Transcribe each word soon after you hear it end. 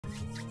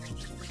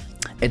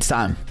It's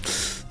time.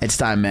 It's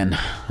time, man.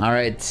 All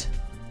right.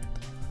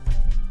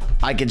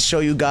 I can show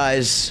you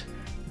guys.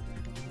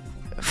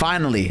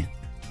 Finally.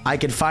 I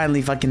can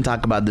finally fucking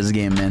talk about this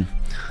game, man.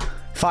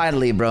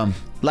 Finally, bro.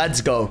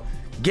 Let's go.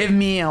 Give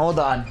me... Hold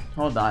on.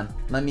 Hold on.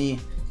 Let me...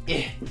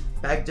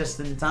 back just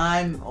in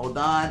time. Hold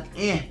on.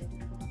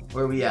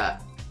 Where we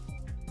at?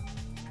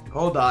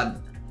 Hold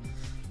on.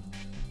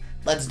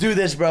 Let's do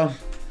this, bro.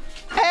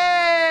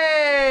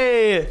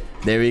 Hey!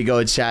 There we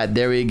go, chat.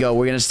 There we go.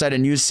 We're gonna start a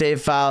new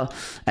save file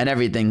and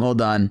everything.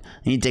 Hold on.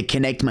 I need to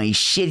connect my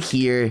shit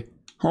here.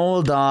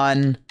 Hold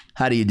on.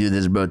 How do you do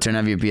this, bro? Turn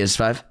off your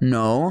PS5?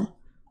 No.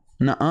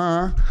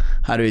 Nuh-uh.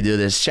 How do we do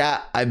this?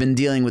 Chat, I've been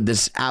dealing with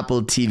this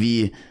Apple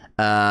TV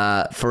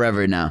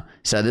forever now.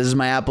 So this is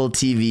my Apple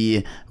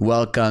TV.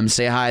 Welcome.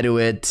 Say hi to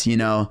it. You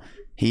know,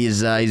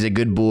 he's a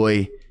good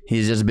boy.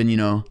 He's just been, you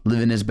know,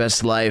 living his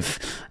best life.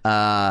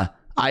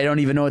 I don't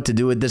even know what to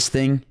do with this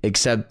thing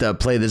except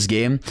play this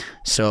game.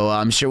 So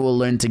I'm sure we'll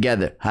learn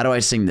together. How do I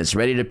sing this?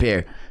 Ready to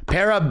pair.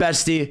 Pair up,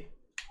 bestie.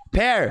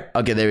 Pair.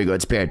 Okay, there we go.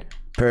 It's paired.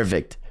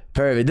 Perfect.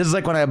 Perfect. This is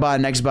like when I bought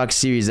an Xbox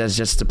Series. That's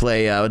just to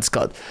play, what's it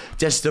called?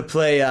 Just to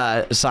play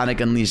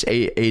Sonic Unleashed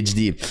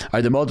HD.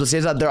 Are there multiple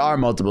save slots? There are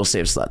multiple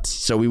save slots.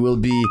 So we will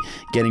be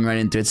getting right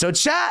into it. So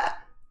chat,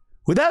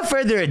 without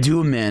further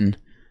ado, man,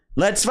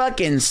 let's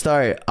fucking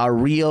start a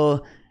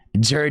real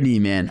journey,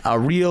 man. A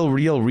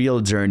real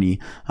journey.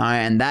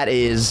 And that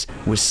is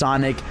with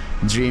Sonic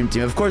Dream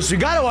Team. Of course, we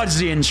gotta watch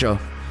the intro.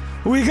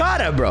 We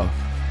gotta, bro.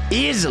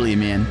 Easily,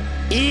 man.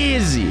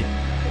 Easy.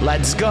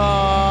 Let's go.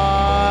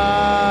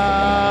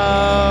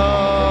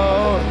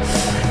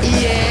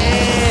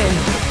 Yeah.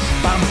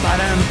 Bum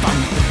ba-dum, bum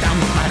ba-dum,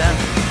 ba-dum.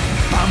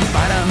 Bum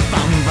ba-dum,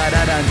 bum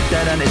ba-da-dum,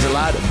 da-dum. Is it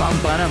loud? Bum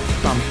ba-dum,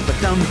 bum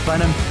ba-dum,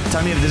 ba-dum.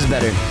 Tell me if this is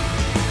better.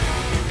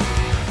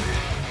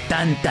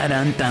 Dun dun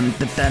dun dun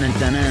dun dun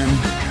dun dun.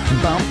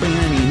 Bum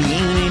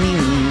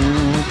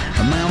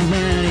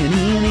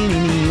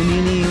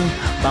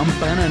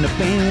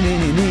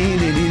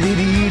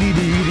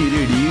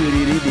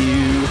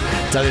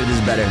Tell me if this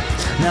is better.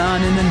 Na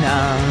na na na.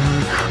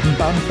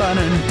 Bum ba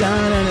dun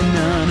dun dun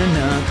dun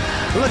dun.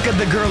 Look at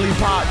the girly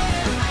pop.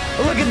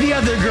 Look at the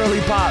other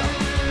girly pop.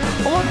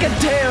 Look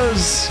at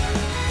Tails.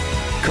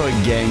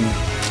 Code gang.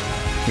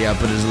 Yeah, I'll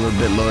put this a little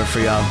bit lower for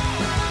y'all.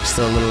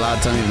 Still a little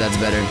loud. Tell me if that's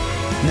better.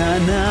 Na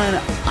na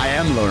na. I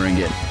am lowering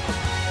it.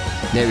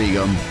 There we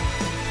go.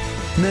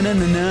 Na na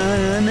na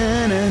na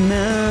na na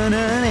na na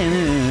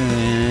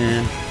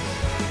na.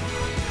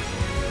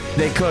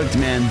 They cooked,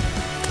 man.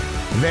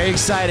 Very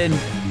excited. Na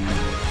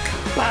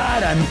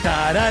na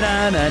na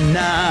na na na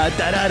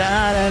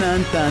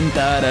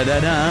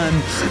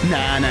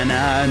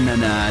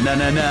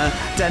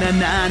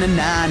na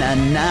na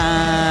na.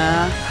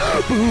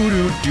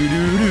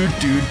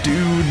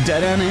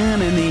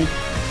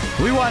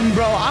 We won,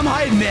 bro. I'm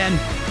hyped, man.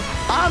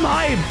 I'm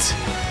hyped.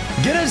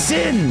 Get us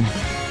in.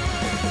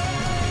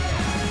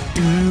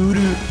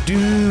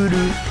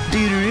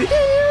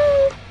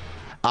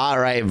 All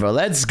right, bro.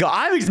 Let's go.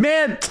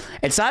 Man,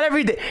 it's not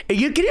every day. Can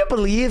you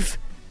believe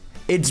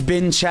it's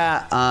been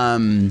chat?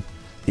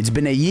 It's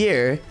been a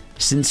year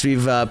since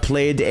we've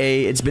played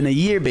a. It's been a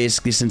year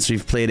basically since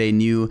we've played a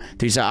new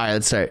 3-star. All right,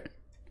 let's start.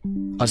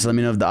 Also, let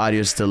me know if the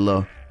audio is still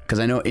low, because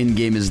I know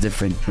in-game is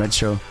different.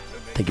 Retro,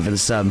 thank you for the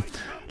sub.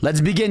 Let's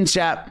begin,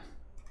 chat.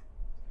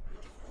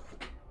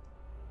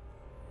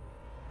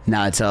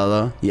 Nah, it's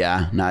hello.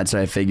 Yeah, nah, that's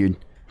what I figured.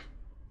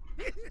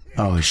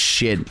 Oh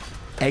shit,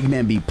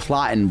 Eggman be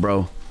plotting,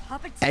 bro.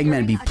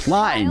 Eggman be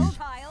plotting.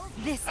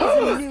 This is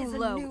a new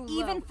low,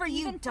 even for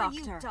you,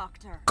 Doctor.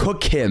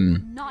 Cook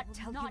him. Not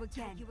tell you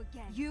again.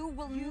 You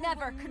will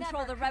never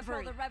control the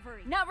reverie.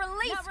 Now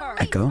release her.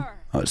 Echo?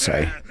 Oh,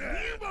 sorry.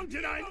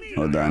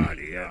 Hold on.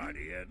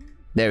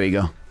 There we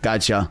go.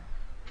 Gotcha.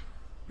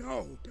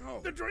 No,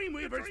 the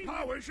Dreamweaver's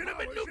power should have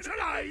been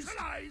neutralized.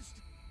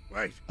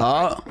 Wait.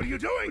 Oh. What are you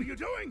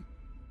doing?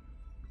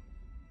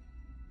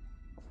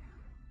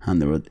 On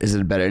the road. Is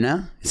it better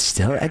now? It's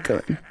still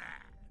echoing.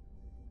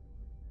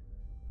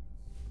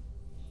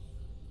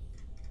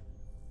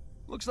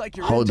 Looks like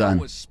your Hold on.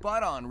 was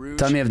spot on, Rouge.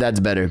 Tell me if that's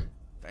better.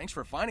 Thanks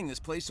for finding this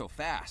place so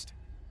fast.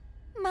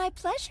 My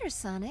pleasure,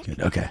 Sonic.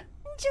 Good. Okay.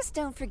 Just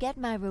don't forget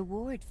my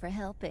reward for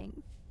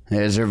helping.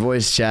 There's her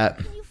voice chat.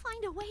 Can you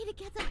find a way to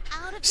get them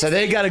out of So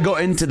they gotta go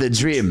into the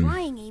dream.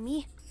 Trying,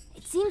 Amy.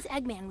 It seems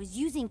Eggman was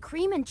using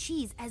cream and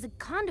cheese as a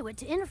conduit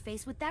to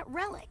interface with that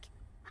relic.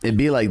 It'd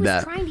be like He was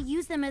that. trying to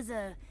use them as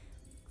a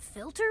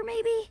filter,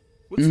 maybe?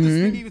 What's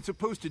this thing even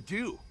supposed to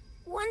do?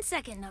 1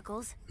 second,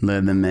 Knuckles.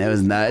 Let them. It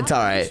was not. It's all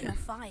right. Operational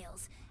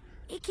files.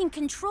 It can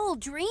control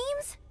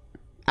dreams?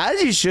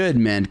 As you should,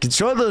 man.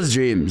 Control those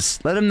dreams.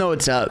 Let them know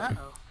what's up.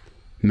 Uh-oh.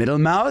 Middle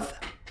mouth.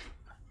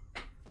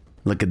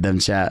 Look at them,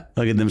 chat.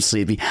 Look at them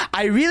sleepy.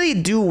 I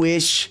really do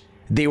wish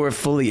they were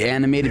fully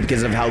animated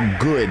because of how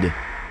good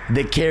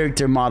the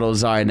character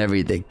models are and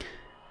everything.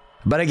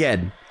 But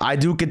again, I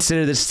do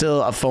consider this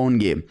still a phone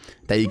game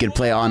that you could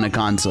play on a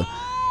console.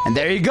 And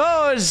there he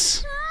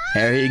goes.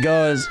 There he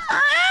goes.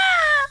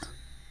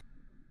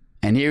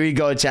 And here we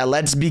go, chat.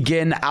 Let's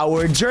begin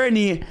our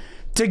journey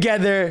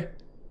together.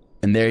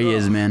 And there he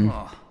is, man.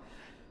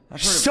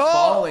 I've heard of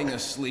falling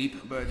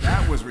asleep, but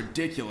that was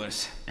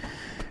ridiculous.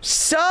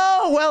 So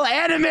well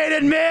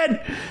animated, man.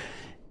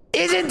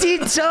 Isn't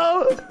he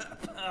so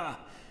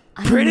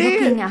pretty?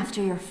 I'm looking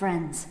after your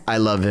friends. I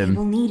love him.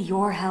 We'll need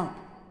your help.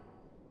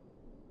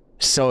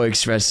 So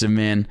expressive,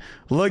 man.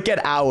 Look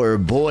at our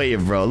boy,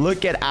 bro.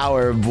 Look at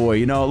our boy.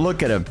 You know,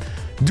 look at him.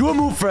 Do a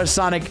move for us,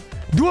 Sonic.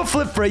 Do a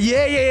flip for a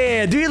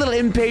yeah. Do your little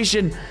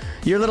impatient.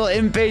 Your little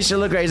impatient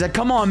look right. He's like,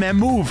 come on, man,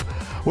 move.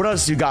 What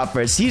else you got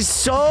for us? He's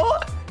so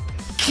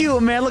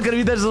cute, man. Look at him.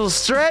 He does a little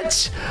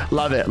stretch.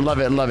 Love it, love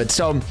it, love it.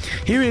 So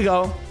here we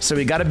go. So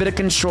we got a bit of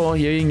control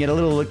here. You can get a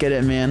little look at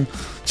it, man.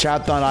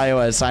 Trapped on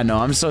iOS. I know.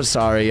 I'm so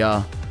sorry,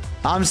 y'all.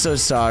 I'm so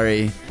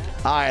sorry.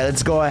 All right,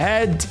 let's go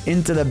ahead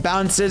into the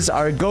bounces.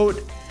 Our goat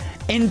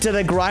into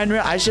the grind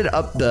rail. I should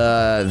up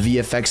the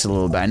VFX a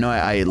little bit. I know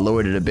I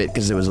lowered it a bit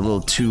because it was a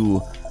little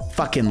too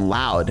fucking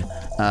loud.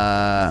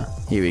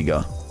 Here we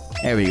go.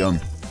 There we go.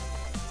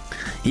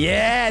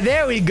 Yeah,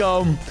 there we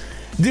go.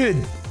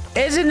 Dude,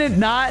 isn't it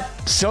not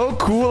so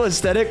cool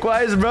aesthetic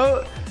wise,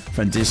 bro?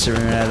 Frontier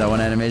Serena, that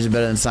one animation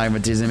better than Sonic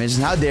Frontier's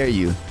animation. How dare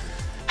you?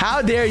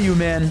 How dare you,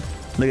 man?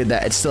 Look at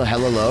that. It's still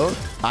hella low.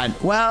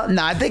 Well,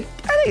 no, I think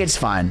it's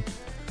fine.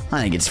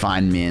 I think it's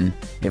fine, man.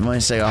 If only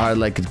Sega Hard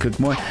Light could cook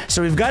more.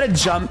 So we've got to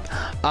jump.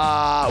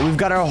 We've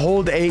got our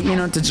hold 8, you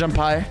know, to jump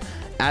higher,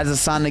 as a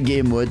Sonic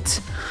game would.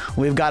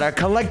 We've got our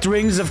collect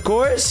rings, of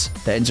course.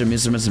 The intro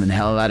music must have been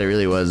hell that it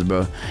really was,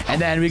 bro.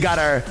 And then we got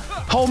our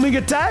homing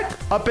attack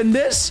up in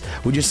this.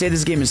 Would you say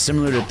this game is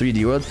similar to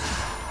 3D World?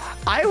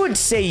 I would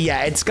say,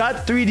 yeah, it's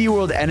got 3D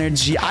World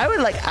energy. I would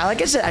like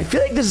I said, I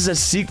feel like this is a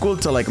sequel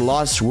to like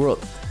Lost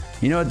World.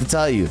 You know what to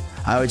tell you.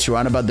 I what you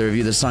want about the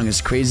review. The song is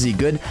crazy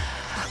good.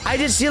 I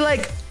just feel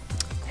like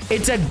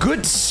it's a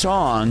good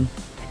song.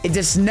 It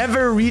just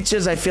never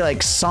reaches, I feel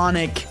like,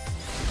 Sonic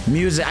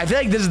music. I feel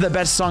like this is the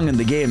best song in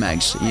the game,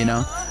 actually, you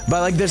know? But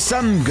like, there's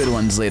some good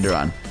ones later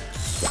on.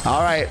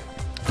 All right,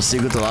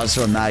 sequel to Lost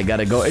World. Now I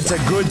gotta go. It's a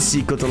good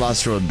sequel to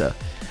Lost World, though.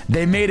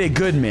 They made it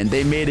good, man.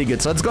 They made it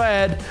good. So let's go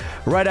ahead.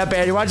 Right up,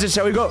 Andy. Watch this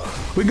show. We go.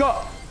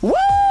 Woo!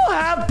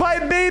 Half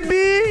pipe,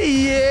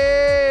 baby.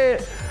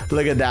 Yeah.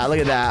 Look at that. Look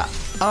at that.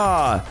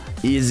 Ah,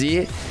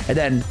 easy. And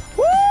then,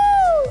 woo!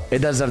 It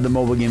does have the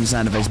mobile game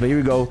sound effects, but here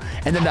we go.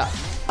 And then the,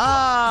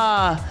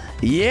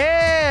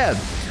 yeah.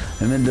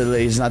 And then the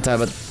he's not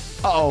talking about,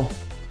 uh-oh.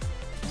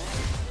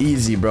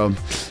 Easy, bro.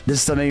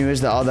 This still making me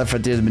wish that all that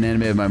Frontier has been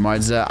animated by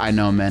Marza. I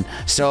know, man.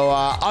 So,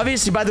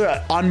 obviously, by the way,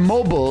 on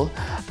mobile,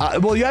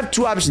 well, you have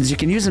two options. You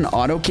can use an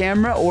auto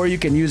camera, or you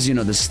can use, you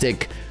know, the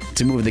stick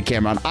to move the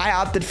camera on. I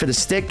opted for the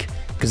stick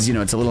because, you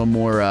know, it's a little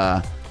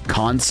more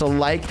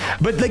console-like.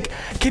 But, like,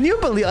 can you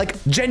believe, like,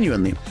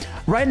 genuinely,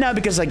 right now,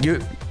 because, like,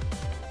 you're...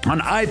 On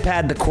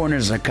iPad, the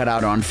corners are cut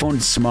out. On phone,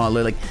 it's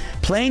smaller. Like,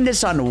 playing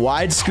this on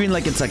widescreen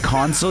like it's a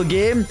console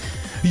game,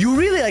 you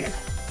really, like,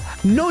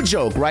 no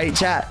joke, right,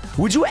 chat?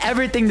 Would you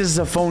ever think this is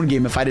a phone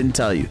game if I didn't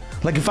tell you?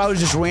 Like, if I was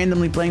just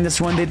randomly playing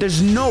this one day,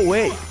 there's no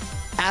way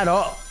at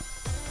all.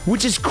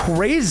 Which is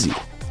crazy,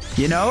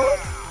 you know?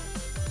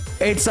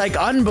 It's, like,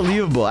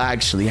 unbelievable,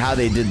 actually, how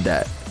they did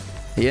that.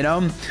 You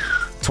know?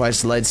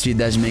 Twice the light speed,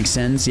 that makes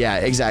sense. Yeah,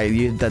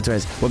 exactly. That's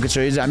twice. What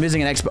controller is it? I'm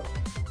using an Xbox.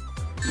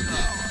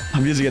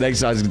 I'm using an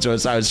Xbox controller,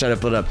 so I was trying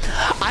to put it up.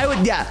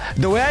 Yeah,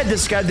 the way I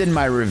described it in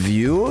my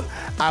review,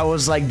 I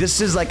was like, this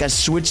is like a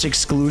Switch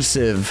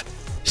exclusive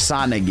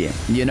Sonic game,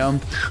 you know?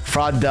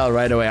 Fraud Bell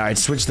right away. All right,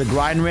 switch the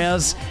grind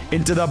rails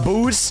into the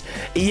boost.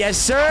 Yes,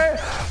 sir.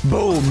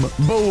 Boom,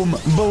 boom,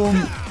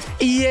 boom.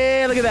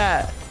 Yeah, look at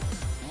that.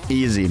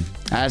 Easy.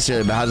 That's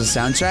really bad. How's the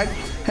soundtrack?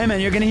 Hey,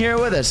 man, you're going to hear it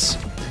with us.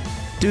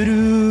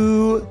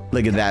 Doo-doo.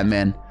 Look at that,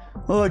 man.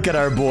 Look at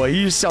our boy.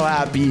 He's so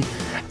happy.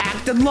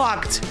 Acting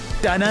locked.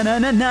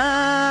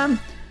 Dun-dun-dun-dun-dun.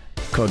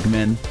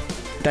 Cookman.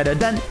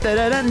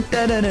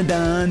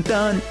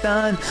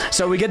 Dun-dun-dun-dun-dun-dun-dun-dun.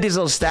 So we get these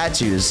little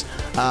statues.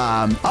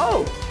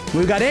 Oh,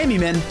 we got Amy,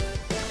 man.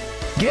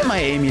 Give me my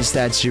Amy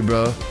statue,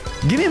 bro.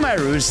 Give me my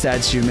Rouge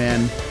statue,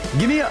 man.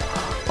 Give me a...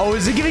 Oh,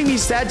 is it giving me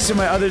statues to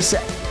my other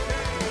set?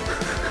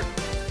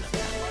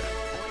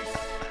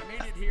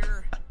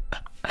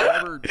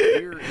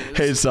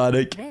 Hey,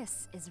 Sonic.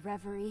 This is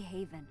Reverie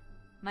Haven.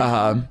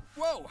 Whoa.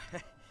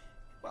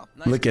 Well,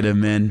 nice. Look at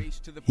him, man.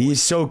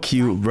 He's so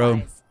cute,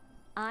 bro.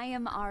 I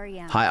am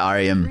Ariam. Hi,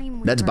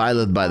 Ariam. That's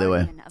Violet, by the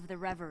way. Of the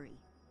Reverie.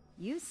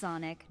 You,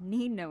 Sonic,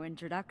 need no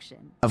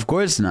introduction. Of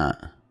course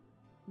not.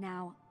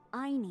 Now,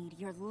 I need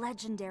your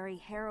legendary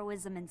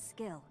heroism and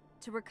skill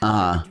to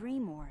recover the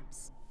dream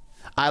orbs.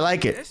 I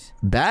like it.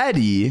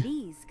 Baddie?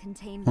 These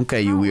contain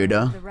Okay, you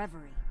weirdo. the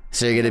Reverie.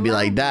 So you're gonna be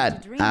like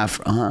that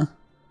after,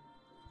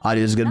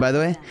 Audio's good, by the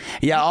way.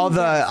 Yeah,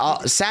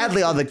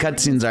 sadly, all the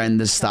cutscenes are in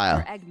this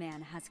style.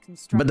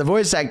 But the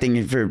voice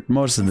acting for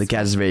most of the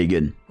cast is very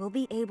good. We'll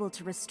be able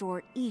to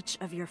restore each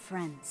of your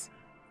friends.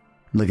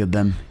 Look at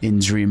them in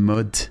dream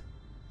mode.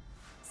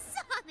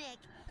 Sonic!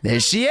 There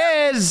she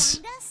is!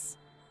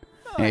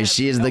 There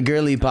she is, the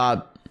girly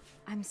pop.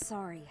 I'm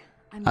sorry.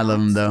 I love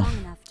him though. Strong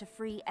enough to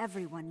free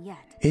everyone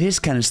yet. It is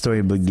kind of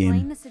storybook Explain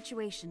game. the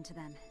situation to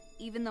them,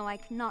 even though I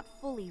cannot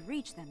fully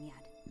reach them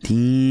yet.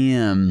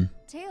 Damn.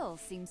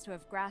 Tails seems to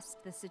have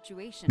grasped the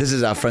situation. This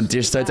is how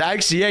Frontier starts.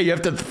 Actually, yeah, you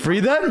have to free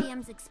them?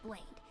 Williams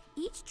explained.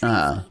 Each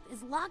dreamscape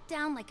is locked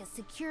down like a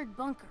secured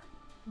bunker.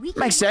 We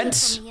can Makes get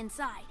sense. from the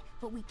inside,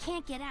 but we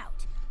can't get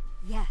out.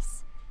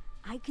 Yes.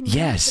 I can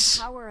use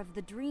the power of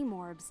the dream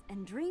orbs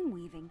and dream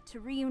weaving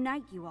to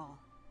reunite you all.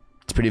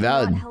 It's pretty I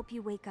valid. cannot help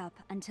you wake up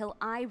until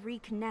I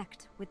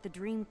reconnect with the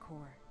dream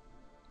core.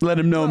 Let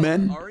him know,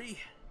 man. Ari,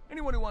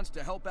 anyone who wants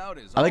to help out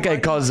is. I like how he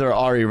calls her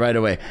Ari right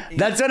away.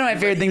 That's one of my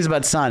favorite things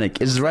about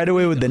Sonic, is right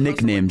away with the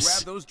nicknames.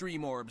 Grab those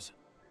dream orbs.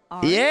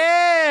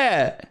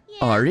 Yeah!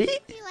 Ari?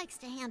 He likes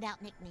to hand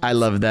out nicknames. I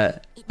love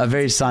that. A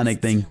very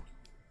Sonic thing.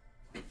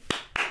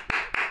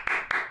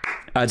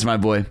 That's my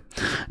boy.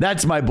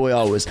 That's my boy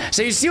always.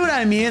 So you see what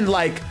I mean?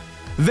 Like,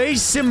 very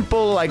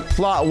simple, like,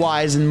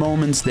 plot-wise and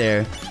moments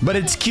there. But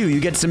it's cute.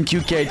 You get some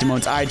cute character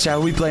moments. Alright, chat,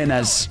 who we playing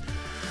as?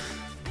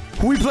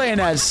 Who we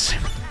playing as?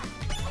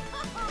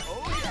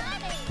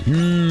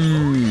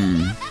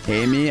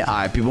 Amy?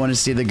 Alright, people want to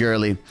see the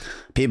girly.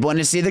 People want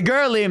to see the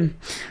girly.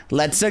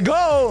 Let's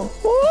go.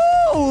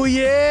 Ooh,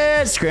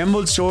 yeah.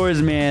 Scrambled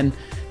Shores, man.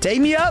 Take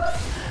me up.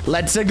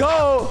 Let's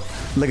go.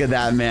 Look at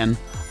that, man.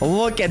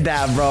 Look at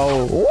that,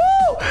 bro. Woo!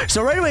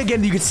 So right away,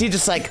 again, you can see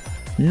just like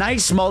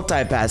nice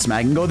multi-pass, man.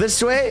 I can go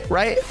this way,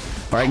 right?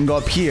 Or I can go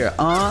up here.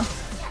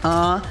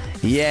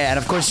 Yeah, and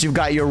of course, you've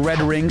got your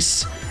red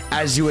rings,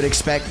 as you would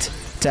expect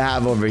to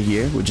have over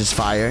here, which is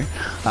fire.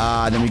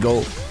 Then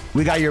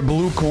we got your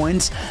blue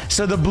coins.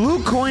 So the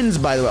blue coins,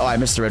 by the way, oh, I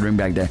missed the red ring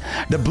back there.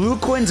 The blue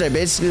coins are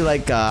basically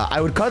like,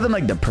 I would call them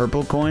like the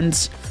purple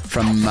coins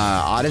from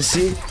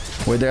Odyssey,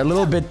 where they're a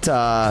little bit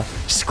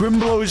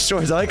Scrambled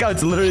Shores. I like how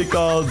it's literally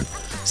called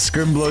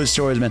Scrambled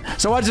Shores, man.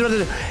 So watch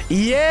this.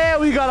 Yeah,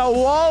 we got a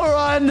wall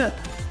run.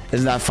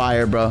 Isn't that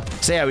fire, bro?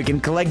 So yeah, we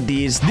can collect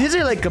these. These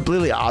are like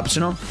completely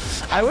optional.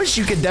 I wish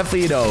you could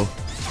definitely, you know,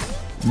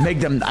 make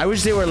them. I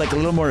wish they were like a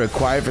little more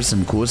required for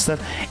some cool stuff.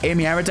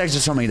 Amy, hammer attack's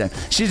just so many times.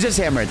 She's just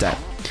hammer attack.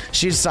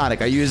 She's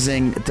Sonic. Are you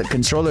using the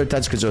controller or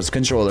touch controller? It's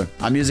controller.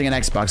 I'm using an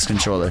Xbox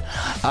controller.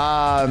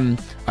 Are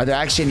there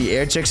actually any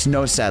air checks?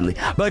 No, sadly.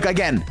 But like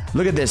again,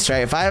 look at this,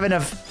 right? If I have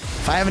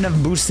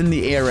enough boost in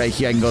the air right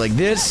here, I can go like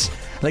this,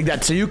 like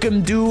that. So you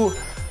can do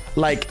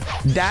like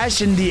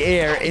dash in the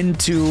air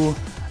into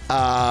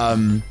a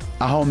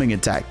homing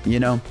attack. You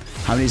know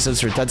how many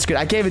subs for touchscreen?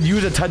 I can't even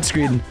use a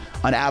touchscreen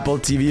on Apple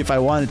TV if I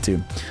wanted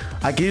to.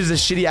 I can use the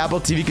shitty Apple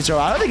TV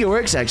controller. I don't think it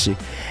works actually.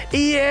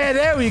 Yeah,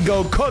 there we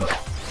go. Cook.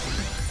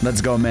 Let's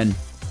go, man.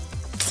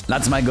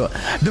 That's my go.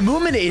 The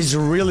movement is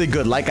really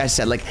good. Like I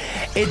said, like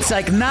it's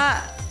like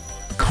not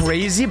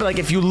crazy, but like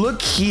if you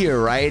look here,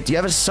 right, you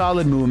have a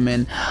solid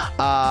movement.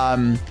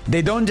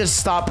 They don't just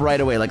stop right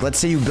away. Like let's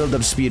say you build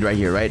up speed right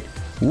here, right?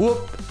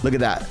 Whoop. Look at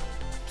that.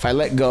 If I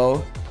let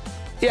go,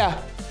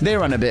 yeah, they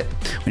run a bit.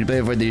 When you play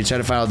before, did you try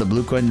to find all the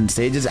blue coins and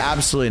stages?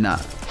 Absolutely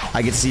not.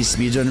 I get to see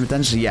speed run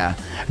potential. Yeah,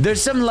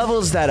 there's some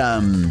levels that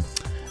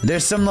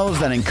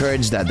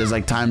encourage that. There's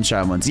like time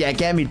travel ones. Yeah, it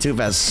can't be too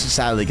fast,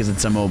 sadly, because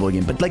it's a mobile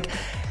game. But like,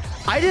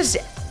 I just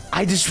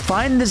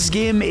find this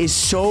game is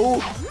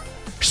so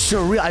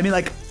surreal. I mean,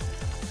 like,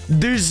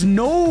 there's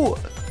no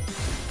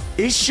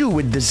issue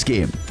with this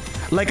game.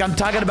 Like, I'm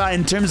talking about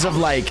in terms of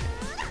like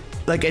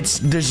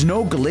there's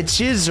no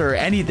glitches or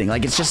anything.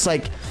 Like, it's just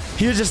like,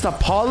 here's just a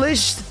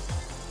polished,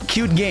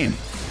 cute game,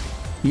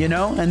 you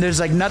know? And there's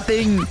like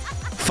nothing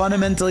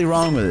fundamentally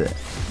wrong with it.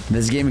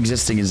 This game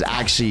existing is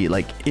actually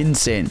like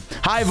insane.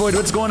 Hi Void,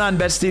 what's going on,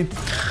 bestie?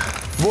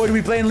 Void,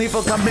 we playing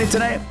Lethal Company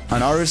tonight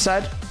on our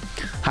side?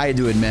 How you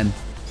doing, man?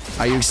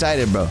 Are you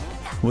excited, bro?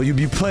 Will you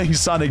be playing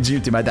Sonic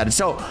Dream Team? I thought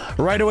so.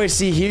 Right away,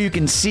 see here you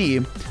can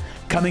see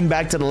coming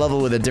back to the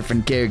level with a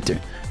different character.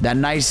 That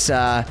nice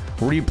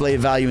replay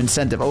value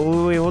incentive.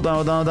 Oh wait, hold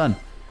on.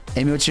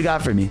 Amy, what you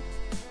got for me?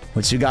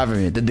 What you got for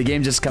me? Did the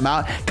game just come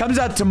out? Comes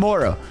out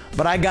tomorrow,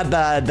 but I got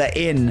the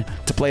in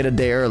to play the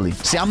day early.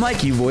 See, I'm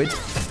like you, Void.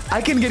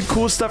 I can get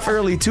cool stuff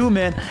early too,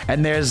 man.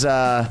 And there's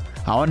I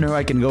wonder who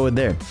I can go with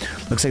there.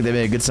 Looks like they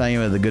made a good signing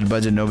with a good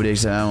budget. Nobody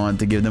except I want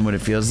to give them what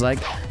it feels like.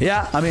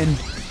 Yeah, I mean,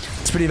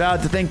 it's pretty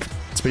valid to think.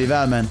 It's pretty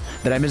valid, man.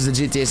 Did I miss the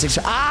GTA 6?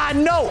 Ah,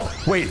 no!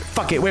 Wait,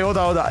 fuck it. Wait, hold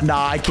on.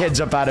 Nah, I can't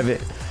jump out of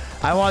it.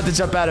 I want to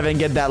jump out of it and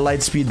get that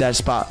light speed dash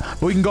spot.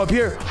 But we can go up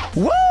here.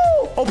 Woo!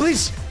 Oh,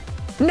 please.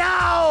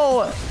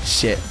 No!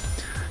 Shit.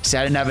 See,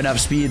 I didn't have enough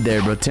speed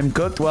there, bro. Tim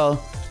cooked?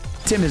 Well,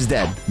 Tim is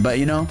dead. But,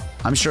 you know,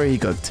 I'm sure he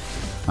cooked.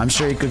 I'm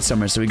sure he cooked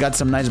somewhere. So we got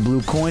some nice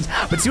blue coins.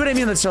 But see what I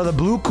mean? So the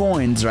blue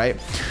coins, right?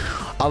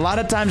 A lot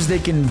of times they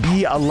can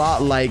be a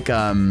lot like,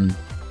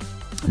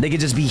 they can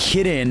just be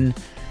hidden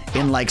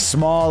in like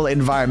small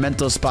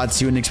environmental spots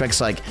you wouldn't expect.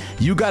 So like,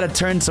 you got to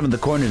turn some of the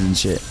corners and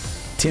shit.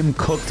 Tim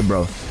cooked,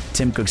 bro.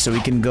 Tim cooked. So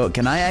we can go.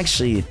 Can I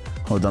actually...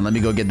 Hold on. Let me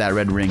go get that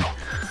red ring.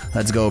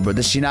 Let's go, bro.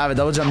 Does she not have a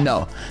double jump?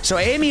 No. So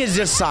Amy is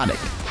just Sonic.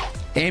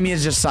 Amy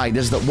is just Sonic.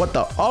 There's the... What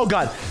the... Oh,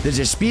 God. There's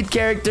your speed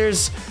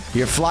characters,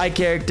 your fly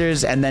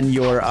characters, and then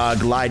your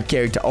glide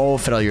character. Oh,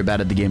 Fidel, you're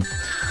bad at the game.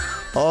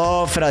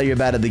 Oh, Fidel, you're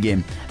bad at the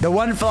game. The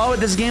one flaw with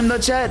this game, though,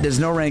 chat, there's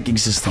no ranking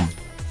system.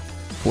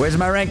 Where's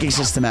my ranking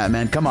system at,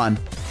 man? Come on.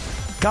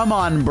 Come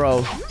on,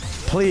 bro.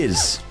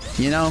 Please.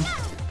 You know?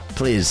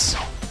 Please.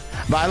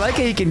 But I like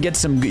how you can get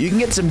some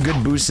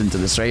good boosts into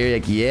this, right? You're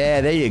like,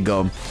 yeah, there you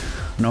go.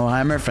 No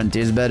Heimer,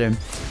 Frontier's better.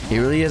 He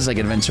really is like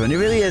Adventure 1. He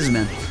really is,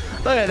 man.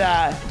 Look at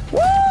that. Woo!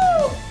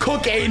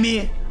 Cook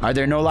Amy. Are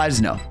there no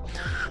lives? No.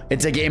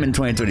 It's a game in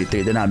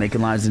 2023. They're not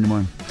making lives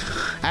anymore.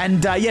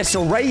 And yeah,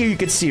 so right here you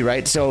can see,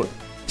 right? So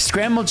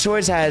Scrambled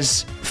Shores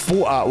has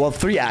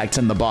 3 acts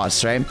in the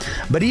boss, right?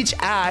 But each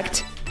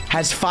act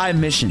has 5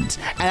 missions.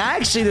 And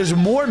actually, there's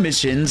more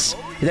missions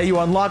that you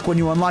unlock when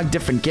you unlock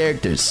different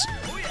characters.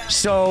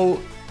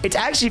 So it's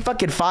actually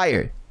fucking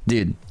fire,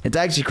 dude. It's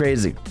actually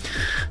crazy.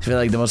 I feel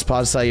like the most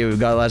pause style we've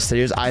got the last 3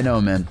 years. I know,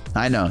 man.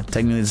 I know.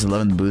 Technically, this is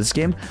 11th boost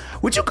game.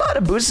 Would you call it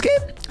a boost game?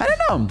 I don't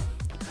know.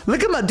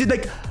 Look at my dude.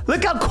 Like,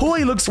 look how cool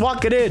he looks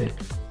walking in.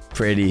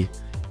 Pretty,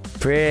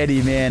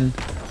 man.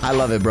 I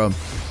love it, bro.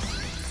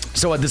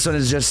 So what? This one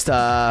is just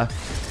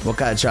what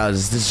kind of trials?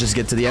 Does this just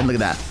get to the end?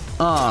 Look at that.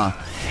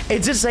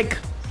 It's just like,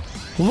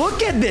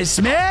 look at this,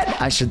 man.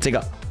 I should take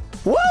a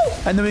woo,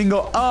 and then we can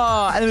go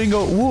and then we can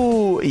go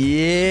woo,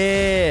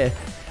 yeah.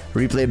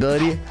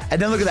 Replayability,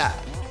 and then look at that.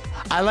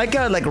 I like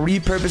how it like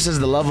repurposes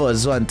the level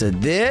as well into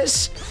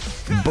this.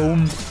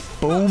 Boom,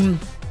 boom.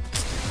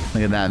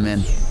 Look at that,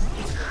 man.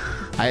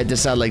 I had to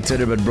sound like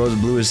Twitter, but bro's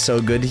blue is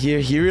so good here.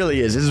 He really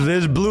is.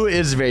 His blue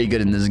is very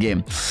good in this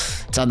game.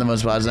 It's not the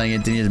most positive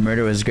Anthony's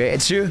murder was great.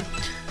 It's true.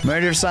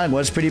 Murder song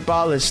was pretty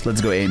polished. Let's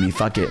go, Amy.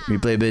 Fuck it.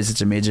 Replayability is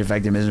such a major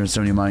factor in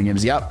so many modern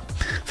games. Yup.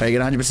 If I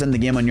get 100% of the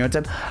game on your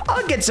time,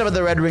 I'll get some of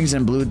the red rings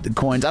and blue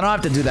coins. I don't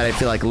have to do that, I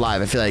feel like,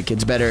 live. I feel like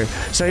it's better.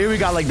 So here we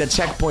got like the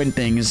checkpoint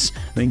things.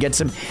 We can get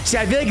some. See,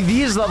 I feel like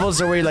these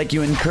levels are where like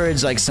you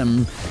encourage like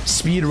some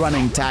speed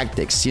running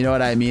tactics. You know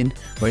what I mean?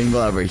 Where you can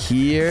go over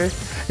here.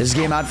 This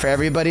game out for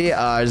everybody.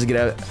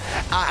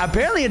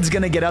 Apparently it's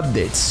gonna get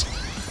updates.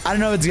 I don't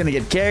know if it's gonna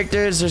get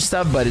characters or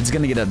stuff, but it's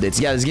gonna get updates.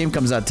 Yeah, this game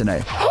comes out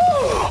tonight.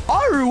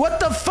 Aru, what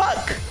the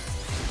fuck?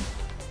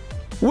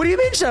 What do you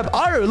mean, Shep?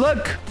 Aru,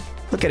 look.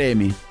 Look at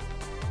Amy.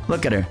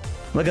 Look at her.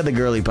 Look at the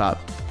girly pop.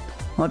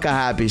 Look how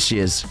happy she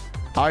is.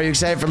 Are you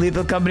excited for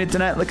Lethal Company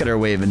tonight? Look at her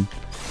waving.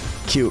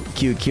 Cute,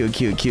 cute, cute,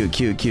 cute, cute,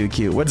 cute, cute,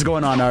 cute. What's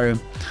going on, Aru?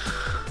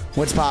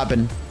 What's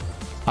popping?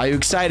 Are you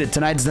excited?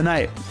 Tonight's the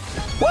night.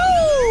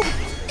 Woo!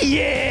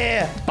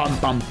 Yeah! Bum,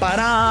 bum,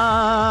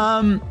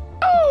 ba-dum!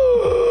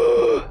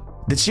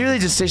 Did she really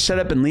just say shut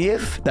up and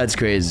leave? That's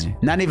crazy.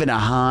 Not even a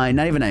hi,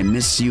 not even I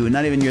miss you,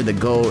 not even you're the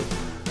GOAT,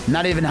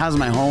 not even how's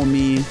my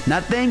homie,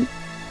 nothing?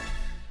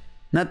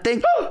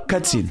 Nothing?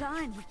 Cutscene.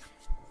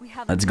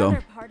 Let's go.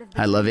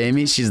 I love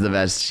Amy. She's the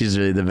best. She's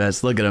really the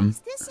best. Look at him. Is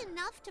this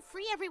enough to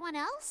free everyone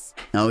else?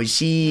 Oh,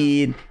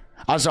 shit.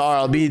 Also,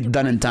 I'll be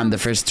done in time the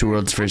first 2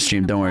 worlds first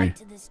stream. Don't worry.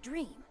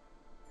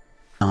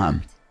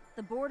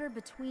 The border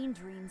between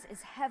dreams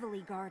is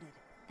heavily guarded.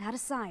 That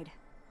aside,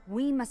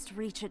 we must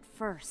reach it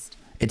first.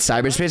 It's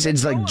cyberspace.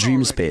 It's like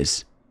dream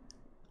space.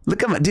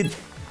 Look at my dude.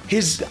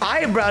 His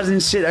eyebrows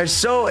and shit are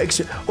so. Oh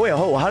wait,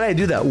 how did I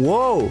do that?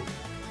 Whoa!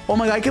 Oh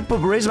my god, I could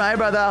raise my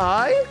eyebrow that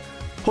high.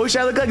 Holy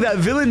shit, I look like that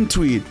villain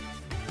tweet.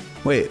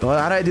 Wait,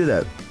 how did I do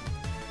that?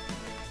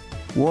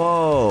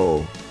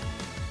 Whoa!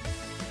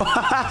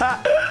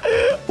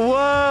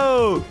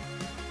 Whoa!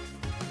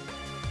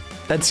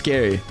 That's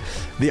scary.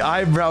 The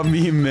eyebrow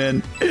meme,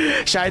 man.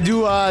 Should I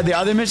do the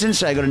other missions?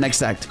 Should I go to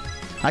next act?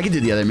 I can do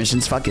the other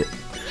missions. Fuck it.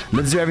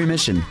 Let's do every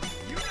mission.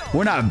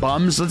 We're not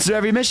bums. Let's do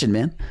every mission,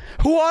 man.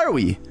 Who are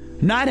we?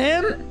 Not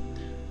him?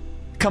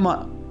 Come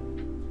on.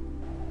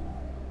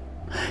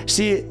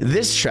 See,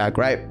 this track,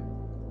 right,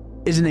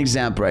 is an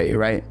example right here,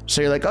 right?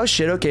 So you're like, oh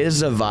shit, okay, this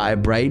is a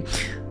vibe, right?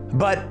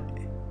 But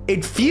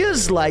it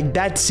feels like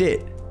that's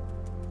it.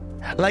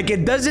 Like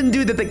it doesn't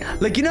do the thing.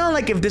 Like, you know,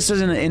 like if this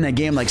was in a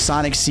game like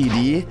Sonic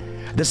CD,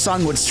 the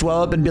song would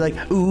swell up and be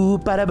like, ooh,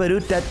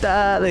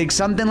 ba-da-ba-doo-da-da, like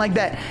something like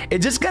that. It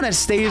just kind of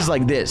stays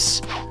like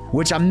this,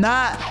 which I'm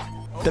not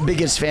the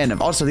biggest fan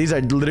of. Also, these are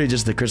literally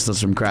just the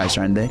crystals from Crash,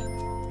 aren't they?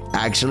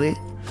 Actually.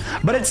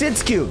 But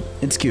it's cute.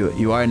 It's cute.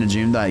 You are in a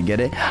dream, though. I get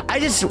it. I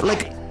just,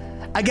 like,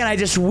 again, I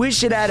just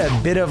wish it had a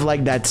bit of,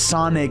 like, that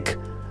Sonic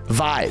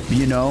vibe,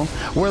 you know?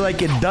 Where,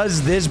 like, it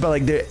does this, but,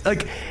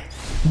 like,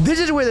 this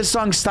is where the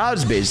song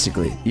stops,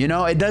 basically. You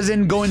know? It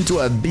doesn't go into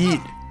a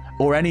beat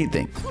or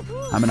anything.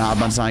 I'm gonna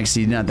hop on Sonic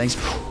CD now. Thanks.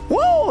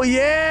 Whoa,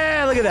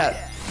 yeah! Look at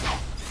that.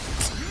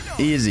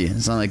 Easy.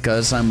 It's not like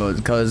Cuz song,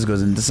 but Cuz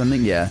goes into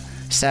something. Yeah.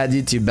 Sad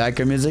YouTube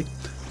background music.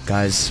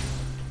 Guys,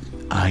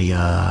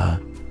 I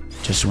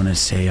just want to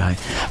say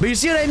but you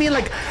see what I mean?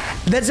 Like,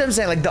 that's what I'm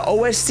saying. Like, the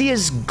OST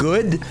is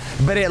good,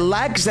 but it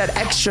lacks that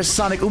extra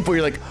Sonic oomph where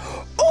you're like,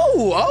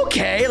 oh,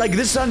 okay. Like,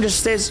 this song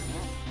just stays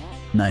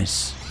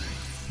nice.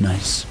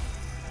 Nice.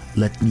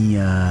 Let me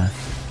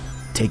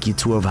take you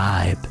to a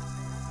vibe.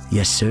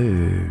 Yes,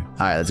 sir. All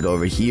right, let's go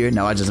over here.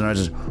 Now I just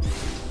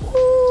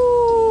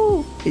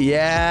woo!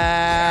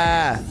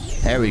 Yeah.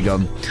 There we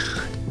go.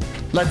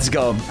 Let's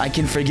go. I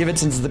can forgive it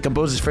since it's the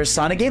composer's first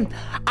Sonic game.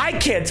 I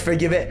can't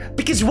forgive it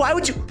because why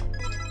would you?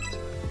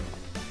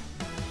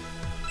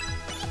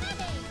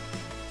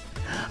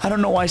 I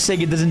don't know why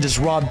Sega doesn't just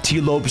rob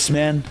T-Lopes,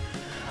 man.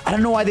 I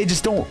don't know why they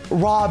just don't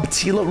rob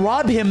T-Lopes.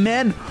 Rob him,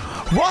 man.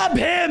 Rob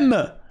him.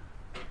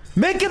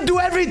 Make him do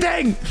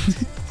everything.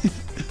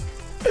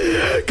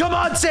 Come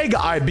on, Sega.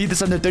 All right, beat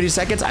this under 30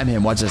 seconds. I'm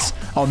him. Watch this.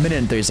 Oh, a minute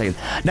and 30 seconds.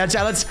 Now,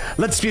 chat,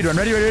 let's speed run.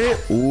 Ready, ready,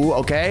 ready? Ooh,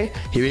 okay.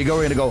 Here we go.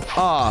 We're gonna go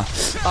top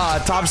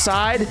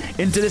side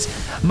into this.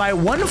 My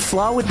one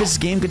flaw with this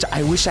game, because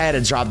I wish I had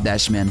a drop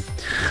dash, man.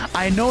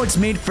 I know it's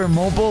made for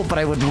mobile, but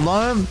I would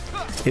love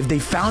if they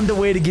found a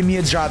way to give me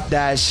a drop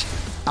dash.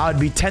 I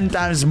would be 10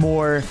 times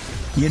more,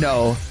 you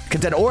know,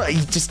 content, or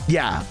just,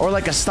 yeah, or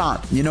like a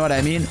stomp. You know what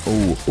I mean?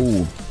 Ooh,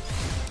 ooh.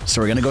 So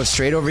we're gonna go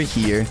straight over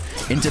here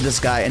into this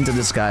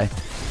guy,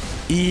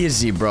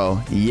 easy,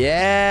 bro.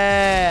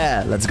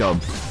 Yeah, let's go.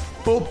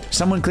 Boop.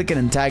 Someone clicking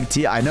and tag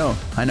T. I know.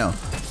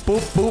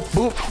 Boop, boop,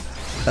 boop.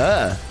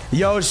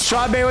 Yo,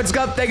 Strawberry, what's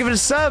up? Thank you for the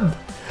sub.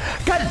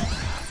 God,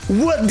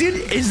 what,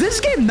 dude? Is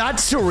this game not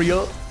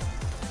surreal?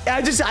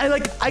 I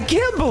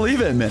can't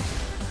believe it, man.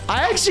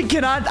 I actually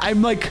cannot.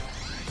 I'm like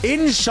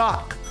in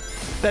shock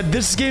that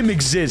this game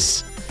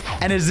exists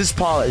and is this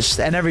polished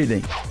and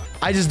everything.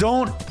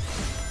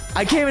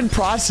 I can't even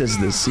process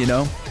this, you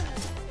know?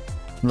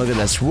 Look at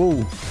this.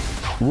 Woo.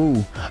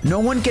 Woo.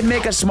 No one can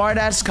make a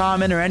smart-ass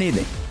comment or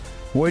anything.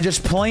 We're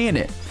just playing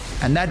it.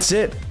 And that's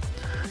it.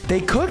 They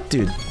cooked,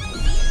 dude.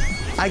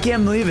 I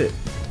can't believe it.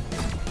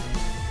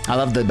 I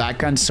love the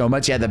background so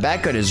much. Yeah, the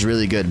background is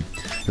really good.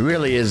 It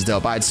really is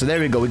dope. All right, so there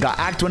we go. We got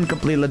Act 1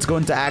 complete. Let's go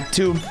into Act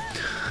 2.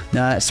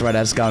 Nah,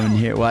 smart-ass comment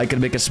here. Well, I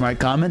could make a smart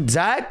comment.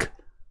 Zach?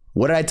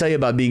 What did I tell you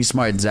about being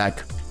smart,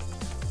 Zach?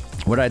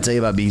 What did I tell you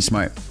about being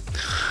smart?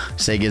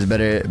 Sega's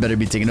better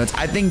be taking notes.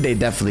 I think they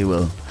definitely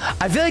will.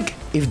 I feel like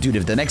if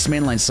the next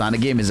mainline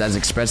Sonic game is as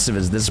expressive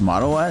as this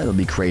model, it'll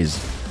be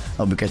crazy.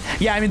 It'll be crazy.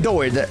 Yeah, I mean, don't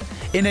worry.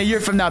 In a year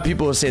from now,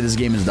 people will say this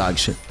game is dog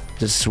shit.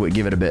 Just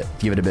give it a bit.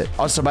 Give it a bit.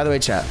 Also, by the way,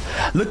 chat,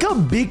 look how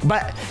big.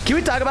 But can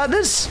we talk about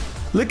this?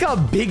 Look how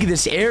big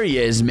this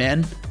area is,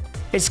 man.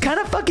 It's kind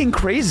of fucking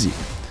crazy,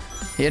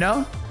 you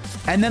know?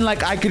 And then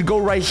like I could go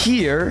right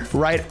here,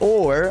 right?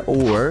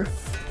 Or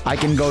I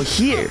can go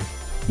here.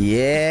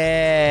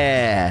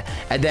 Yeah,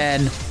 and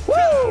then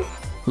woo,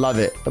 love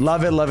it,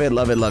 love it, love it,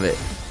 love it, love it.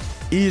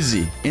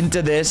 Easy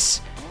into this,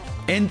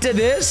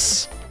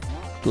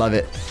 love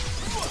it.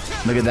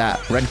 Look at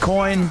that red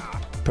coin,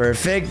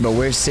 perfect. But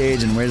where's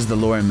Sage and where's the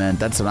lore, man?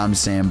 That's what I'm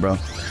saying, bro.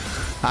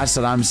 That's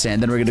what I'm saying.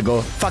 Then we're gonna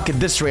go fuck it,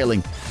 this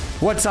railing.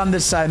 What's on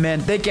this side,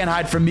 man? They can't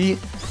hide from me.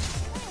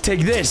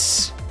 Take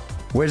this.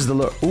 Where's the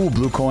lore? Ooh,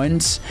 blue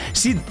coins.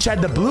 See, Chad,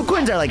 the blue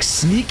coins are like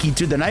sneaky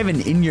too. They're not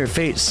even in your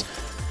face.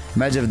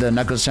 Imagine if the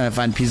Knuckles trying to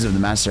find pieces of the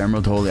Master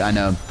Emerald. Holy, I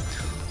know,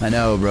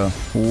 bro.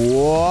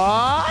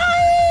 What?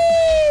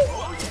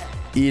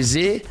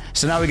 Easy.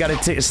 So now we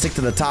gotta stick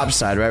to the top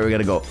side, right? We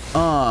gotta go.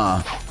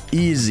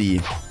 Easy.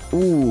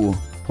 Ooh.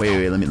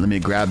 Wait. Let me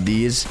grab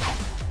these.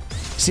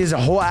 See, there's a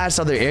whole ass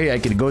other area I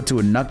could go to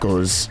with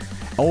Knuckles.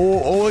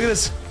 Oh, look at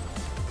this.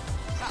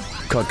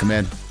 Cook,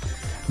 man.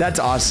 That's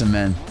awesome,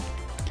 man.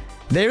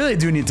 They really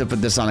do need to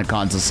put this on a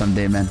console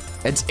someday, man.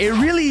 It's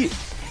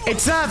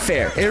not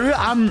fair.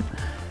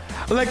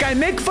 Like, I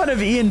make fun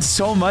of Ian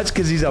so much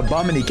because he's a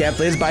bum and he can't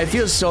play this, but I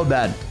feel so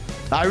bad.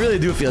 I really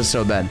do feel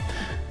so bad.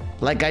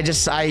 Like, I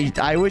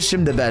wish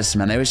him the best,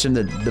 man. I wish him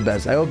the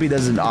best. I hope he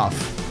doesn't off,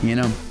 you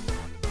know?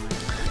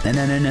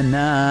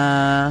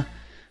 Na.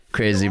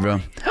 Crazy, bro.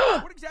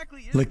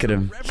 Look at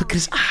him. Look at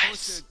his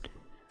eyes.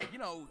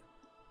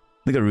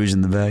 Look at Rouge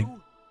in the bag.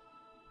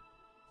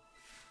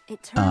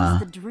 It turns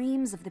the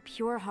dreams of the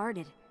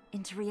pure-hearted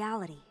into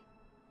reality.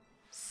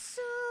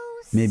 So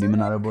maybe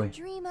Monado boy.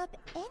 Dream up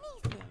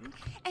anything,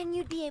 and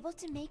you'd be able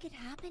to make it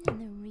happen in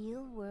the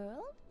real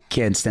world?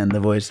 Can't stand the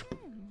voice.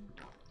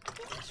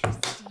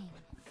 Interesting.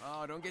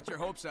 Oh, don't get your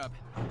hopes up.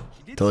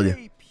 She did Told you.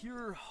 say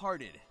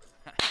pure-hearted.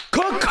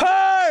 Cook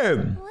her!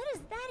 What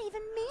does that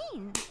even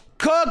mean?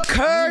 Cook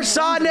her,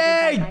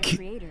 Sonic!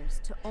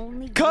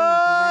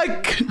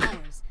 Cook!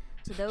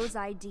 To those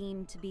I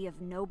deem to be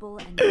of noble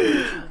and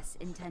virtuous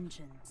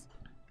intentions.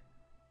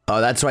 Oh,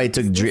 that's why he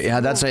took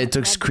that's why he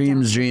took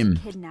Cream's dream.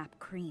 Kidnap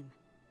Cream.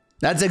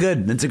 That's a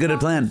good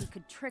plan. He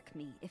could trick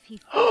me if he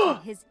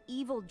filtered his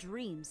evil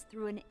dreams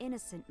through an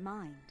innocent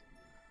mind.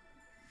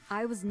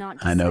 I was not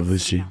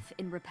decisive enough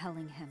in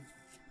repelling him.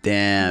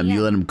 Damn,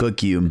 you let him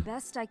cook you. The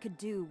best I could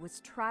do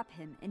was trap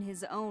him in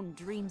his own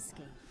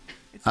dreamscape.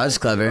 That was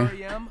clever.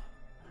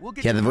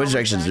 Yeah, the voice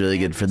direction is really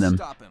good for them.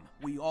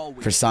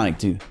 For Sonic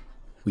too.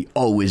 We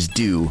always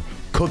do.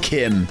 Cook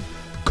him.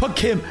 Cook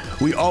him.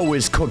 We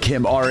always cook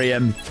him,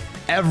 REM.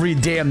 Every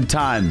damn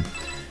time.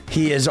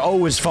 He has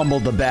always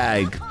fumbled the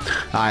bag.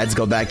 Alright, let's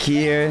go back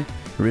here.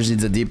 Rouge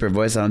needs a deeper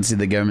voice. I don't see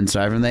the government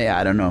side from that. Yeah,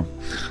 I don't know.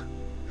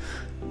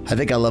 I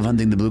think I love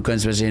hunting the blue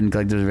coins, especially in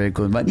collectibles. Very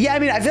cool. But yeah, I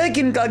mean, I feel like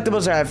in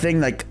collectibles are a thing.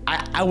 Like,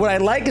 what I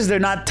like is they're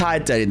not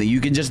tied to anything.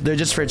 They're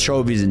just for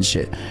trophies and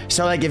shit.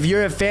 So like, if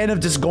you're a fan of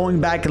just going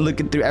back and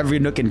looking through every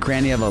nook and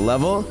cranny of a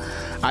level,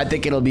 I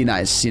think it'll be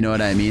nice. You know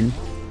what I mean?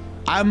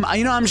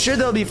 I'm sure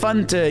they'll be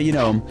fun to,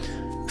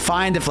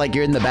 find if like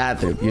you're in the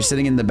bathroom. You're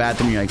sitting in the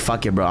bathroom. You're like,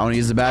 fuck it, bro. I want to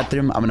use the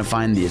bathroom. I'm gonna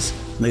find these.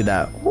 Look at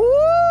that. Woo!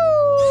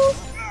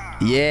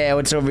 Yeah,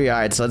 what's over here? All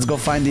right, so let's go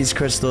find these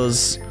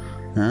crystals.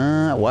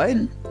 What?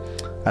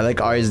 I like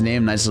Ari's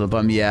name. Nice little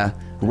pump. Yeah.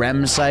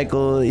 REM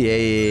cycle.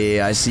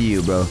 Yeah. I see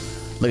you, bro.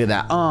 Look at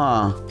that.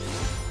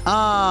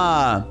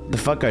 The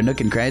fuck are nook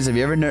and crannies? Have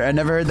you ever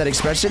never heard that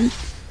expression?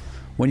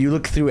 When you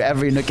look through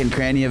every nook and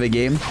cranny of a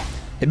game,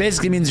 it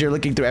basically means you're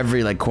looking through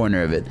every like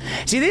corner of it.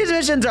 See, these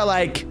missions are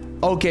like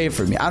okay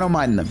for me. I don't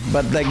mind them,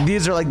 but like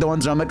these are like the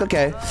ones where I'm like,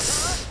 okay.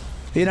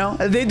 You know,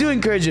 they do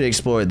encourage you to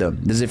explore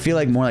them. Does it feel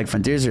like more like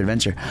Frontiers or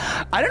Adventure?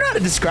 I don't know how to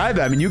describe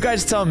it. I mean, you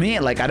guys tell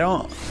me. Like, I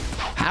don't...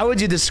 How would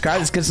you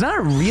describe this? Because it's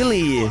not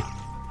really...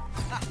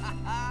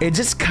 It's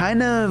just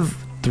kind of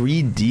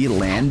 3D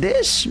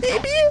landish,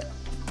 maybe?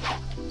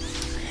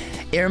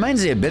 It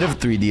reminds me a bit of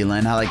 3D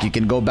Land. How, like, you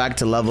can go back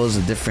to levels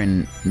of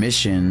different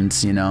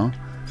missions, you know?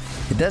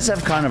 It does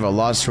have kind of a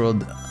Lost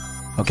World...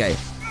 Okay.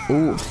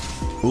 Ooh,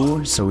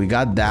 so we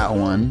got that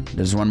one.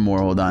 There's one more.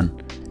 Hold on.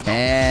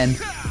 And...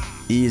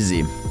 Easy.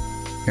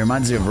 It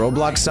reminds me of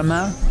Roblox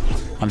somehow.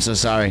 I'm so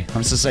sorry.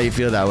 I'm so sorry you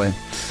feel that way.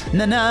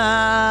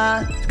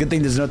 Nah. Good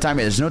thing there's no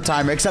timer. There's no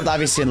timer, except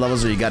obviously in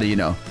levels where you gotta, you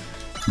know,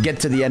 get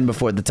to the end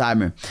before the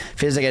timer.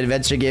 Feels like an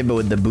adventure game, but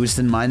with the boost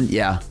in mind.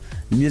 Yeah.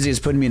 The music is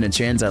putting me in a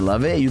trance. I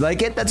love it. You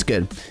like it? That's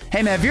good.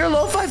 Hey man, if you're a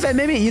lo-fi fan,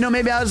 maybe, you know,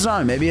 maybe I was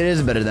wrong. Maybe it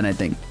is better than I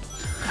think.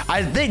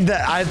 I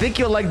think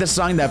you'll like the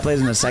song that plays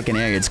in the second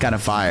area. It's kind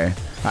of fire.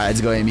 All right,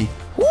 let's go, Amy.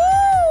 Woo!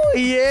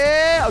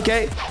 Yeah.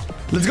 Okay.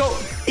 Let's go.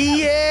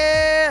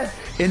 Yeah.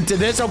 Into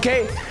this.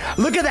 Okay.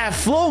 Look at that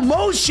flow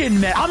motion,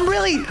 man. I'm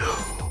really...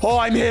 Oh,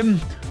 I'm him.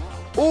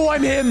 Oh,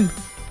 I'm him.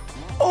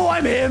 Oh,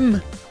 I'm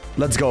him.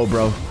 Let's go,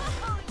 bro.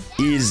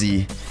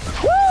 Easy.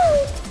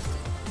 Woo!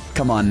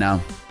 Come on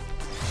now.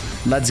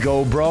 Let's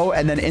go, bro.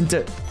 And then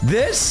into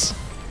this.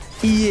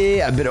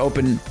 Yeah. A bit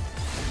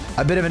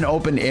of an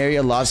open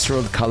area. Lost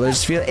World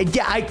colors feel.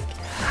 Yeah,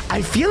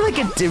 I feel like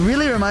it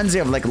really reminds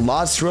me of like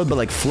Lost World, but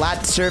like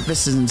flat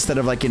surfaces instead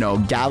of like, you know,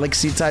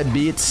 galaxy type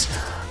beats.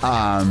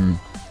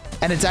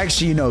 And it's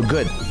actually, you know,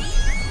 good.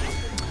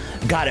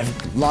 God,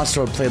 if Lost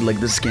World played like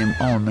this game,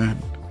 oh man.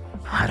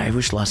 God, I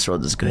wish Lost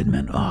World was good,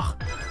 man. Oh,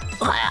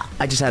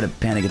 I just had a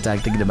panic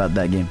attack thinking about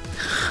that game.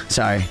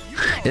 Sorry.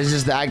 It's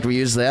just the act we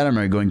usually at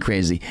are going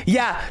crazy.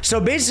 Yeah, so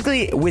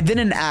basically within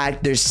an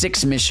act, there's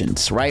 6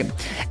 missions, right?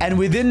 And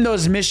within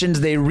those missions,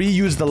 they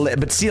reuse the...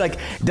 But see, like,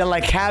 they'll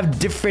like have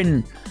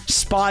different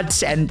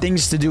spots and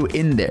things to do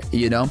in there,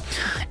 you know?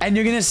 And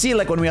you're gonna see,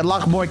 like, when we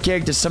unlock more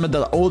characters, some of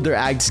the older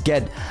acts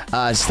get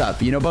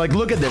stuff, you know? But like,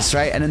 look at this,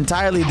 right? An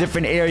entirely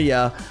different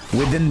area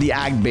within the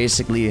act,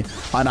 basically,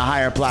 on a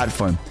higher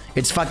platform.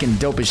 It's fucking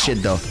dope as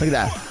shit, though. Look at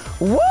that.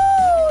 Woo!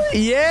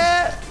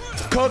 Yeah!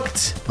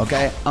 Cooked.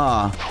 Okay.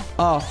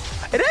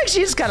 It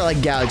actually is kind of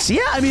like Galaxy.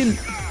 Yeah, I mean...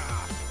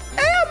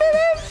 Yeah,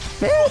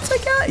 maybe it's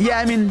like... Yeah,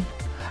 I mean...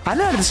 I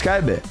know how to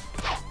describe it.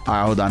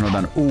 Alright, hold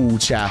on. Ooh,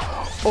 chat.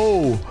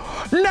 Oh!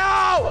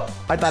 No!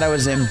 I thought I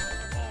was him.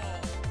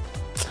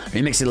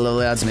 Remix it a little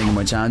out to make it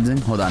more challenging.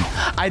 Hold on.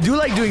 I do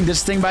like doing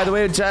this thing, by the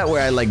way, chat,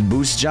 where I like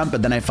boost jump,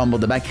 but then I fumble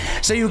the back.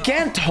 So you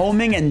can't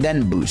homing and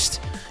then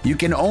boost. You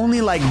can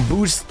only like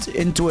boost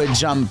into a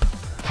jump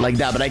like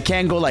that, but I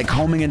can't go like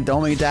homing and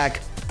homing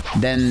attack,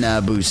 then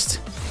boost.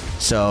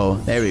 So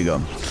there we go.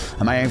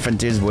 Am I hearing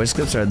Frontiers voice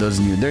clips or are those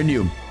new? They're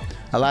new.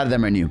 A lot of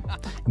them are new.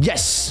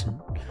 Yes!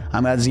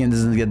 I'm glad this game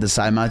doesn't get the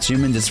side mouth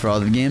human just for all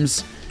the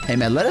games. Hey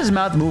man, let his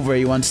mouth move where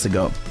he wants to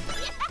go.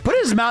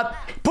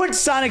 Put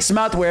Sonic's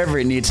mouth wherever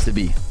it needs to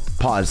be.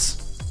 Pause.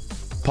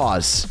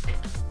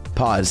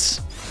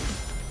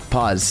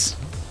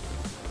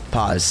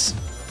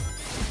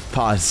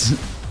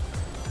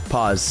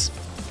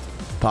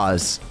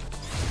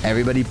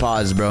 Everybody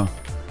pause, bro.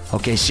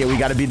 Okay, shit, we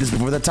gotta beat this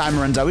before the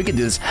timer runs out. We can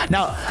do this.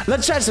 Now,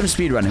 let's try some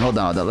speed running. Hold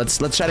on. Let's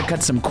try to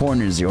cut some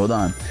corners here. Hold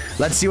on.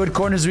 Let's see what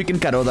corners we can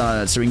cut. Hold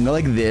on. So we can go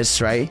like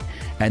this, right?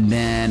 And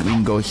then we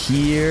can go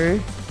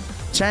here.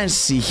 Trying to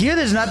see. Here,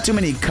 there's not too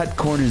many cut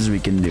corners we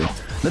can do.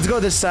 Let's go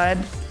this side.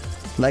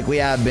 Like we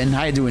have been.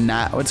 How you doing,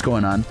 Nat? What's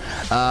going on?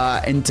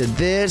 Into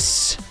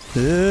this.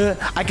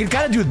 I can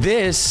kind of do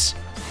this.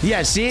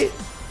 Yeah, see?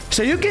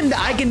 So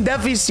I can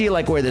definitely see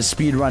like where the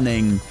speed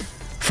running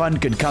fun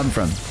could come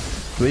from.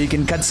 Where you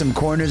can cut some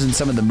corners in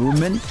some of the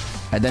movement.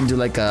 And then do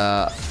like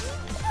a...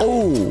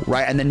 Oh,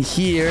 right. And then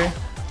here.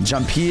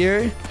 Jump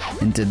here.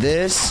 Into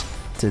this.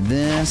 To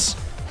this.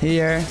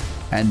 Here.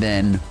 And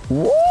then...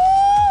 Woo!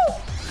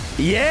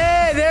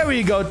 Yeah, there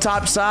we go.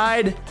 Top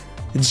side.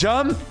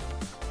 Jump.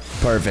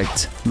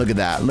 Perfect. Look at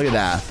that. Look at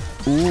that.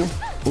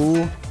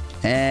 Ooh.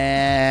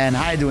 And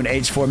how you doing,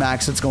 H4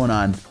 Max? What's going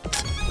on?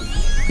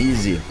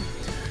 Easy.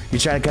 You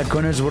try to cut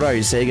corners? What are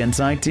you? Say again,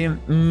 Sonic Team?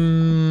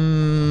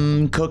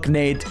 Cook,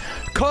 Nate.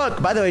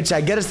 Cook! By the way,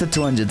 chat, get us to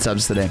 200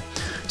 subs today.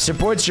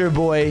 Supports your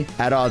boy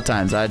at all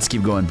times. All right, let's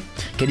keep going.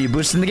 Can you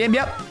boost in the game?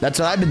 Yep. That's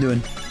what I've been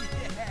doing.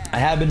 I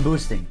have been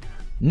boosting.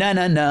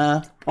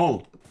 Nah.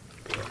 Oh.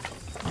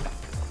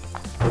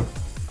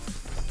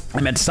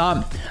 I meant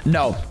stomp.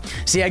 No.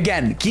 See,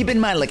 again, keep in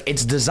mind, like,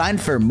 it's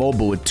designed for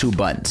mobile with 2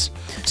 buttons.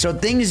 So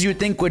things you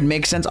think would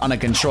make sense on a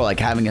control, like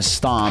having a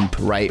stomp,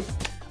 right?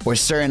 Or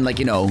certain, like,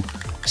 you know,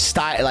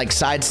 like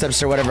side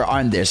steps or whatever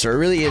aren't there. So it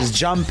really is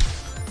jump,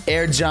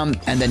 air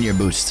jump, and then your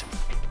boost.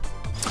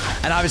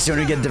 And obviously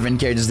when you get different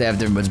characters, they have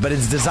different buttons. But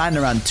it's designed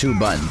around 2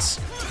 buttons.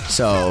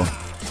 So,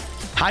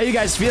 how you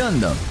guys feeling,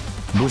 though?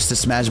 Boost to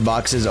smash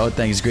boxes. Oh,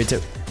 thanks. Great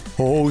tip.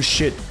 Oh,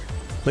 shit.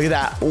 Look at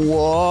that.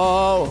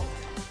 Whoa.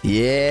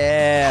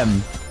 Yeah.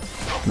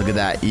 Look at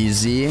that.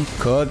 Easy.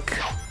 Cook.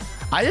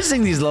 I just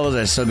think these levels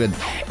are so good.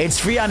 It's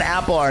free on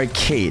Apple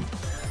Arcade.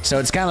 So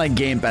it's kind of like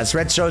Game Pass.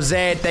 Red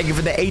Jose, thank you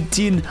for the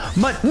 18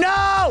 month.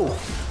 No!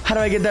 How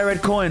do I get that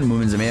red coin?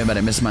 Movements amazing, but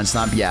I missed my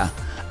stomp. Yeah.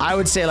 I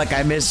would say like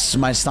I missed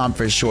my stomp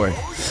for sure.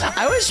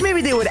 I wish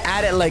maybe they would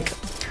add it like...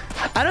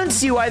 I don't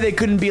see why they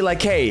couldn't be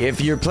like, hey,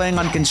 if you're playing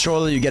on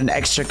controller, you get an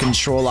extra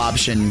control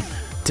option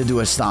to do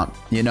a stomp,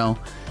 you know?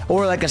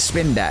 Or like a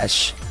spin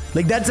dash.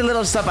 Like, that's the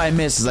little stuff I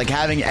miss, is like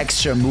having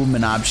extra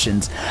movement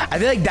options. I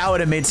feel like that would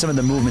have made some of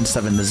the movement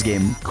stuff in this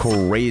game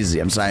crazy.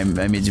 I'm sorry, I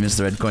made you miss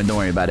the red coin. Don't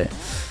worry about it.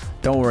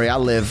 Don't worry, I'll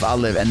live.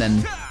 And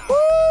then,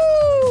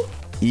 woo!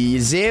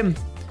 Easy.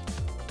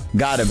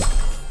 Got him.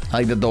 I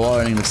like that the wall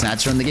running looks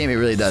natural in the game. It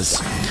really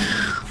does.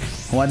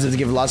 Wanted to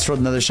give Lost Road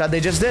another shot. They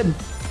just did.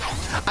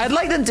 I'd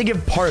like them to give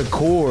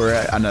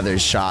parkour another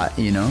shot,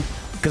 you know?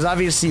 Because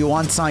obviously you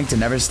want Sonic to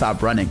never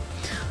stop running.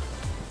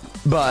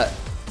 But,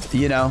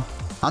 you know,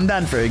 I'm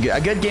down for it. A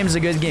good game is a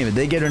good game. If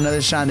they get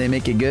another shot and they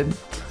make it good,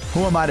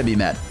 who am I to be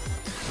mad?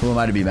 Who am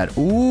I to be mad?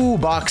 Ooh,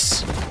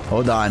 box.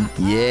 Hold on.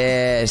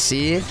 Yeah,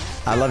 see?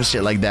 I love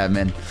shit like that,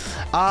 man.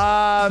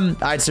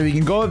 Alright, so we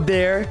can go up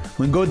there.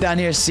 We can go down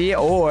here, see?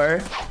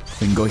 Or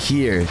we can go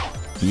here.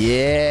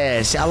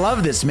 Yeah, see, I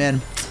love this,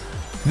 man.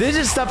 This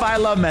is stuff I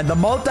love, man. The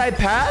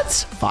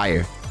multi-paths,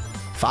 fire.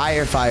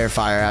 Fire, fire,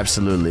 fire,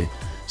 absolutely.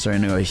 So we're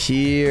gonna go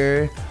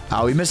here.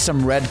 Oh, we missed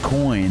some red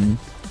coin.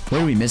 Where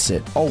did we miss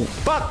it? Oh,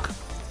 fuck!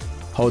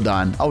 Hold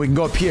on. Oh, we can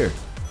go up here.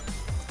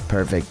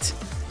 Perfect.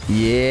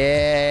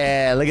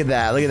 Yeah, look at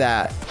that. Look at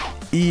that.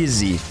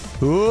 Easy.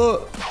 Ooh.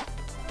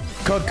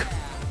 Cook.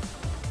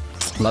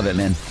 Love it,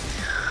 man.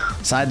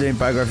 Side doing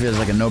parkour feels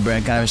like a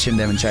no-brainer. Kind of a shame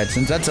they haven't tried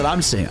since. That's what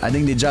I'm saying. I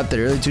think they dropped it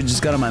early too.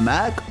 Just got on my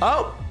Mac.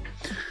 Oh!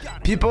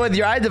 People with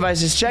your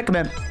iDevices, check,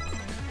 man.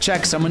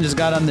 Check. Someone just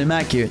got on their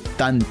Mac here.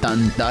 Dun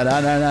dun dun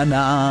dun dun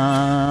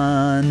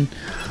dun.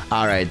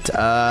 All right.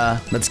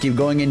 Let's keep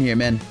going in here,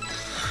 man.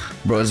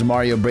 Bros,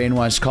 Mario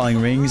brainwash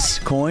calling rings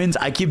coins.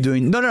 I keep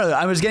doing. No.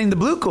 I was getting the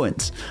blue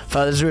coins.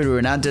 Father's rude.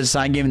 We're not to the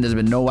sign game. And there's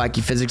been no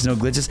wacky physics, no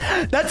glitches.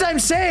 That's what I'm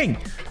saying.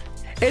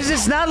 Is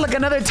this not like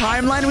another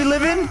timeline we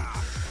live in?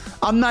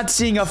 I'm not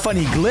seeing a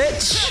funny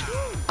glitch.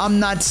 I'm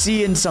not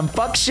seeing some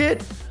fuck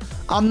shit.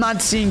 I'm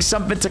not seeing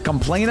something to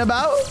complain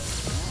about.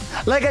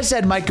 Like I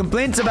said, my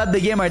complaints about the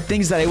game are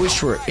things that I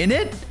wish were in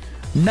it.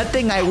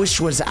 Nothing I wish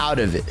was out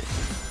of it.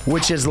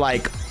 Which is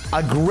like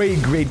a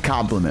great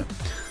compliment.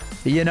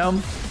 You know?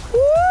 Woo!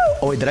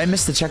 Oh wait, did I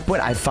miss the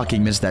checkpoint? I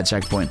fucking missed that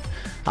checkpoint.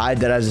 I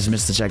just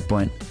missed the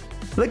checkpoint.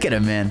 Look at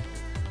him, man.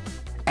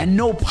 And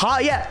no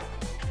pop yet.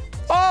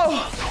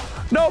 Oh!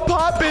 No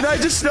poppin'! I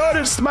just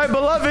noticed, my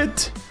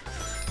beloved.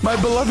 My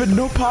beloved,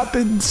 no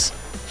poppins.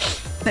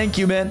 Thank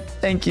you, man.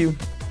 Thank you.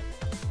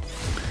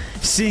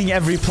 Seeing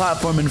every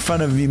platform in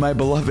front of me, my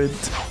beloved.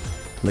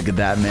 Look at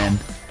that, man.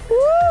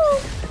 Woo!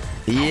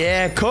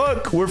 Yeah,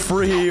 cook. We're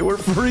free. We're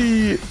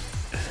free.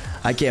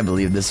 I can't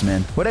believe this,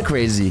 man. What a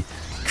crazy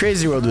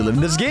world we live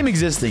in. This game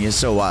existing is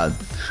so wild.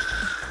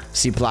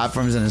 See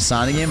platforms in a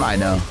Sonic game? I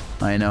know.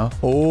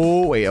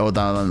 Oh, wait. Hold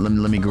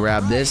on. Let me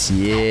grab this.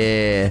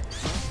 Yeah.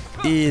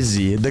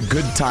 Easy. The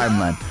good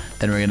timeline.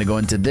 Then we're going to go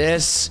into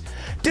this.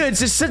 Dude, it's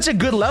just such a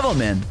good level,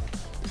 man.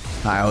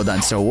 All right, hold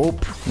on. So,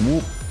 whoop.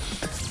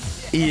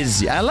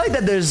 Easy. I like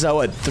that there's,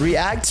 what, 3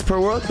 acts per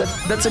world?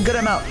 That's a good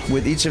amount.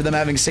 With each of them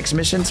having 6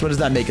 missions. What does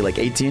that make it, like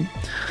 18?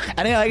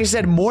 And like I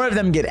said, more of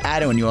them get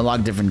added when you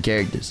unlock different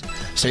characters.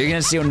 So you're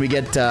going to see when we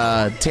get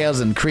Tails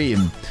and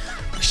Cream,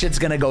 shit's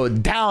going to go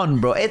down,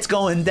 bro. It's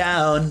going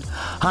down.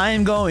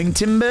 I'm going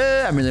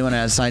timber. I really want to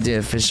ask scientific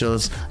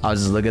officials. I'll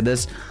just look at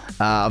this.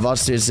 Of all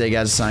serious say,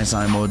 guys,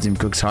 Sonic mobile team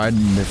cooks hard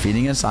and they're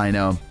feeding us. I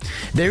know.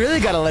 They really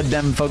got to let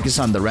them focus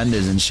on the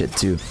renders and shit,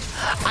 too.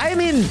 I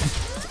mean...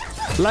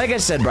 Like I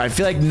said, bro, I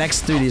feel like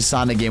next 3D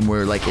Sonic game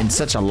we're like in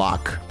such a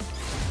lock.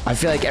 I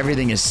feel like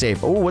everything is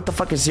safe. Oh, what the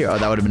fuck is here? Oh,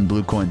 that would have been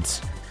blue coins.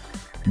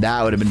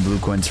 That would have been blue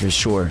coins for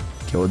sure.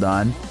 Okay, hold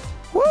on.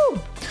 Woo!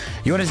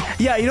 You want to?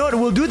 Yeah, you know what?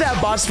 We'll do that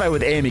boss fight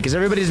with Amy because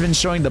everybody's been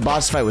showing the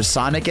boss fight with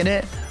Sonic in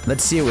it.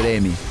 Let's see it with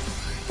Amy.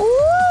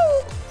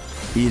 Woo!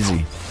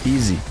 Easy.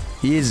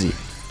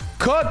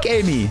 Cook,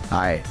 Amy. All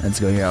right, let's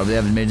go here. I'll be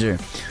having major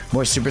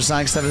more Super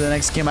Sonic stuff in the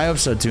next game. I hope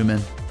so too,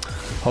 man.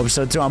 Hope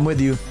so too. I'm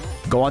with you.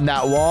 Go on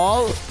that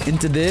wall,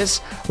 into this.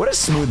 What a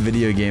smooth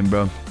video game,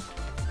 bro.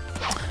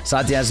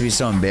 Santi has to be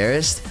so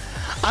embarrassed.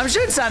 I'm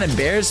sure it's not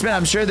embarrassment.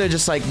 I'm sure they're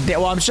just like,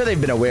 well, I'm sure they've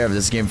been aware of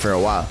this game for a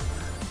while.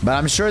 But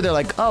I'm sure they're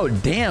like, oh,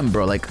 damn,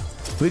 bro. Like,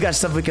 we got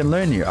stuff we can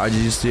learn here.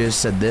 RG Studios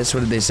said this. What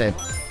did they say?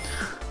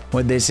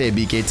 What'd they say,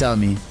 BK? Tell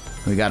me.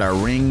 We got our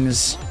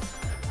rings.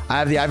 I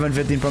have the iPhone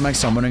 15 Pro Max,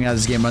 so I'm wondering how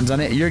this game runs on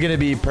it. You're gonna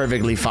be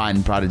perfectly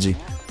fine, Prodigy.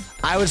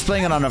 I was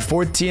playing it on a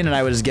 14 and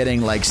I was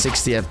getting like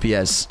 60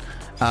 FPS.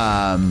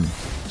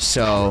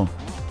 So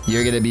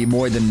you're gonna be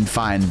more than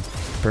fine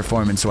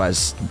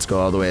performance-wise. Let's go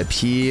all the way up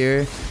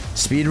here.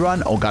 Speed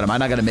run. Oh god, am I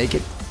not gonna make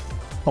it?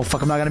 Oh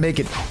fuck, I'm not gonna make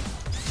it.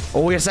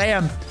 Oh yes, I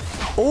am.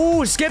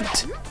 Oh,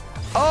 skipped.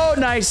 Oh,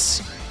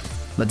 nice.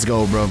 Let's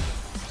go, bro.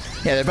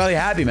 Yeah, they're probably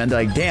happy, man.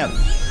 They're like, damn.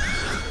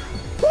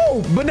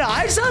 Whoa, but no,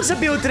 I saw some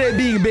people today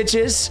being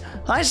bitches.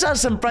 I saw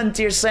some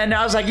Frontier slander.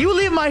 I was like, you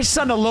leave my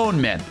son alone,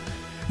 man.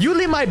 You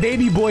leave my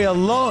baby boy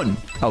alone.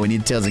 Oh, we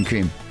need Tails and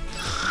Cream.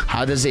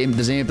 How does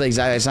Amy play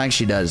exactly? It's like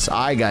she does.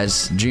 Alright,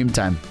 guys. Dream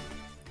time.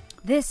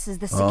 This is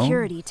the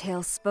security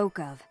Tails spoke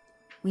of.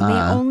 We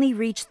may only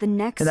reach the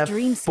next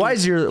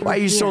dreamscape. Why are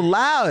you so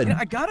loud? Yeah,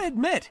 I gotta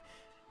admit,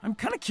 I'm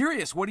kind of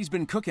curious what he's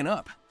been cooking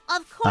up.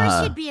 Of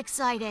course you'd be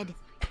excited.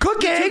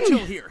 Cooking! Chill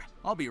here.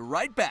 I'll be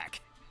right back.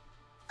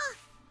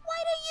 Why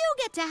do you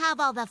get to have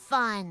all the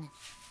fun?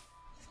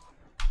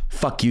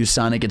 Fuck you,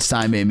 Sonic. It's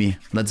time, Amy.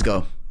 Let's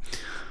go.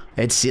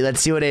 Let's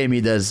see what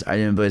Amy does. I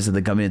didn't place that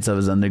the company itself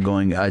is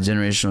undergoing a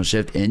generational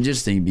shift.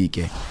 Interesting,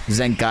 BK.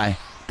 Zenkai,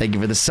 thank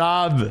you for the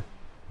sub.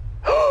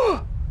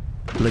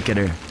 Look at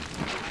her.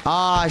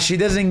 Ah, she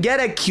doesn't get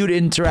a cute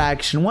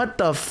interaction. What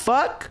the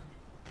fuck?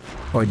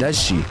 Or does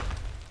she?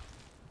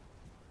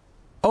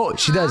 Oh,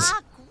 she does.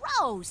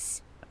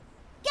 Gross.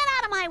 Get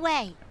out of my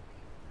way.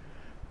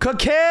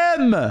 Cook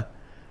him.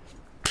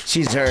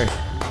 She's her.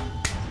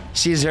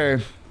 She's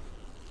her.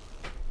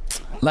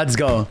 Let's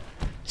go.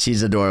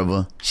 She's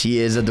adorable. She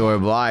is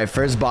adorable. All right,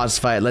 first boss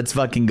fight. Let's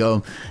fucking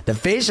go. The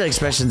facial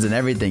expressions and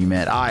everything,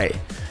 man. All right,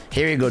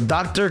 here we go.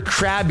 Dr.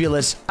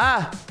 Crabulous.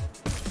 Ah.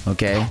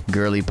 Okay,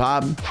 girly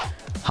pop.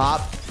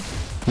 Hop.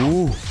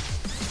 Ooh.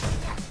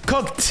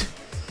 Cooked.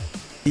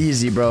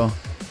 Easy, bro.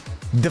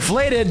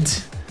 Deflated.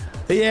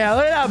 Yeah,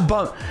 look at that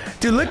bump.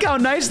 Dude, look how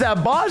nice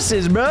that boss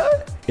is, bro.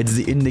 It's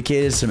the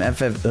indicators from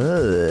FF.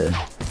 Ugh.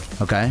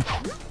 Okay.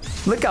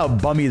 Look how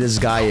bummy this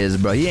guy is,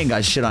 bro. He ain't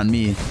got shit on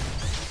me.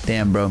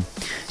 Damn, bro.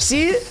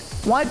 See?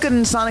 Why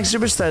couldn't Sonic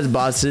Superstars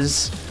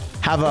bosses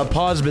have a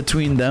pause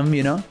between them,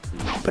 you know?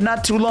 But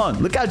not too long.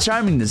 Look how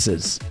charming this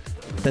is.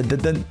 Oh,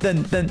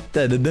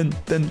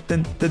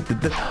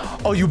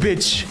 you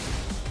bitch.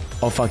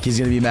 Oh, fuck. He's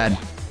gonna be mad.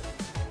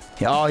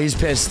 Oh, he's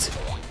pissed.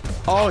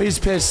 Oh, he's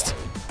pissed.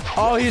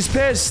 Oh, he's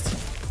pissed.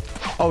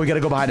 Oh, we gotta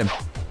go behind him.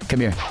 Come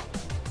here.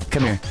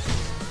 Come here.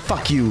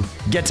 Fuck you.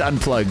 Get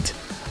unplugged.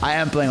 I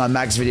am playing on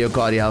max video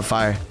quality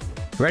Hellfire.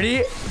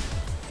 Ready?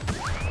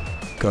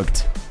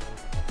 Cooked.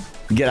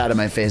 Get out of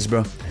my face,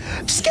 bro.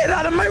 Just get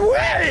out of my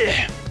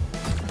way!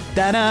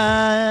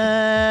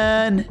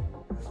 Da-da!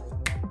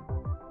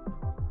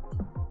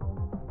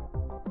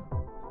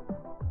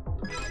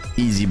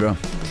 Easy, bro.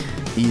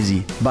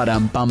 Easy.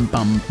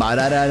 Ba-dum-bum-bum.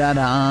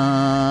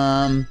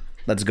 Ba-da-da-da-dum.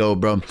 Let's go,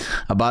 bro.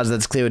 A boss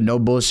that's clear with no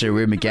bullshit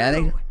weird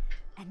mechanic.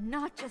 And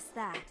not just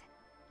that.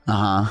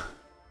 Uh-huh.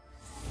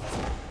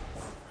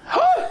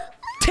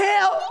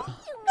 Tail!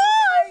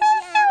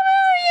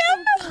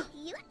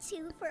 You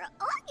two for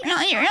all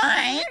your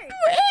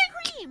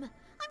Cream,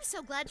 I'm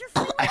so glad you're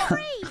feeling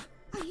brave.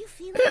 Are you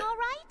feeling all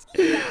right?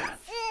 Yes.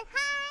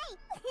 Hi.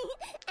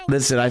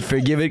 Listen, I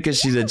forgive it because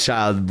she's a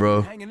child,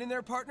 bro. Hanging in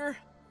there, partner?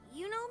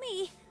 You know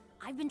me.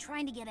 I've been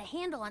trying to get a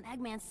handle on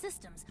Eggman's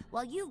systems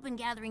while you've been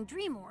gathering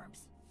dream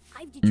orbs.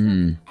 I've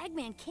determined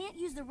Eggman can't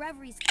use the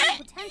Reverie's full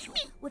potential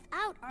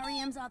without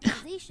REM's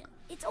authorization.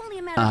 It's only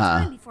a matter of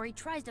time before he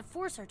tries to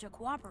force her to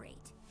cooperate.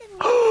 Then we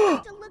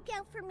have to look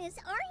out for Miss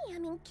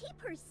REM and keep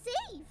her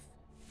safe.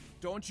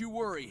 Don't you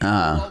worry. We'll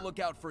all look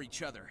out for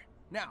each other.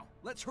 Now,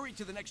 let's hurry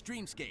to the next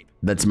dreamscape.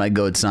 That's my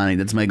goat, Sonic.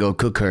 That's my goat.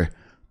 Cook her.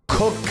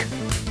 Cook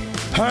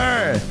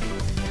her!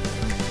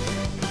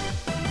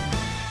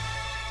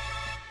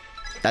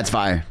 That's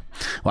fire.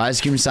 Why does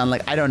Scream sound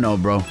like... I don't know,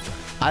 bro.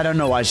 I don't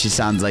know why she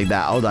sounds like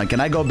that. Hold on. Can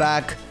I go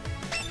back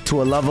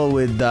to a level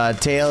with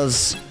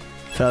Tails?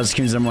 Fellow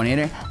Scream's number one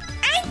hater.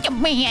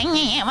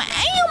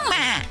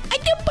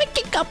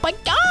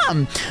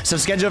 So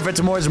schedule for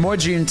tomorrow's more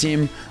Dream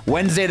Team.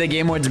 Wednesday, the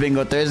Game Awards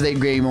Bingo. Thursday,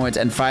 Game Awards.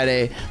 And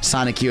Friday,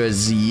 Sonic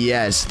Heroes.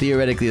 Yes,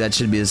 theoretically, that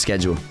should be the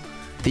schedule.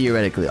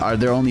 Theoretically. Are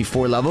there only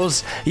 4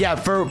 levels? Yeah,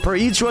 per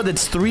each world,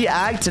 it's 3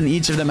 acts, and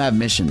each of them have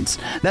missions.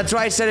 That's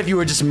why I said if you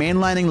were just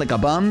mainlining like a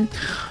bum,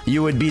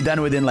 you would be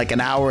done within like an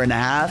hour and a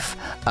half.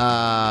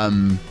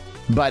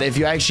 But if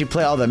you actually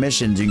play all the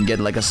missions, you can get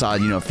like a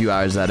solid, you know, a few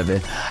hours out of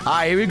it. All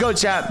right, here we go,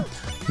 chat.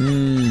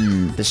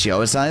 Does she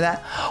always sound like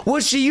that? Well,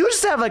 she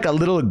used to have like a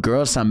little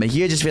girl sound, but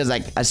here it just feels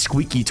like a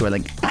squeaky toy,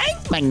 like I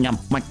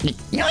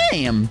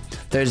am.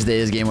 Thursday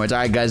is Game Awards. All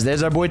right, guys,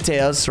 there's our boy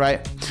Tails,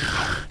 right?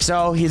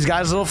 So he's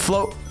got his little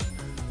float.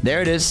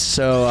 There it is.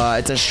 So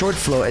it's a short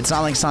float. It's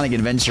not like Sonic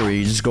Adventure where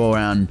you just go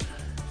around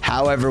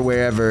however,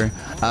 wherever.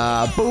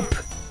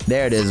 Boop.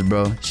 There it is,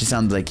 bro. She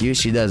sounds like you.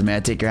 She does, man. I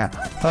take your hat.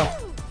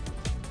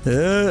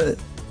 Oh.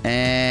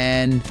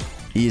 And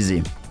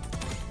easy.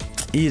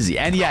 Easy.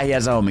 And yeah, he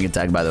has a homing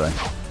attack, by the way.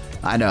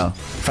 I know.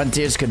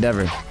 Frontiers could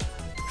never.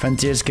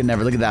 Frontiers can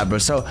never. Look at that, bro.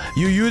 So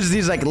you use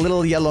these like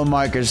little yellow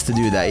markers to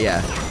do that,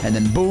 yeah. And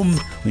then boom,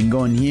 we can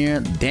go in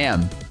here.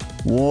 Damn.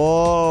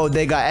 Whoa,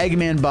 they got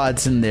Eggman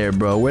bots in there,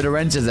 bro. Where the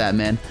wrench is at,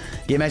 man?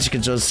 Game action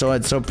controls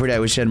it's so pretty. I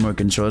wish I had more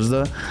controls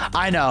though.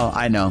 I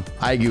know.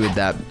 I agree with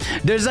that.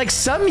 There's like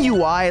some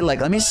UI, like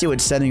let me see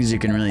what settings you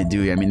can really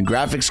do. I mean,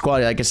 graphics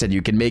quality, like I said,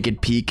 you can make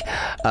it peak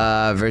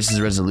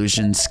versus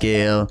resolution,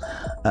 scale,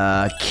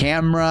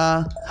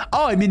 camera.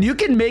 Oh, I mean, you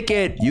can make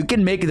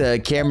the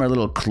camera a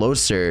little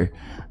closer.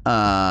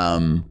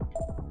 Camera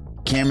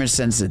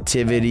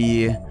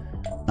sensitivity,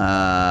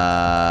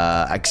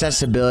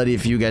 accessibility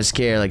if you guys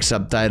care, like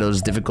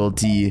subtitles,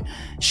 difficulty,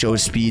 show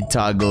speed,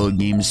 toggle,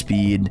 game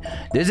speed.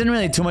 There isn't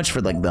really too much for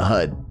like the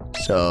HUD.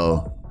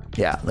 So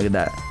yeah, look at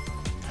that.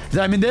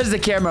 I mean, there's the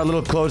camera a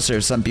little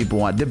closer. Some people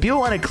want. Do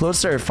people want it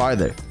closer or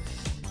farther?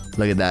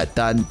 Look at that.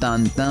 Dun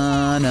dun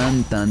dun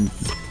dun dun.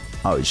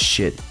 Oh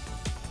shit.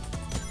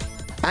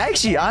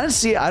 Actually,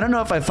 honestly, I don't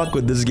know if I fuck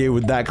with this game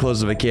with that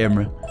close of a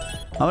camera.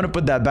 I'm gonna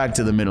put that back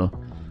to the middle.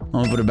 I'm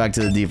gonna put it back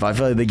to the default. I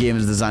feel like the game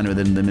is designed with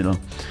it in the middle.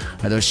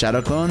 Are those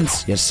shadow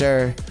clones? Yes,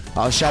 sir.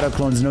 All shadow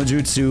clones, no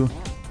jutsu.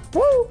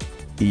 Woo!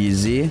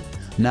 Easy.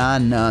 Nah,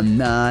 nah,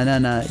 nah, nah,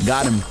 nah.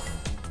 Got him.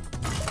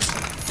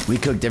 We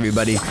cooked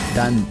everybody.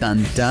 Dun,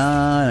 dun,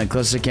 dun. A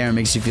closer camera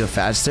makes you feel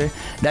faster.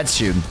 That's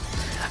true.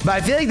 But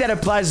I feel like that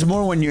applies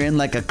more when you're in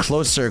like a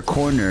closer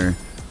corner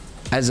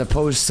as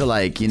opposed to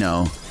like, you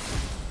know,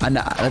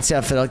 let's say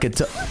I feel like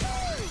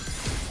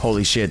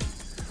holy shit.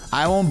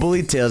 I won't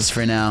bully Tails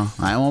for now.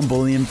 I won't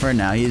bully him for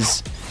now.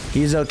 He's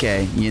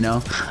okay, you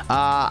know.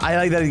 I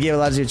like that the game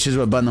allows you to choose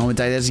what button the home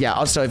attack is. Yeah.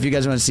 Also, if you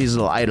guys want to see his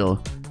little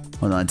idol,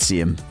 hold on, let's see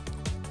him.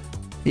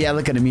 Yeah,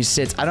 look at him. He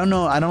sits. I don't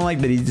know. I don't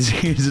like that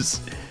he's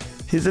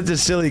such a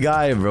silly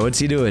guy, bro. What's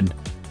he doing?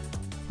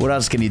 What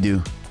else can he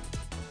do?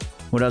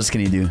 What else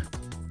can he do?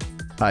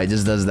 Oh, he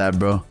just does that,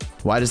 bro.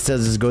 Why does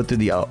Tails just go through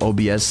the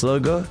OBS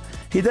logo?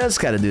 He does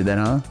kind of do that,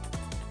 huh?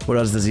 What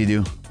else does he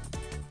do?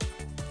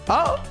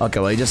 Oh, okay,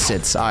 well, he just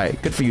sits. All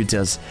right, good for you,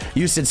 Tails.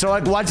 You sit. So,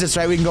 like, watch this,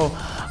 right? We can go,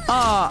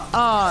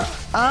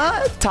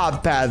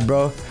 top path,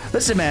 bro.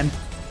 Listen, man,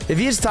 if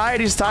he's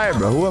tired,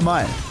 bro. Who am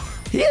I?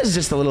 He is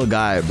just a little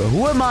guy, bro.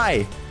 Who am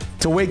I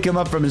to wake him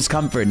up from his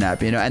comfort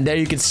nap, you know? And there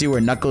you can see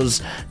where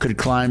Knuckles could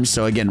climb.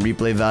 So, again,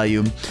 replay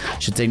value.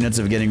 Should take notes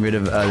of getting rid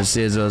of the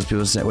city as well as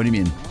people say. What do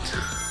you mean?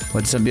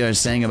 What some people are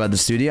saying about the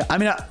studio? I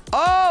mean,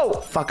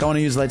 oh, fuck, I want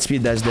to use light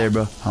speed dash there,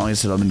 bro. How long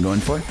has it all been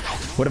going for?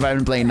 What have I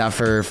been playing now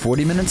for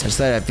 40 minutes? I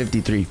started at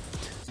 53.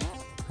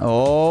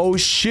 Oh,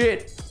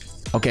 shit.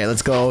 Okay,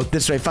 let's go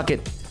this way. Fuck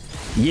it.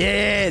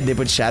 Yeah, they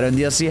put Shadow in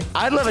DLC.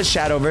 I'd love a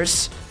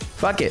Shadowverse.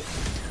 Fuck it.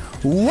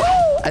 Woo!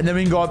 And then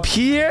we can go up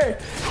here.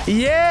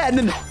 Yeah, and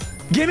then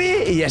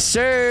gimme. Yes,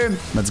 sir.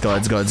 Let's go,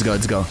 let's go, let's go,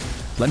 let's go.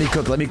 Let me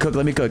cook, let me cook,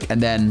 let me cook.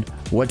 And then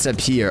what's up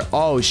here?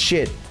 Oh,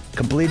 shit.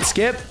 Complete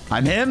skip.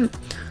 I'm him.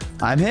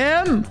 I'm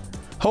him.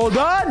 Hold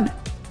on.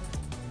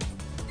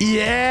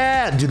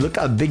 Yeah. Dude, look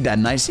how big that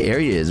nice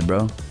area is,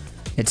 bro.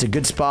 It's a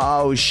good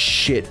spot. Oh,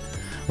 shit.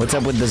 What's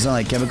up with the zone?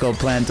 Like chemical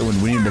plant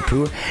when Winnie the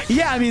Pooh?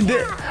 Yeah, I mean,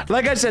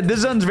 like I said,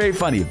 this zone's very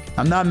funny.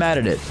 I'm not mad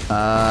at it.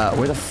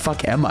 Where the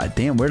fuck am I?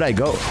 Damn, where'd I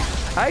go?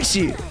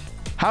 Actually,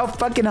 how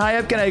fucking high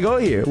up can I go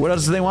here? What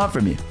else do they want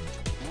from me?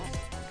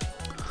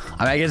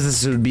 I mean, I guess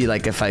this would be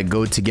like if I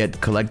go to get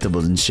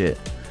collectibles and shit.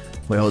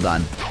 Wait, hold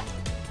on.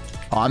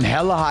 Oh, I'm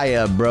hella high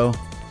up, bro.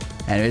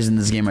 Animations in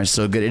this game are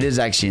so good. It is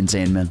actually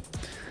insane, man.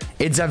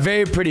 It's a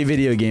very pretty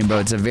video game, bro.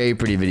 It's a very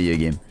pretty video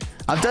game.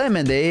 I'm telling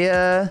you,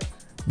 man,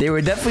 they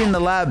were definitely in the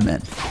lab,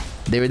 man.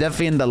 They were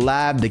definitely in the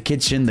lab, the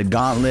kitchen, the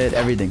gauntlet,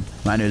 everything.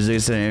 Mine was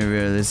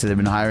they've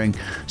been hiring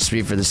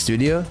Street for the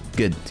studio.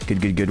 Good,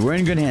 good, good, good. We're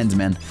in good hands,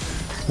 man.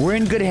 We're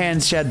in good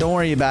hands, Chad. Don't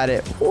worry about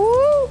it.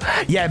 Woo!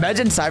 Yeah,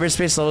 imagine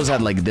cyberspace levels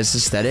had like this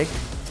aesthetic.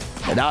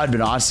 That would have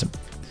been awesome.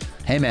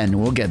 Hey, man,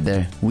 we'll get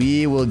there.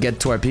 We will get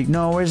to our peak.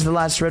 No, where's the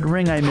last red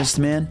ring I missed,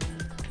 man?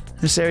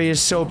 This area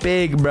is so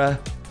big, bruh.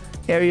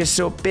 Area is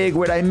so big.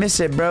 Where'd I miss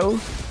it, bro? All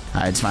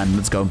right, it's fine.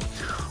 Let's go.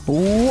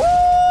 Woo!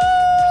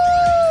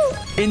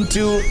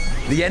 Into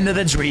the end of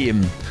the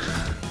dream.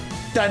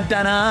 Dun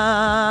dun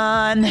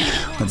dun.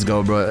 Let's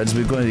go, bro. Let's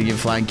be going to give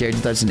flying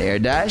character touch and air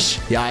dash.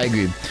 Yeah, I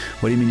agree.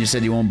 What do you mean you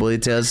said you won't bully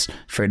Tails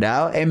for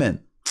now? Amen.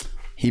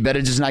 He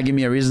better just not give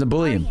me a reason to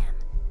bully him.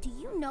 Do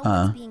you know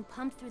what's being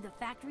pumped through the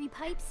factory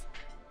pipes?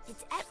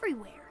 It's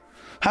everywhere.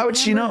 How would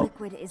she know?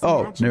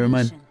 Oh, never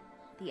mind.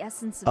 The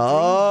essence of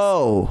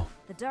oh.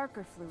 The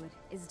darker fluid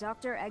is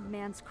Dr.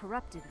 Eggman's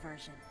corrupted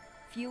version.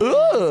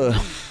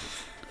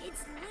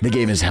 The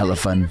game is hella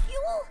fun.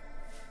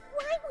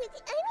 Why would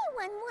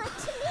anyone want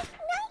to make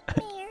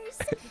nightmares?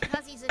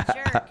 Because he's a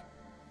jerk.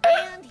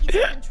 And he's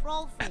a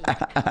control freak.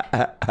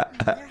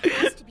 There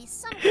has to be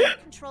some kind of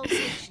control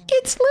station.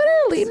 It's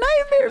literally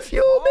nightmare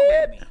fuel,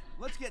 man.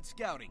 Let's get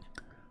scouting.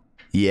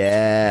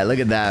 Yeah, look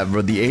at that,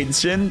 bro. The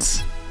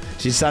ancients.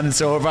 She sounded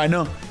so over. I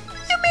know.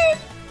 You mean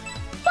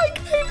like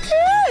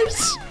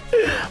nightmares?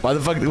 Why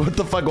the fuck? What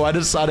the fuck? Why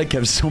does Sonic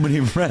have so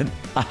many friends?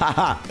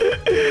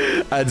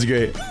 That's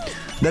great.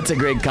 That's a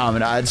great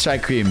comment. Let's try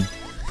cream.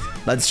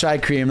 Let's try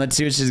Cream. Let's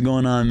see what she's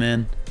going on,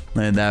 man.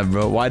 Look at that,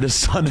 bro. Why does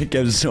Sonic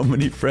have so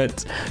many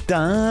friends?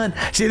 Done.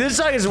 See, this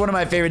song is one of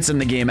my favorites in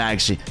the game,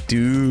 actually.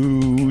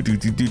 Do do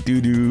do do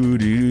do do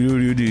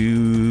do do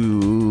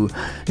do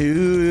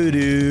do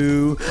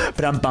do.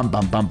 Bum bum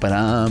bum bum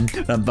bum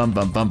bum bum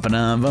bum bum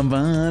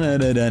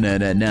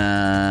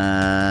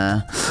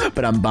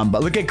bum bum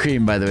bum. Look at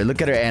Cream, by the way.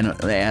 Look at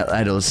her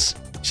idols.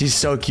 She's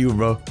so cute,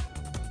 bro.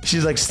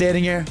 She's like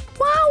standing here.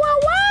 Wow, wow,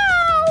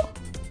 wow.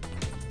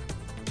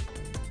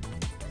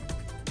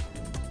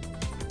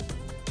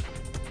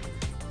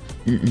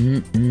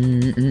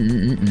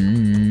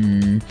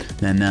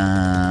 Na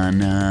na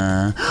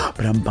na.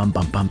 Bum bum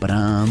bum bum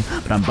bum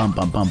bum bum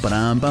bum bum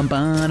bum bum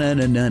bum na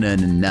na na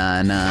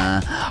na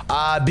na.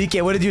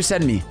 BK, what did you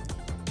send me?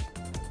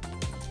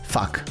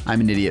 Fuck,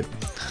 I'm an idiot.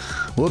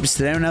 Whoops,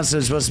 did anyone else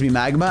supposed to be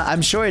magma?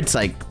 I'm sure it's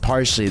like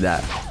partially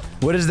that.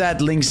 What does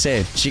that link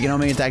say? She can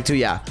homing attack too?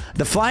 Yeah.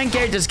 The flying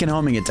characters can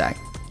homing attack.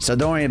 So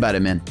don't worry about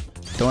it, man.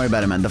 Don't worry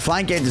about it, man. The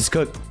flying characters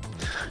cook.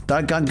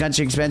 Donkey Kong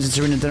Country expansion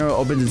Super Nintendo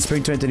opens in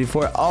spring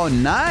 2024. Oh,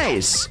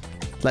 nice.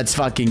 Let's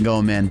fucking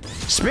go, man.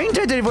 Spring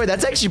 2024.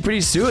 That's actually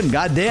pretty soon.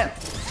 Goddamn.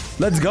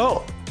 Let's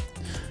go.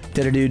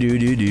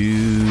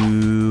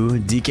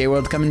 DK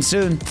World coming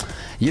soon.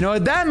 You know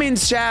what that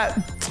means, chat?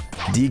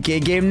 DK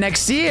game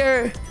next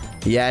year.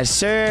 Yes,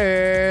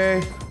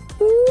 sir.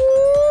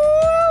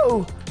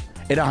 Woo!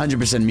 It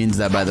 100% means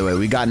that, by the way.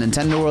 We got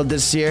Nintendo World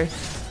this year,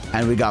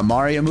 and we got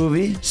Mario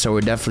movie, so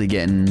we're definitely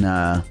getting,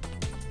 oh,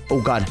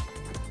 God.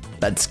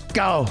 Let's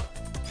go.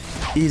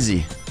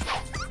 Easy.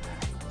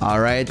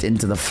 All right,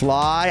 into the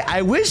fly.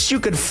 I wish you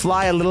could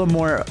fly a little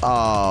more.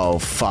 Oh,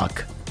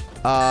 fuck.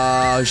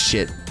 Oh,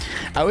 shit.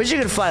 I wish you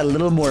could fly a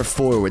little more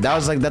forward.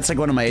 That's like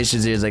one of my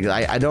issues here. Is like,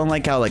 I don't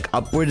like how, like,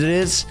 upward it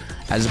is,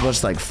 as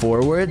opposed to, like,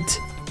 forward.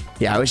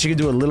 Yeah, I wish you could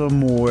do a little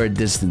more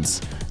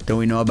distance. Don't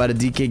we know about a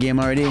DK game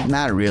already?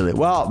 Not really.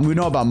 Well, we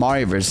know about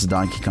Mario versus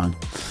Donkey Kong.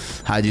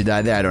 How'd you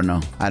die there? I don't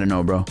know. I don't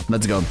know, bro.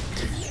 Let's go.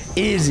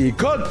 Easy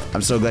cooked.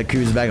 I'm so glad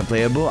Crew is back and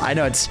playable. I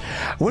know it's...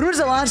 When was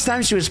the last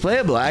time she was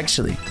playable,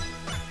 actually?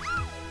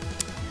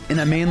 In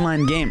a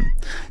mainline game.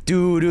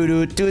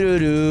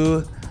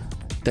 Do-do-do-do-do-do.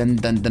 Dun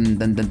dun dun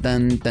dun dun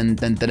dun dun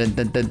dun dun dun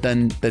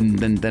dun dun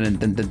dun dun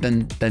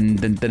dun dun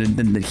dun dun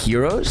dun dun.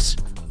 Heroes?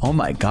 Oh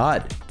my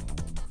god.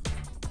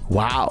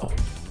 Wow.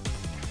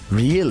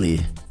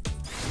 Really?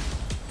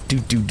 Do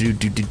do do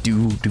do do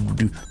do do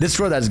do. This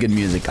road has good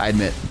music, I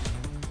admit.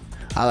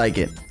 I like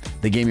it.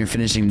 The game you're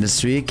finishing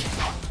this week.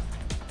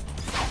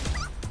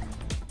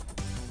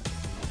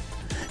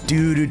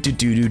 Do do do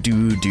do do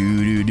do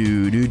do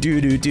do do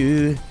do do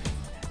do.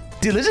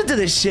 Dude, listen to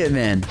this shit,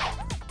 man.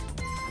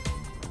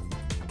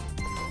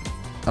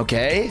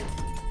 Okay.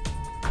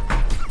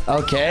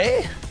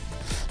 Okay.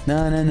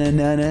 Na na na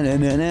na na na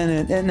na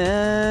na na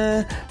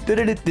na. Who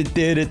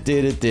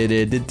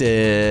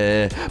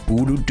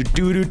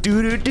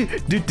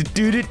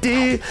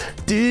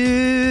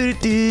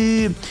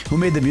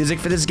made the music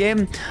for this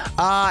game?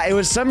 It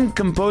was some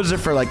composer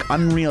for like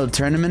Unreal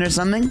Tournament or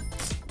something.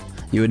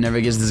 You would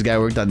never guess this guy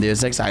worked on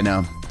Deus Ex. I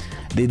know.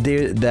 The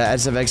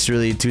SFX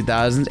really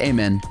 2000s.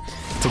 Amen.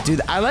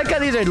 I like how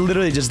these are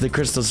literally just the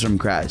crystals from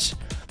Crash.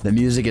 The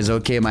music is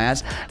okay, my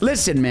ass.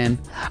 Listen, man.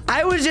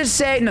 I was just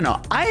saying,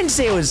 no. I didn't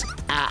say it was,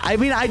 I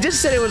mean, I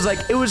just said it was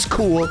like, it was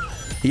cool,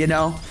 you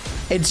know?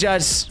 It's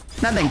just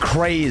nothing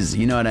crazy,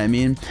 you know what I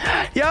mean?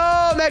 Yo,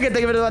 Omega,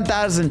 thank you for the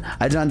 1,000.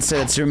 I just want to say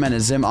that Superman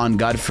is him on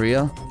God for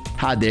real.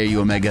 How dare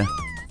you, Omega?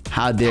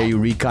 How dare you,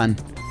 Recon?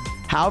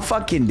 How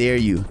fucking dare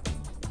you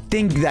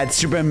think that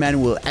Superman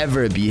will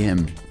ever be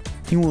him?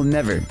 He will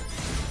never.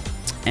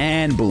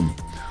 And boom.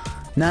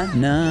 Nah,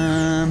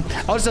 nah.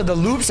 Also, the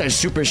loops are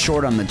super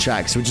short on the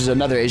tracks, which is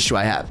another issue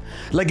I have.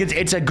 Like,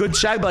 it's a good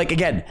track, but like,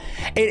 again,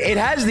 it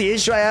has the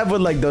issue I have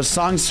with like those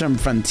songs from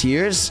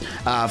Frontiers,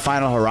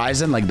 Final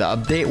Horizon, like the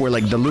update, where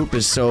like the loop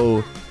is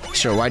so...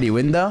 Sure, why do you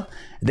win though?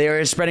 They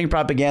are spreading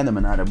propaganda,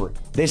 Manada boy.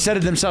 They said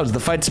it themselves, the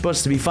fight's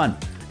supposed to be fun.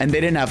 And they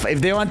didn't have...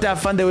 If they want to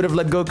have fun, they would have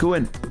let Goku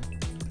in.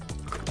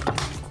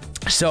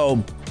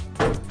 So,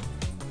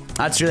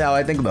 that's really how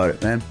I think about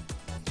it, man.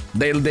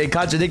 They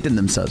contradicted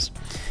themselves.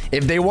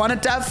 If they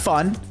wanted to have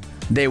fun,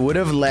 they would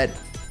have let,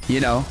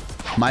 you know,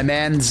 my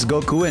man's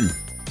Goku in.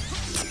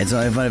 It's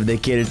only fun if they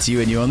cater to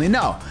you and you only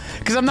know.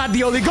 Because I'm not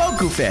the only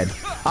Goku fan.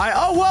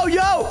 Oh, whoa,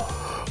 yo!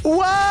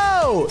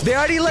 Whoa! They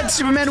already let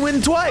Superman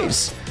win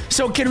twice.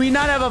 So can we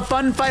not have a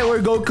fun fight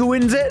where Goku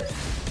wins it?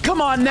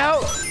 Come on now.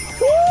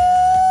 Woo!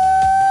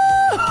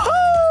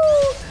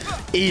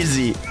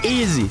 Easy,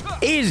 easy,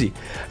 easy.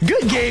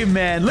 Good game,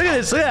 man. Look at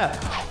this, look at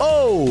that.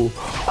 Oh,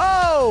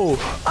 oh,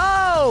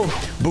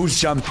 oh. Boost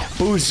jump,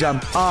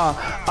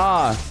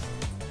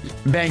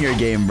 banger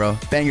game, bro.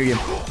 Banger game.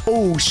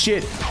 Oh,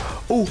 shit.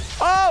 Oh,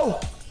 oh.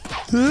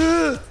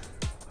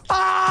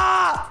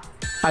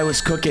 I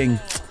was cooking.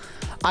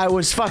 I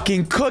was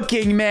fucking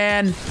cooking,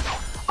 man.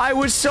 I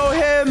was so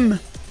him. All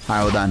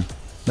right, hold on.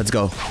 Let's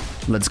go.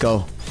 Let's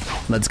go.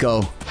 Let's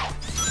go.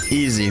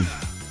 Easy.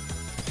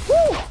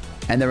 Woo.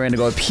 And then we're gonna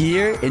go up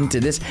here into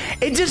this.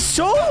 It's just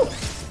so...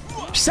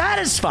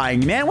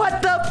 satisfying, man.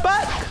 What the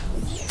fuck?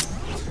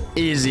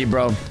 Easy,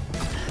 bro.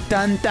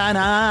 Dun dun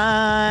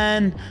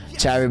dun.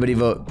 Chat, everybody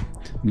vote.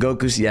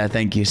 Goku's, yeah,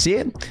 thank you. See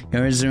it?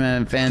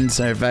 Fans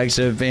are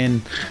faction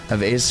fan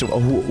of Ace. Oh,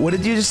 what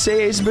did you just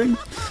say, Aceberg?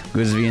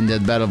 Goku's V in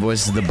Dead Battle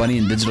voices the bunny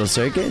in Digital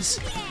Circus.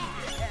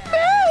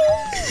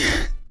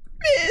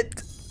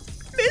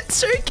 Mid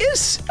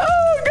Circus.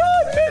 Oh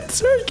god, Mid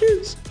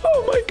Circus.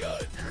 Oh my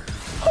god.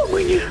 Oh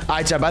my god.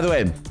 Alright, chat, by the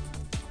way,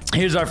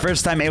 here's our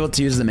first time able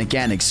to use the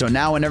mechanics. So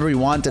now whenever we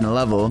want in a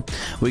level,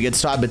 we get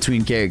swapped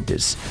between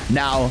characters.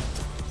 Now,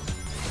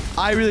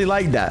 I really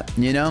like that,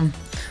 you know?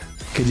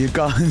 Could you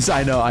call this?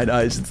 I know,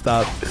 I should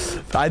stop.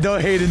 I don't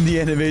hate in the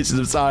animations,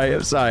 I'm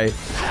sorry.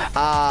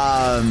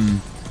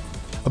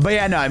 But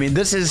yeah, no, I mean,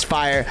 this is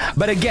fire.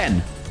 But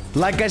again,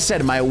 like I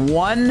said, my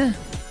one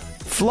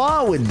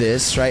flaw with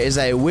this, right, is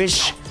I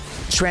wish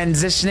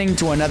transitioning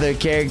to another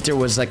character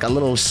was like a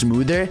little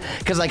smoother.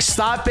 Because like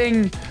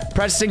stopping,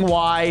 pressing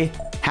Y,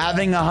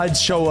 having a HUD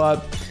show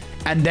up,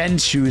 and then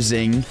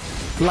choosing,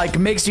 like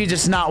makes you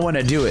just not want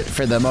to do it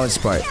for the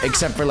most part.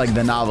 Except for like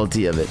the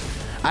novelty of it.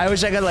 I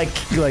wish I could like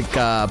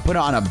put it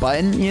on a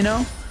button, you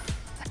know?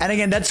 And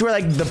again, that's where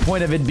like the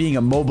point of it being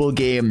a mobile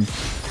game,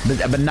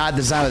 but not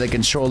designed with a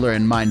controller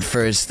in mind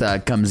first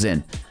comes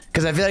in.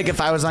 Because I feel like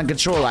if I was on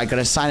controller, I could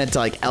assign it to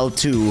like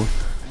L2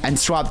 and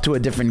swap to a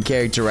different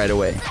character right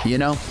away, you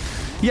know?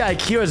 Yeah, like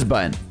Kyo's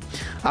button.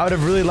 I would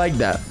have really liked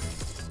that.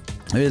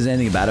 If there's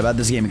anything bad about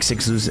this game, it's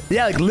exclusive.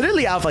 Yeah, like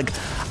literally, Alf, like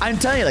I'm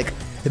telling you, like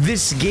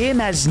this game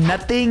has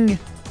nothing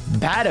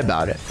bad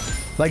about it.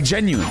 Like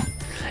genuine.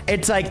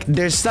 It's like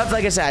there's stuff,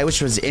 like I said, I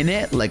wish was in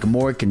it, like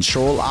more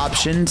control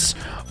options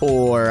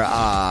or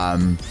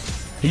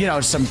you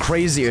know, some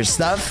crazier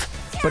stuff.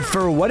 But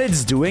for what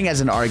it's doing as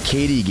an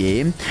arcadey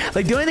game,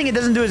 like the only thing it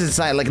doesn't do is it's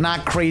like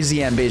not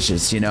crazy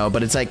ambitious, you know,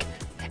 but it's like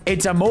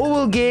it's a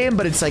mobile game,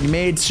 but it's like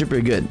made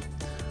super good.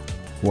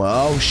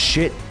 Whoa,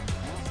 shit.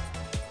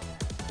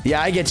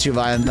 Yeah, I get you,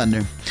 Violent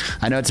Thunder.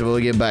 I know it's a mobile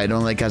game, but I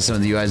don't like how some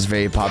of the UI is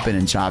very poppin'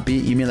 and choppy.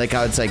 You mean like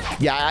how it's like,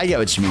 yeah, I get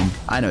what you mean.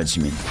 I know what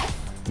you mean.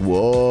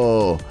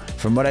 Whoa.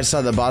 From what I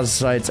saw, the boss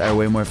fights are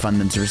way more fun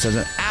than Super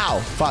Saiyan. Ow,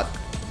 fuck.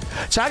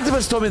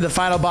 Choctopus told me the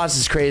final boss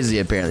is crazy,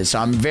 apparently. So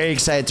I'm very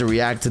excited to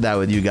react to that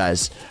with you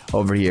guys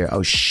over here.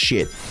 Oh,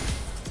 shit.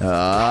 Come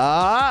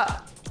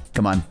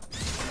on.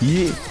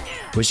 Yeah.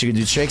 Wish you could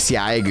do tricks?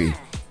 Yeah, I agree.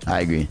 I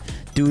agree.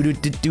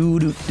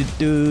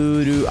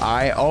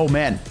 Oh,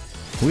 man.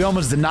 We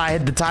almost did not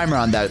hit the timer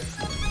on that.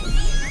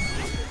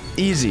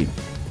 Easy.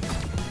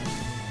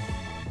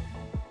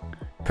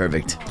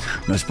 Perfect.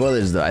 No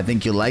spoilers, though. I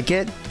think you'll like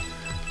it.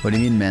 What do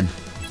you mean, man?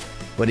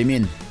 What do you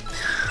mean?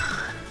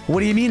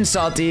 What do you mean,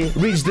 Salty?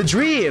 Reach the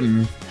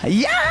dream!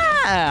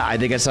 Yeah! I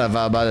think I saw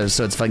about it,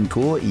 so it's fucking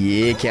cool.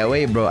 Yeah, can't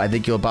wait, bro. I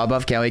think you'll pop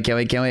off. Can't wait.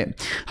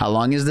 How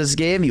long is this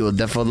game? You will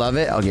definitely love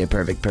it. Okay,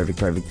 perfect.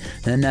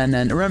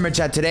 And remember,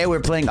 chat, today we're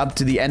playing up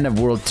to the end of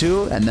World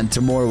 2, and then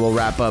tomorrow we'll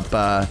wrap up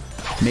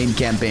main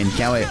campaign.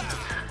 Can't wait.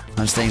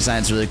 I'm staying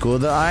science really cool,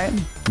 though. Alright.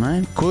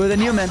 Cooler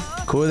than you, man.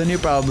 Cooler than you,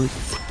 probably.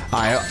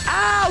 Alright.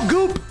 Ow!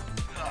 Goop!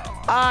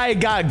 I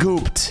got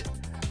gooped.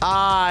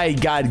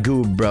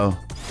 Bro.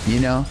 You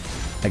know?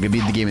 I could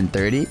beat the game in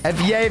 30.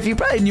 If you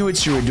probably knew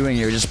what you were doing,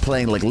 you were just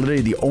playing like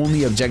literally the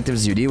only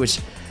objectives you do, which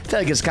I feel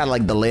like is kind of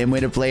like the lame way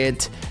to play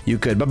it. You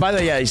could. But by the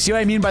way, yeah, you see what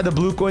I mean by the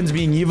blue coins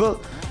being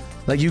evil?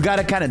 Like you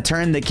gotta kind of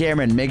turn the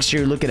camera and make sure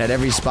you're looking at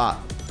every spot.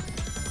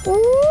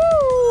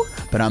 Woo!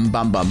 Now,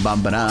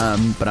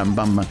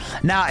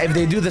 if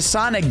they do the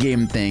Sonic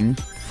game thing,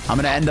 I'm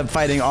gonna end up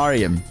fighting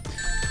Arium.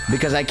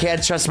 Because I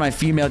can't trust my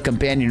female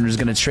companion who's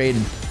gonna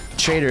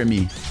traitor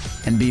me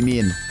and be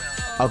mean.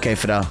 Okay,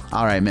 Fidel.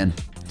 Alright, man.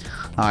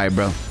 Alright,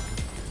 bro.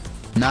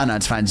 No,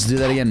 it's fine. Just do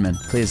that again, man.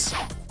 Please.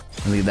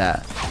 Look at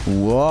that.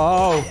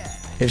 Whoa.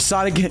 If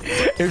Sonic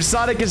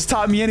has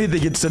taught me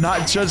anything, it's to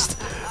not trust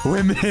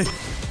women.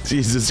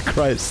 Jesus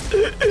Christ.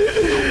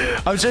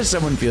 I'm sure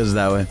someone feels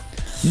that way.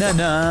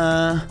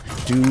 Nah.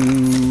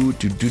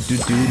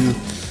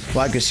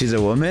 Why? Because she's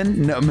a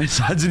woman? No,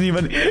 misogyny.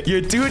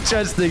 You're too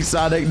trusting,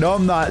 Sonic. No,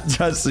 I'm not.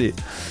 Trust me.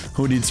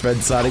 Who needs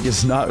friends? Sonic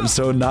is not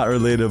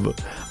relatable.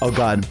 Oh,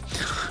 God.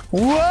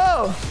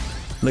 Whoa.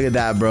 Look at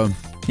that, bro.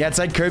 Yeah, it's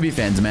like Kirby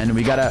fans, man.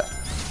 We gotta...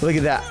 Look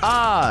at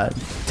that.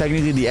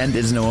 Technically, the end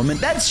isn't a woman.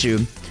 That's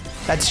true.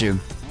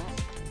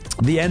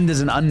 The end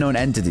is an unknown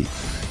entity.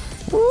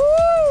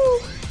 Woo!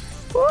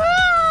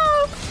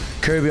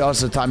 Kirby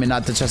also taught me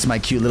not to trust my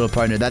cute little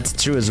partner. That's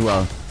true as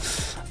well.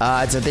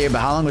 It's a theory, but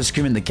how long was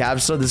Scream in the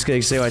capsule? This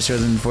could say why she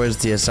wasn't forced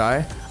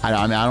TSR. I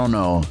don't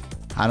know.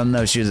 I don't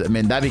know if she was... I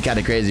mean, that'd be kind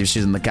of crazy if she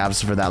was in the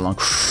capsule for that long.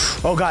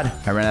 Oh, God.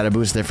 I ran out of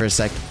boost there for a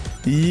sec.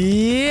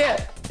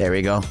 Yeah. There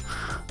we go.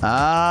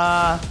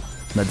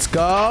 Let's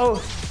go.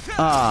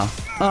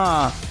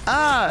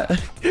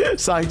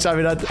 Sorry,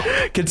 Chavi, not.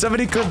 Can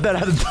somebody clip that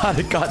out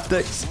of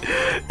context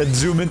and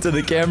zoom into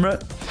the camera?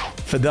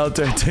 Fidel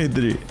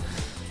 23.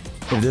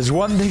 If there's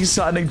one thing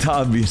Sonic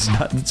taught me, it's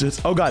not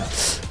just... Oh, God.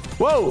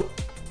 Whoa.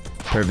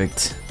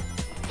 Perfect.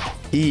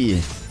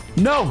 E.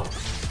 No.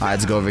 Alright,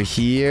 let's go over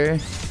here.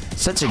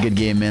 Such a good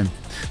game, man.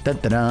 Dun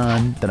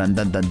dun dun dun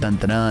dun dun dun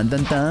dun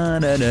dun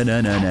dun dun dun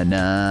dun dun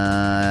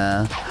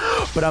dun.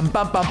 Ba-dum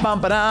bum bum bum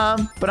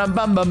ba-dum ba-dum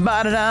bum bum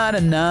ba-da-da-da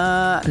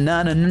na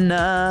na na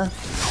na.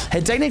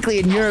 Hey, technically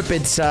in Europe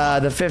it's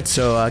the 5th,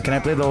 so can I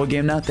play the whole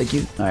game now? Thank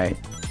you. All right,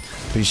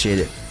 appreciate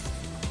it.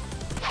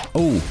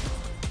 Oh,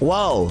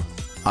 whoa.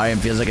 RM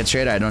feels like a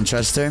traitor. I don't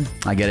trust her.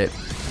 I get it.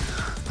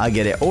 I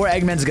get it. Or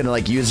Eggman's gonna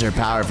like use her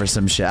power for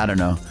some shit. I don't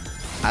know.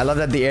 I love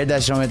that the air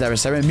dash only with that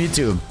receptor. Me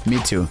too. Me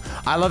too.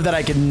 I love that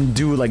I can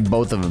do like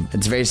both of them.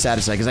 It's very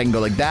satisfying because I can go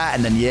like that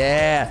and then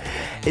yeah,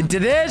 into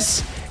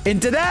this,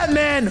 into that,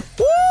 man.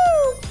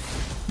 Woo!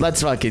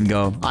 Let's fucking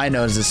go. I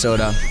know it's a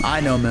soda. I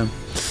know, man.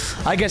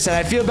 Like I said,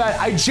 I feel bad.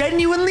 I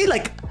genuinely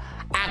like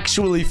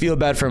actually feel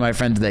bad for my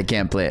friends that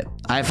can't play it.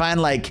 I find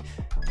like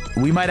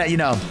we might, you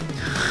know.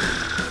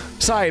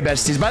 Sorry,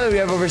 besties. By the way, we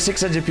have over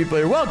 600 people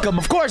here. Welcome,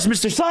 of course,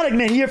 Mr. Sonic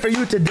Man here for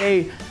you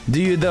today. Do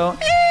you though?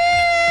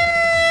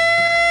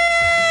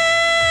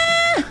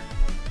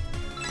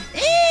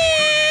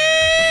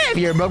 If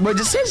you're a broke boy,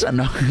 just say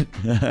something.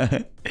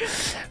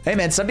 Hey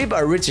man, some people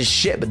are rich as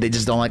shit, but they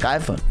just don't like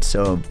iPhone.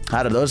 So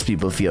how do those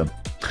people feel?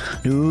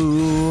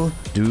 Do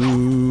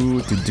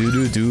do do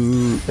do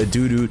do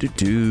do do do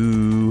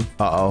do.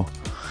 Uh-oh.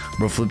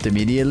 Bro flipped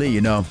immediately,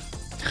 you know.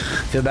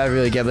 Feel bad,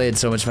 really can't play. It's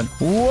so much fun.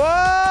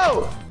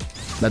 Whoa!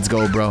 Let's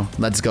go, bro.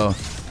 Let's go.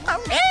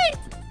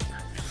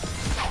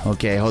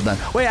 Okay, hold on.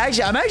 Wait,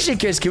 actually, I'm actually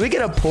curious. Can we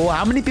get a poll?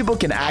 How many people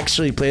can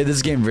actually play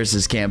this game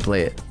versus can't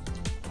play it?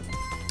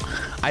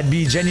 I'd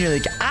be genuinely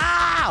like,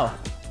 ow!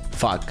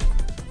 Fuck.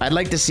 I'd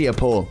like to see a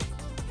poll.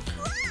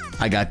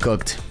 I got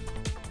cooked.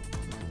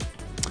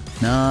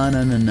 No,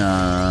 no, no,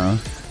 no.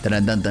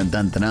 Dun dun dun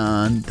dun dun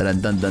dun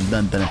dun dun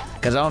dun dun.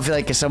 Because I don't feel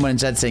like someone in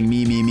chat saying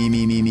me, me, me,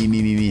 me, me, me,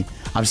 me, me, me.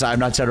 I'm sorry, I'm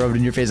not trying to rub it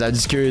in your face. I'm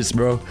just curious,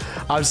 bro.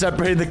 I'm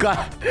separating the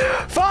class.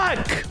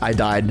 Fuck! I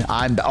died.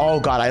 Oh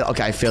god.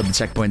 Okay, I failed the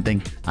checkpoint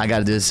thing. I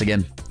gotta do this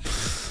again.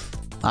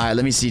 All right,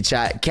 let me see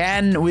chat.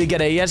 Can we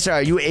get a yes or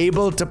are you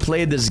able to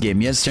play this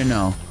game? Yes or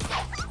no?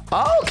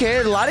 Oh, okay,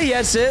 a lot of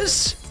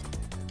yeses.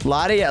 A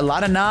lot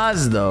of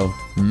nods though.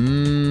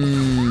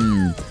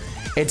 I'm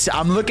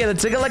looking,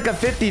 it's like a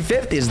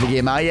 50-50 is the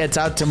game. Oh yeah, it's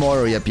out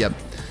tomorrow. Yep, yep.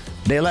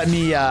 They let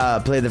me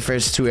play the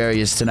first 2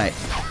 areas tonight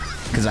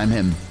because I'm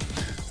him.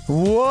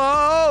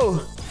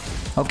 Whoa!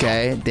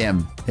 Okay,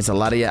 damn. It's a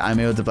lot of I'm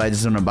able to play. I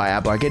just want to buy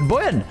Apple Arcade.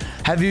 Boyan,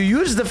 have you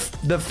used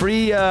the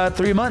free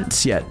 3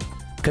 months yet?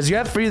 Because you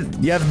have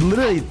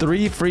literally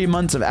 3 free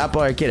months of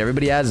Apple Arcade.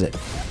 Everybody has it.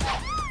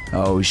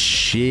 Oh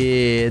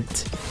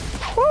shit.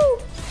 Woo!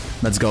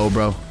 Let's go,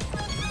 bro.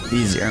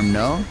 Easy,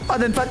 no? Oh,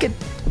 then fuck it.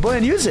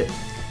 Boyan, use it.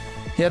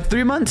 You have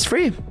 3 months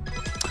free.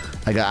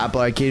 I got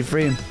Apple Arcade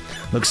free.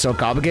 Looks so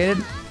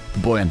complicated.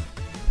 Boyan.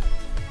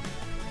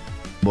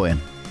 Boyan.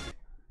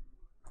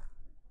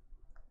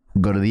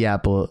 Go to the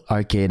Apple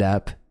Arcade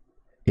app.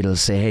 It'll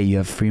say, hey, you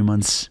have 3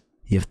 months.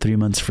 You have 3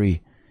 months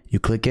free. You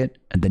click it,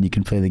 and then you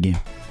can play the game.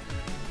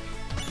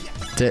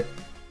 That's it.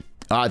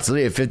 Oh, it's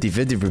literally a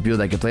 50-50 for people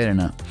that can play it or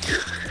not.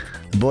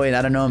 Boy,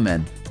 I don't know,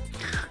 man.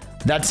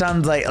 That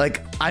sounds like,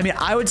 I mean,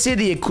 I would say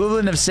the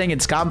equivalent of saying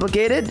it's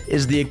complicated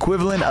is the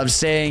equivalent of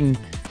saying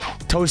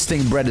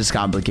toasting bread is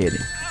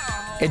complicated.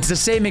 It's the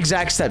same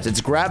exact steps.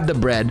 It's grab the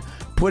bread,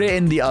 put it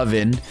in the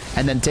oven,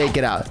 and then take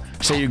it out.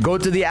 So you go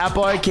to the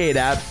Apple Arcade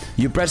app,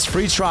 you press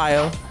free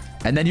trial,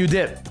 and then you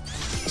dip.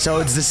 So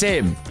it's the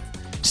same.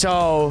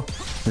 So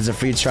there's a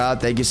free trial.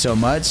 Thank you so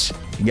much.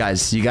 You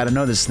guys, you got to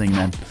know this thing,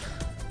 man.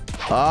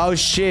 Oh,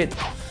 shit.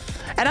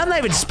 And I'm not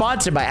even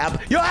sponsored by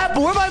Apple. Yo,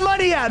 Apple, where my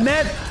money at,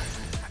 man?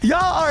 Y'all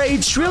are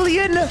 $1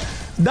 trillion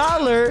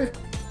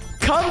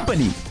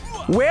company.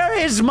 Where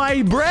is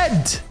my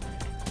bread?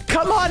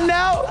 Come on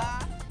now.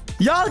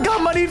 Y'all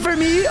got money for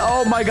me?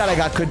 Oh my god, I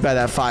got cooked by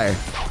that fire.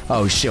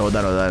 Oh shit, hold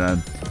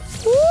on.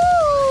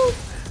 Woo!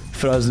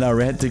 Fro's now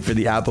ranting for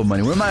the Apple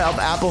money. Where my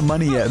Apple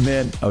money at,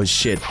 man? Oh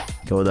shit.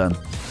 Hold on.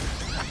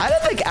 I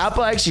don't think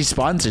Apple actually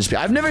sponsors me.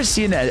 I've never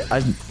seen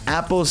an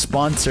Apple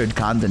sponsored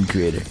content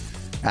creator.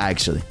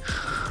 Actually.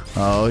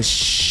 Oh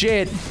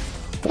shit.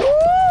 Woo!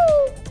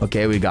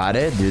 Okay, we got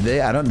it. Do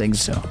they? I don't think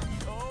so.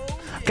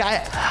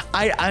 Okay,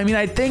 I mean,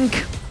 I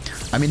think...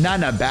 I mean, not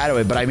in a bad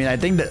way, but I mean, I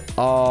think that...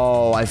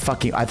 Oh, I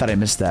thought I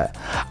missed that.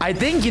 I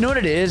think, you know what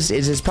it is?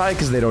 It's probably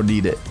because they don't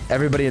need it.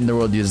 Everybody in the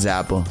world uses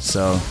Apple,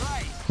 so...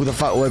 Who the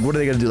fuck... Like, what are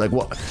they gonna do? Like,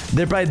 what?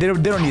 They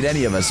don't need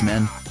any of us,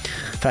 man.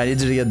 If I needed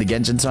to get the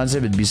Genshin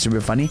sponsorship, it'd be super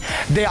funny.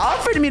 They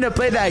offered me to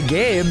play that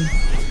game.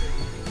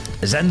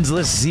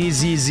 Zensless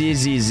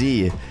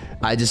ZZZZZ.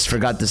 I just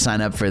forgot to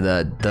sign up for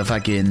the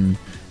fucking...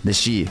 The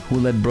she. Who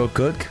let bro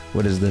cook?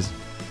 What is this?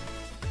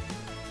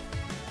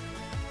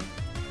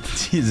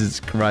 Jesus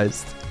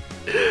Christ.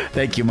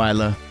 Thank you,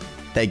 Milo.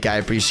 Thank you, I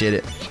appreciate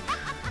it.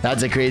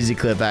 That's a crazy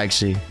clip,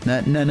 actually. Na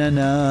na na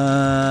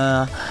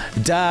na.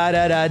 Da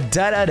da da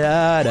da da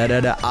da da da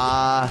da.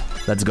 Ah.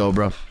 Let's go,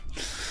 bro.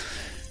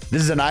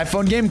 This is an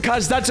iPhone game?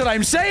 Cuz that's what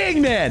I'm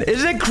saying, man.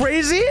 Isn't it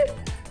crazy?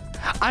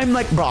 I'm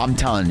like, bro, I'm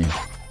telling you.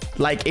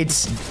 Like,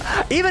 it's...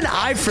 Even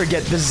I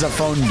forget this is a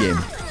phone game.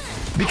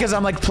 because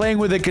I'm like playing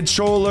with a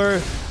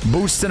controller,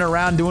 boosting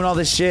around, doing all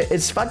this shit.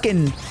 It's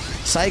fucking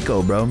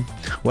psycho, bro.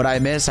 What I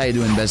miss? How you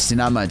doing, bestie?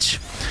 Not much.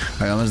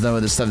 All right, almost done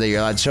with the stuff that you're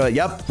allowed to show it.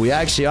 Yep, we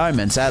actually are,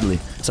 man, sadly.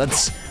 So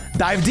let's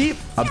dive deep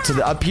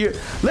up here.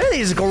 Look at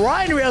these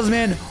grind rails,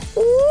 man.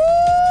 Woo!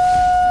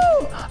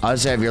 I'll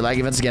say if you're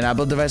lagging events again,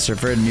 Apple device,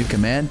 refer to new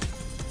command.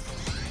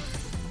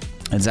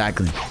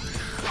 Exactly.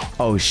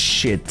 Oh,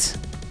 shit.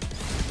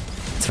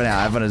 It's funny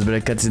how iPhone has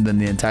better cutscenes than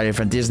the entire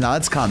Frontiers. Now,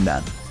 let's calm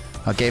down.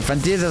 Okay,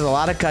 Frontiers has a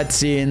lot of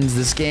cutscenes.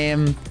 This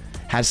game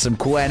has some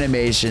cool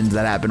animations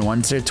that happen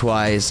once or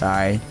twice,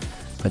 alright?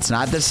 But it's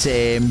not the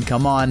same.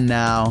 Come on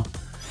now.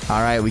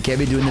 Alright, we can't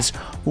be doing this.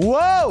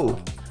 Whoa!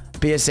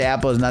 PSA,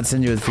 Apple is not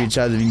sending you with free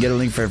trial. If you can get a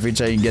link for a free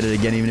trial, you can get it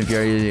again, even if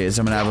you're already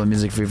someone Apple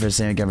Music free for the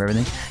same account for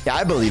everything. Yeah,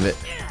 I believe it.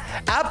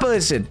 Apple,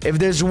 listen, if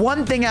there's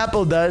one thing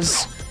Apple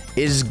does,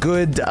 is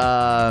good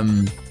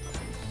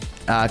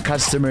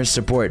customer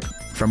support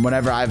from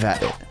whenever I've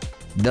had it.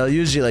 They'll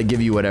usually like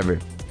give you whatever.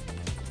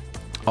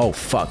 Oh,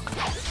 fuck.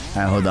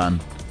 Alright, hold on.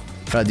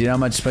 Do you know how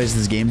much space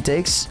this game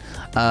takes?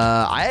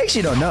 I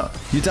actually don't know.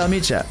 You tell me,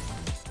 chat.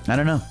 I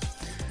don't know.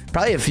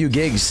 Probably a few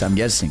gigs, I'm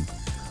guessing.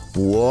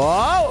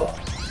 Whoa!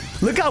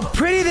 Look how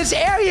pretty this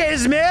area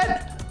is,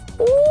 man!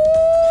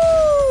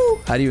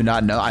 Woo! How do you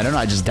not know? I don't know.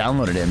 I just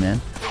downloaded it,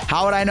 man.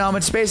 How would I know how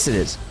much space it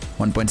is?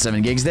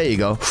 1.7 gigs. There you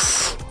go.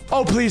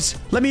 Oh, please.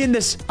 Let me in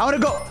this. I want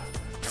to go.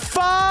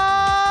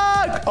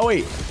 Fuck! Oh,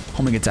 wait.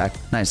 Homing attack.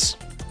 Nice.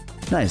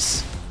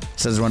 Nice. It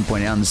says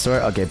 1.8 on the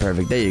store. Okay,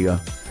 perfect. There you go.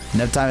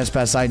 Enough time has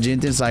passed. Sonic G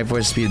and Sonic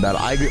Force speed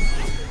battle. I agree.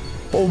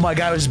 Oh my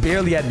god, I was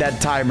barely at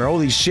that timer.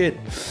 Holy shit.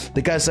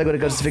 The guy's like when it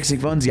comes to fixing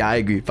phones. Yeah, I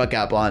agree. Fuck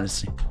Apple,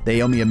 honestly.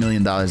 They owe me $1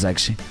 million,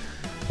 actually.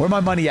 Where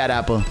my money at,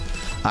 Apple?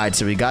 Alright,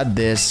 so we got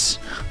this.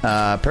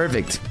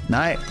 Perfect.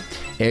 Alright.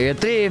 Area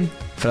 3.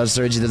 For us,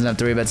 storage, he doesn't have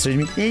to worry about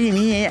storage.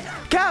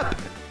 Cap!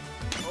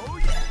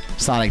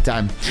 Sonic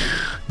time.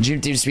 Dream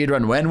Team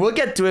speedrun when? We'll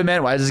get to it,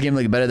 man. Why does this game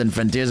look better than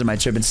Frontiers? Am I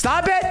tripping?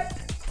 Stop it!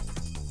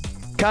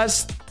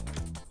 Cuss.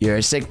 You're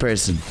a sick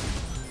person.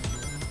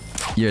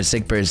 You're a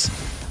sick person.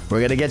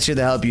 We're gonna get you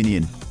the help you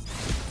need.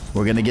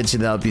 We're gonna get you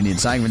the help you need.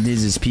 Sonic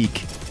Frontiers is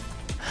peak.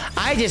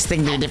 I just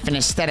think they're different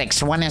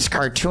aesthetics. One is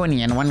cartoony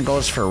and one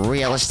goes for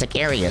realistic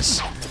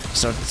areas.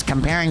 So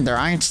comparing their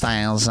art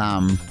styles,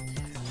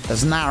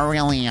 does not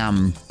really,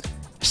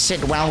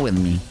 sit well with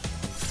me.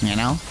 You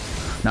know?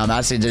 No,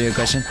 that's a genuine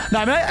question. No,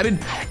 I mean,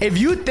 if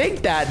you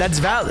think that, that's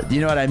valid.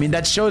 You know what I mean?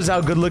 That shows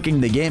how good looking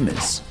the game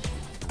is.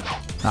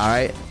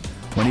 Alright?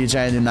 When are you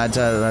trying to do not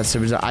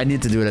to I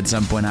need to do it at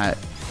some point.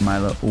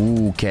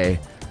 Ooh, okay.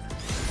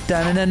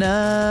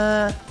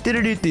 Da-na-na-na.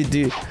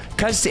 Do-do-do-do-do.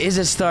 Cuz is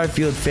a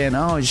Starfield fan.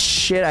 Oh,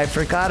 shit. I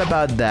forgot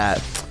about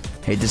that.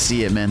 Hate to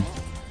see it, man.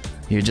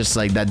 You're just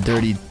like that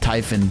dirty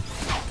Typhon.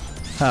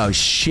 Oh,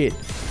 shit.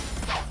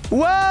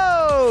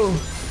 Whoa!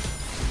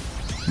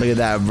 Look at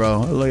that,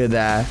 bro. Look at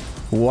that.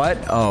 What?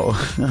 Oh.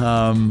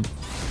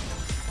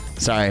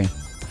 Sorry.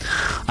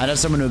 I know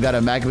someone who got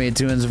a Mac made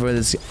tunes for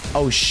this.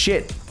 Oh,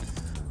 shit.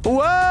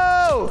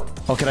 Whoa!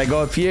 Oh, can I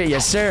go up here?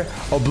 Yes, sir.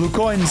 Oh, blue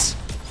coins.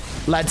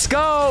 Let's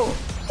go.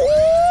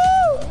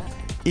 Woo!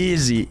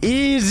 Easy.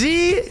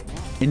 Easy.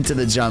 Into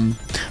the jump.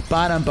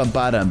 Bottom,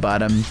 bottom.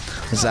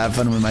 Let's have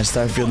fun with my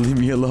Starfield. Leave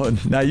me alone.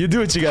 Now, you do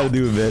what you gotta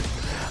do, man.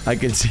 I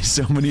can see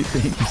so many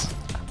things.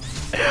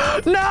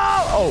 No!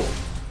 Oh.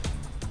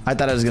 I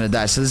thought I was gonna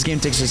die. So this game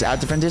takes us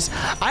after Frontiers.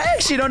 I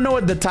actually don't know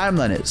what the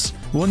timeline is.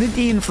 We'll need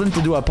Ian Flint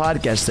to do a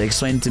podcast to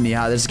explain to me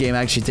how this game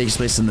actually takes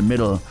place in the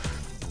middle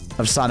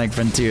of Sonic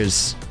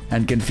Frontiers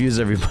and confuse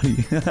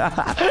everybody.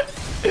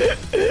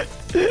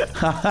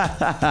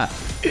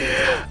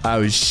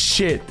 Oh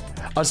shit.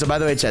 Also, by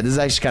the way, chat, this is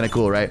actually kind of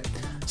cool, right?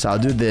 So I'll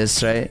do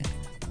this, right?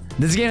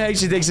 This game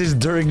actually takes place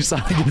during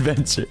Sonic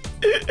Adventure.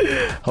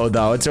 Hold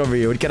on, what's over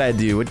here? What can I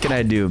do? What can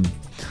I do?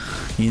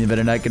 You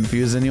better not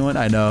confuse anyone.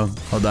 I know.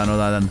 Hold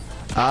on.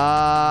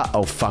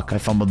 Oh fuck, I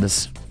fumbled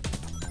this.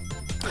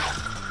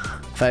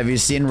 Have you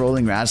seen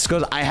Rolling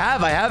Rascals? I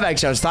have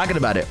actually. I was talking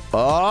about it.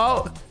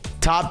 Oh,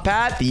 top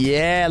path.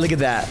 Yeah, look at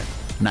that.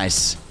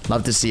 Nice.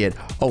 Love to see it.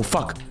 Oh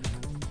fuck.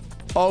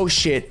 Oh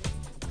shit.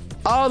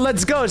 Oh,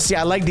 let's go. See,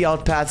 I like the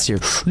alt paths here.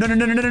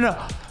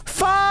 No.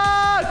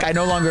 Fuck! I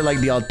no longer like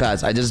the alt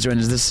paths. I just joined.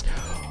 Is this?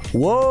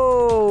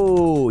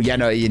 Whoa. Yeah,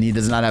 no, Ian, he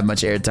does not have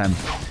much airtime.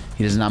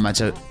 He does not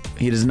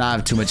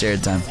have too much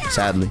airtime,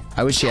 sadly.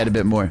 I wish he had a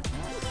bit more.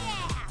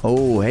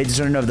 Oh, hey, just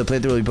want to know if the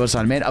playthrough will be posted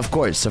on main? Of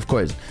course.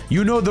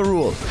 You know the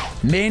rule.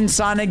 Main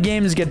Sonic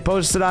games get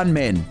posted on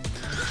main.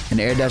 And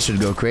Air Dash should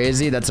go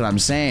crazy. That's what I'm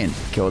saying.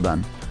 Okay, hold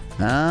on.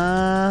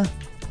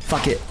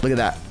 Fuck it. Look at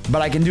that.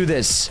 But I can do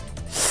this.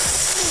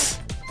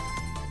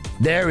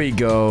 There we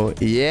go.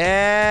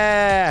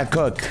 Yeah,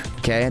 cook.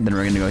 Okay, then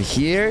we're gonna go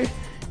here.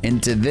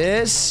 Into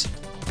this.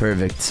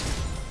 Perfect.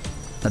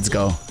 Let's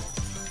go.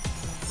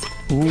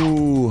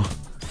 Ooh.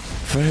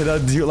 Do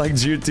you like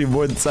GT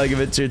more than Sonic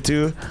Adventure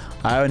 2?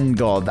 I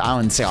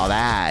wouldn't say all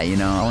that, you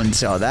know. I wouldn't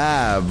say all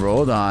that, bro.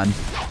 Hold on.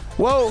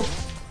 Whoa.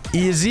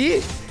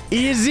 Easy.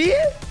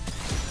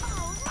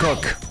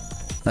 Cook.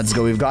 Let's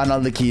go. We've gotten all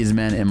the keys,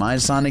 man. In my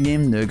Sonic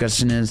game, the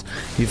question is,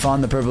 if you fall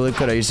in the purple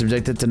liquid, are you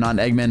subjected to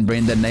non-Eggman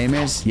brain dead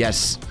nightmares?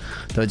 Yes.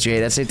 Don't you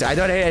hate SA2? I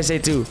don't hate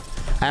SA2.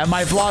 I have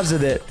my flaws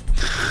with it.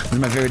 This is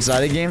my favorite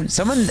Sonic game. It's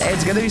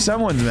gonna be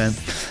someone's, man.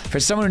 For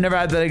someone who never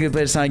had that good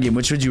play a Sonic game,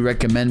 which would you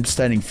recommend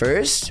starting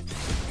first?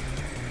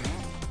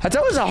 I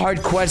thought it was a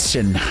hard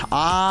question.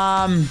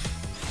 I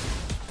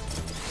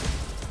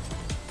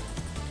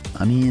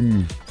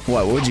mean,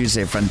 what would you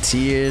say?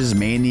 Frontiers,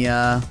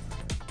 Mania?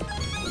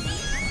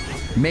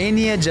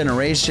 Mania,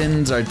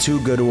 Generations are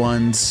two good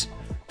ones.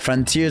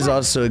 Frontiers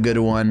also a good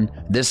one.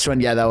 This one,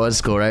 yeah, that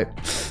was cool, right?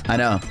 I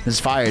know. It's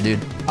fire,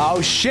 dude.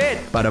 Oh,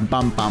 shit!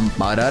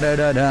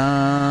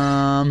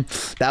 Ba-da-bum-bum-ba-da-da-da-dum.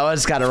 That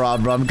was kind of raw,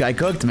 bro. I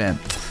cooked, man.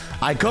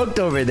 I cooked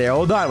over there.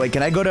 Hold on. Wait,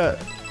 can I go to...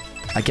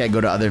 I can't go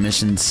to other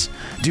missions.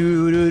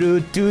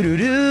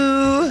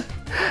 Do-do-do-do-do-do.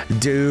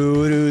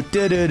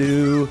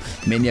 Do-do-do-do-do.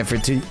 Mania for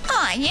 2.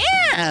 I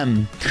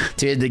am.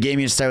 To hit the game,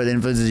 you start with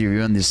influences you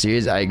review on this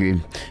series. I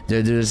agree.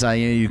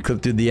 You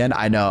cook through the end.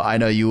 I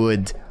know you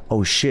would.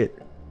 Oh, shit.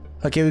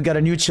 Okay, we got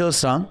a new chill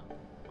song.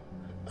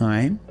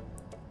 Alright.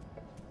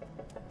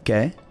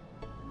 Okay.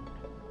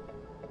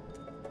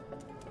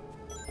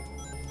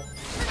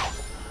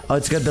 Oh,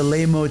 it's got the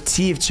lay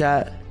motif,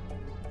 chat.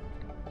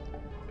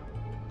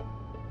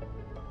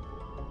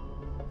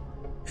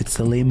 It's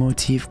the lay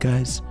motif,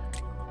 guys.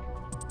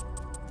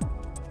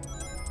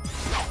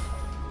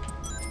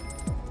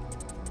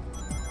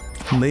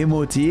 Lay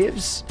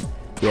motifs?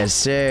 Yes,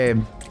 sir.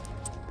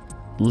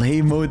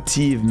 Lay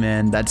motif,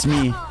 man. That's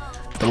me.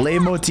 The lay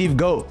motif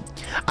goat.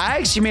 I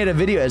actually made a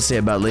video essay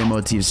about lay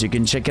motifs, so you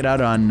can check it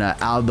out on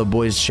Al the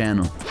Boy's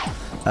channel.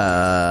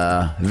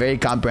 Very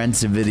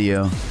comprehensive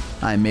video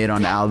I made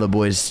on Al the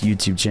Boy's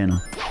YouTube channel.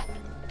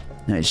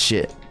 Nice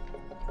shit.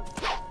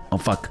 Oh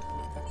fuck.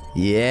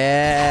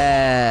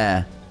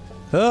 Yeah.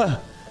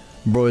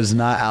 Bro is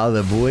not Al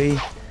the Boy.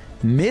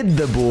 Mid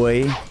the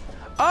boy.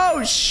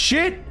 Oh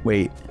shit.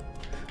 Wait.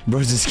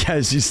 Bro, this guy,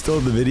 you stole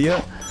the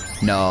video?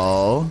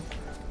 No.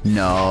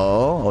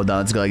 No. Hold on,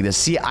 let's go like this.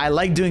 See, I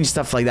like doing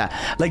stuff like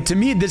that. Like, to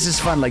me, this is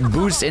fun. Like,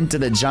 boost into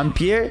the jump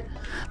here.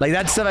 Like,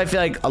 that stuff I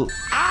feel like...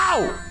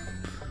 Ow!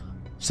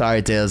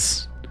 Sorry,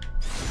 Tails.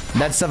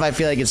 That stuff I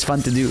feel like it's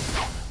fun to do.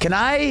 Can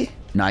I...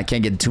 No, I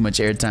can't get too much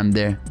airtime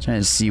there. I'm trying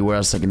to see where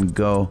else I can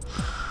go.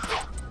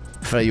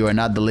 I feel like you are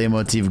not the lay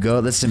motif go.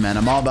 Listen, man,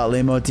 I'm all about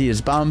lay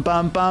motifs. Bum,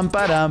 bum, bum,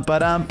 ba-dum,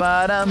 ba-dum,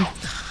 ba-dum.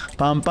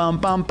 Bum, bum,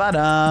 bum,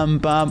 ba-dum,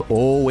 bum.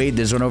 Oh, wait,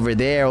 there's one over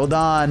there. Hold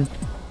on.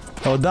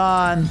 Hold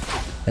on.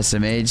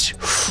 SMH.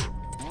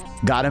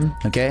 Got him.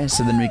 Okay,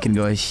 so then we can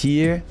go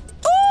here.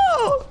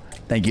 Oh!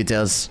 Thank you,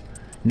 Tails.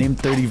 Name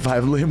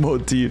 35 lay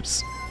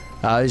motifs.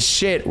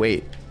 Shit.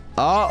 Wait.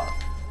 Oh,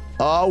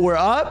 we're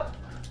up.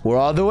 We're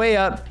all the way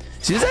up.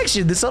 See,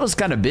 this level's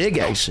kind of big,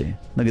 actually.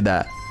 Look at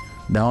that.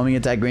 The homing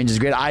attack range is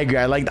great. I agree.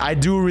 I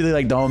do really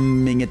like the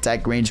homing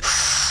attack range.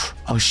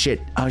 Oh shit.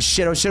 Oh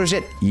shit. Oh shit. Oh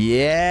shit.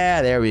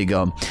 Yeah, there we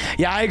go.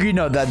 Yeah, I agree.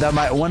 No,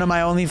 one of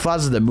my only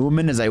flaws with the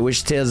movement is I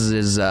wish Tails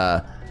is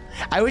I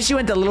wish he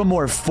went a little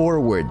more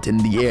forward in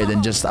the air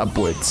than just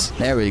upwards.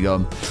 There we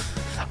go.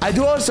 I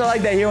do also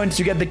like that here once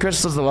you get the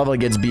crystals, the level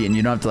gets beaten.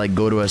 You don't have to like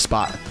go to a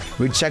spot.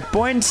 Reach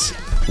checkpoints.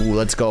 Ooh,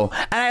 let's go.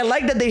 And I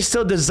like that they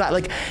still design,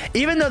 like,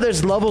 even though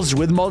there's levels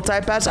with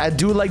multi-pass, I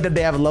do like that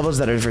they have levels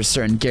that are for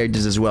certain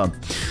characters as well.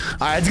 All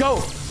right, let's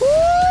go. Woo!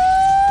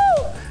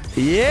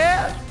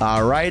 Yeah.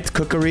 All right,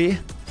 cookery.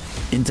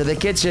 Into the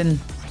kitchen.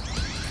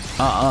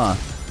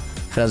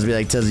 Fellas be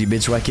like, tells you,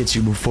 bitch, why can't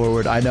you move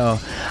forward? I know.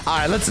 All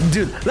right, let's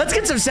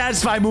get some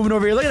satisfying movement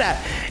over here. Look at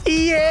that.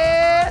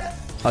 Yeah.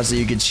 Also,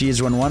 you could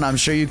cheese 1-1. I'm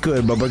sure you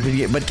could,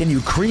 but can you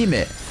cream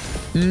it?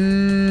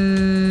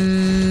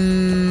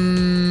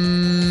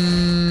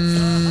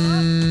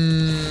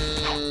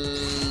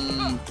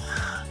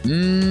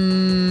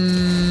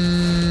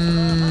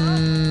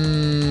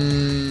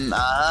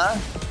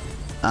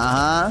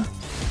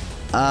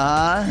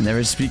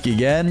 Never speak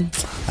again.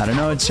 I don't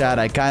know, chat.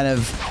 I kind of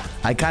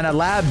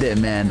labbed it,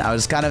 man. I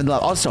was kind of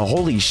also,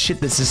 holy shit,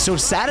 this is so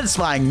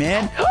satisfying,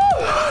 man.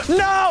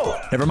 No!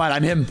 Never mind,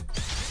 I'm him.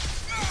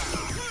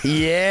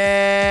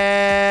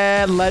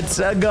 Yeah, let's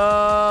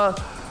go.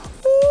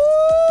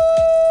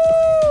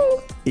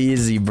 Woo!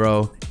 Easy,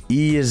 bro.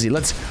 Easy.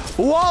 Let's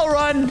wall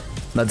run.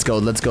 Let's go.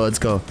 Let's go. Let's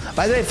go.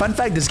 By the way, fun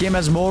fact: this game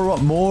has more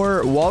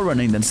wall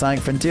running than Sonic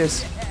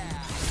Frontiers.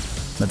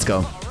 Let's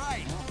go.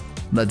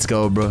 Let's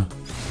go, bro.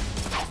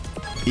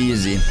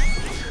 Easy.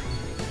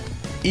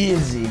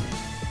 Easy.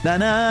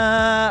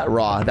 Na-na.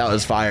 Raw. That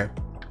was fire.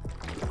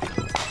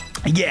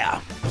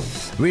 Yeah.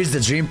 Reach the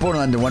dream portal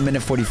under 1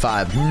 minute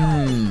 45.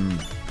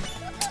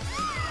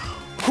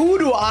 Who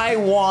do I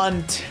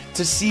want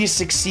to see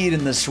succeed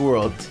in this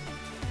world?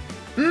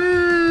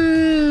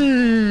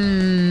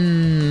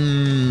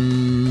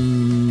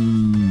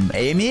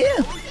 Amy?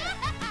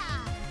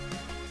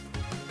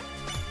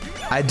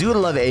 I do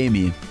love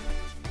Amy.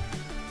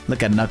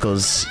 Look at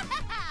Knuckles.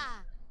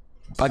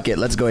 Fuck it,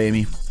 let's go,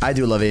 Amy. I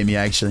do love Amy,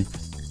 actually.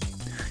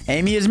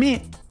 Amy is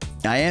me.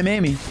 I am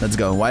Amy. Let's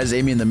go. Why is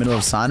Amy in the middle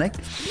of Sonic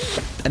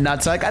and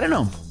not Sonic? I don't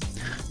know.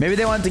 Maybe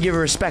they wanted to give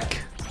her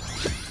respect.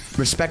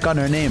 Respect on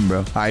her name, bro.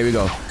 All right, here we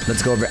go.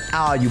 Let's go over.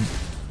 Ow, you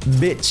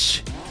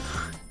bitch.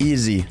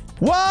 Easy.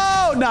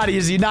 Whoa, not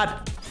easy.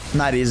 Not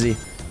easy.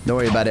 Don't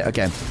worry about it.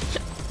 Okay.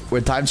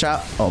 We're time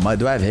travel. Oh my,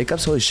 do I have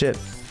hiccups? Holy shit.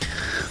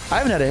 I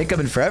haven't had a hiccup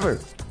in forever.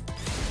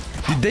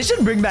 Dude, they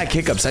should bring back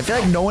hiccups. I feel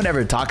like no one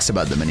ever talks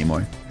about them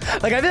anymore.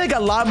 Like, I feel like a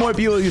lot more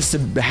people used to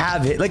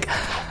have it. Like,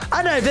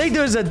 I don't know. I think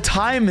there was a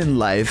time in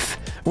life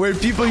where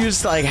people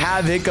used to like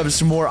have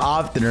hiccups more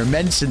often or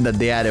mention that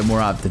they had it more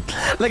often.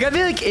 Like, I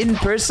feel like in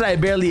person, I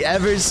barely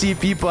ever see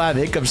people have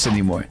hiccups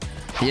anymore.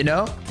 You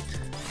know?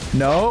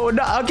 No,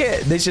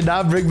 okay. They should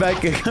not bring back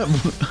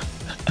hiccups.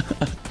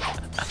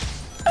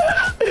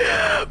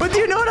 But do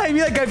you know what I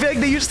mean? Like, I feel like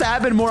they used to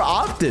happen more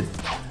often.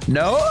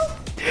 No?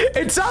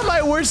 It's not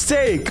my worst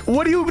take.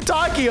 What are you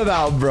talking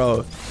about,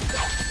 bro?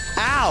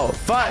 Ow,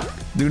 fuck.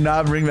 Do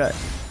not bring back.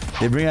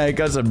 They bring out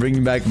hiccups and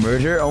bring back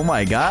murder? Oh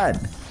my god.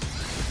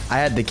 I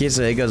had the case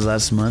of hiccups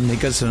last month.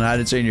 Hiccups from How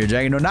to Train Your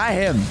Dragon. No, not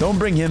him. Don't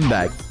bring him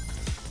back.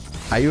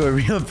 Are you a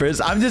real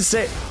person? I'm just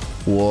saying.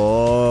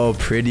 Whoa,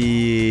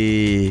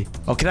 pretty.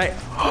 Oh, can I?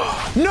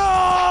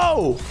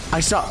 No! I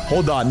saw.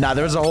 Hold on. Nah,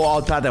 there was a whole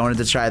alt path I wanted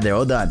to try there.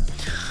 Hold on.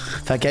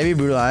 If I can't be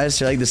brutalized,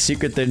 you're like the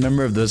secret third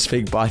member of those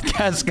fake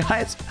podcast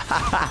guys.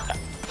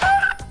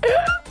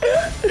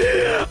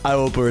 I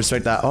will put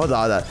respect that. Hold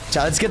on, hold on.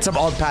 Chat, let's get some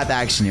alt path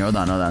action here. Hold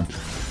on, hold on.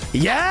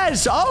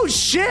 Yes! Oh,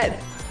 shit!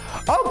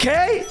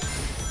 Okay!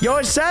 Yo,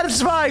 it's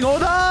satisfying.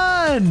 Hold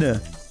on!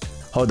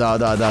 Hold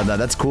on, hold on, hold on.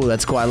 That's cool.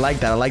 That's cool. I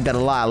like that. I like that a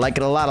lot. I like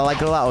it a lot. I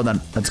like it a lot. Hold on.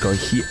 Let's go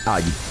here. Ah,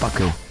 you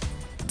fucker.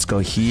 Let's go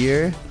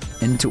here.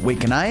 Into... Wait,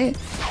 can I?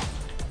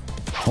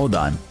 Hold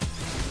on.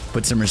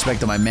 Put some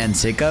respect on my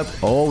man's hiccup.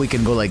 Oh, we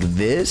can go like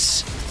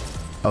this.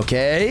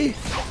 Okay.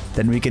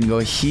 Then we can go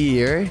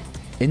here.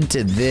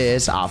 Into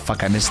this. Ah,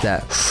 fuck. I missed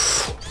that.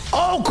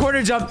 Oh,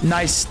 corner jump.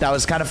 Nice. That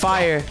was kind of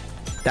fire.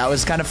 That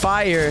was kind of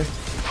fire.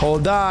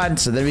 Hold on.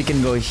 So then we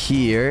can go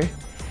here.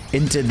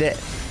 Into this.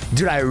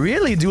 Dude, I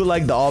really do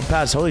like the all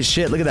pass. Holy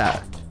shit. Look at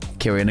that.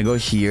 Okay, we're going to go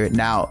here.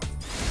 Now.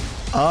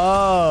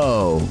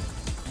 Oh.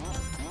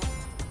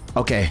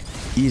 Okay.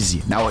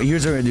 Easy. Now,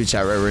 here's what we're going to do,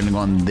 chat. Right? We're going to go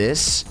on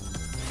this.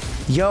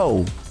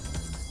 Yo.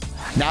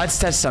 Now let's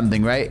test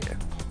something, right?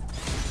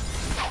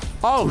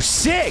 Oh,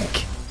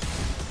 sick.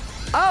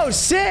 Oh,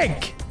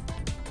 sick.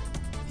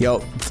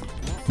 Yo.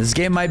 This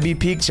game might be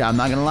peak, chat. I'm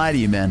not going to lie to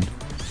you, man.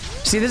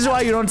 See, this is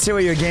why you don't say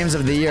what your games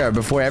of the year are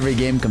before every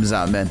game comes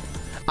out, man.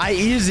 I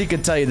easily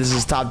could tell you this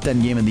is top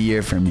 10 game of the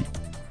year for me.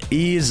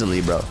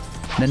 Easily, bro.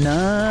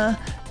 Na-na.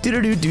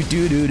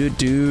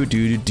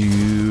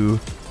 Do-do-do-do-do-do-do-do-do.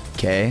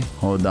 Okay,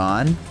 hold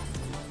on.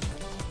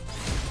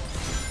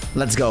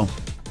 Let's go.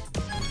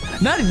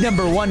 Not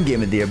 #1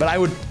 game of the year, but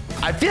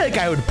I feel like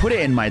I would put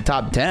it in my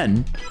top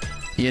 10.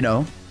 You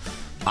know,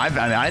 I mean,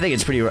 I think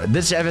it's pretty.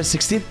 This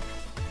FF16.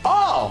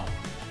 Oh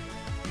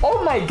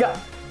my god.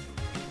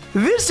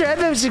 This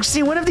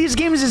FF16. One of these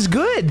games is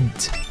good.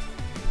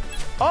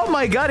 Oh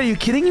my god, are you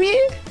kidding me?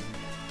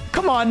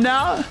 Come on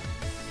now.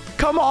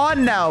 Come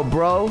on now,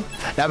 bro.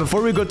 Now,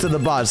 before we go to the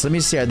boss, let me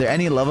see. Are there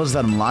any levels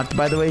that unlocked,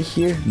 by the way,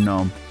 here?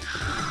 No.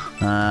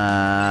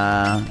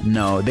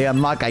 No. They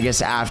unlock, I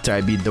guess, after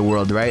I beat the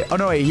world, right? Oh,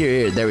 no, wait.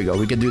 Here. There we go.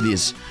 We can do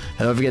these.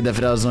 And don't forget that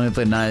Fidel's only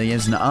played 9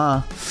 games.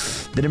 Nuh-uh.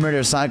 Did Murder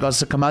of Sonic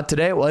also come out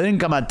today? Well, it didn't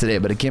come out today,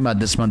 but it came out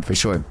this month for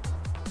sure.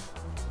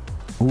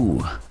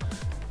 Ooh.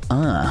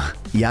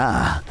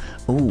 Yeah.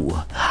 Ooh.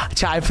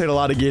 I played a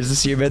lot of games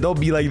this year, man. Don't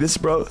be like this,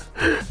 bro.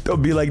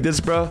 Don't be like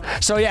this, bro.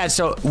 So, yeah.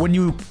 So, when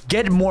you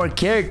get more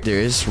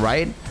characters,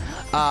 right?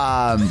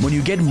 When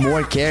you get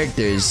more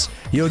characters,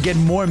 you'll get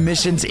more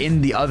missions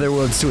in the other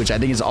worlds too, which I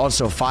think is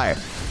also fire.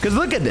 Because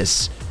look at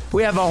this.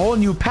 We have a whole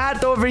new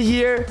path over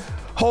here.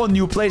 Whole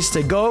new place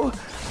to go.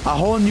 A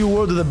whole new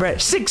world of the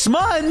bread. 6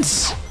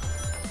 months?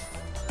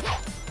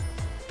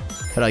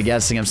 But I'm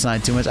guessing I'm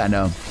sniping too much. I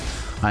know.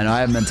 I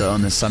have mental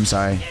illness. I'm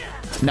sorry.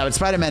 No, but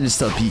Spider-Man is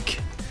still peak.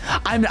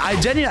 I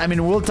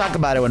mean, we'll talk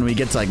about it when we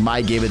get to like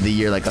my game of the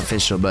year, like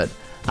official. But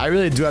I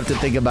really do have to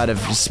think about if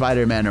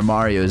Spider-Man or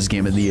Mario is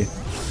game of the year.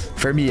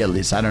 For me, at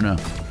least. I don't know.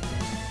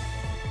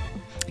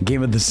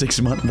 Game of the 6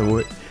 month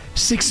award.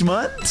 6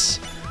 months?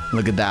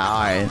 Look at that.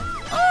 All right.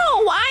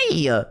 Oh,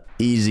 why?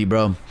 Easy,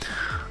 bro.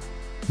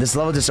 This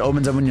level just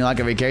opens up when you lock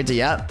every character.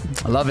 Yeah.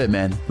 I love it,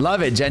 man.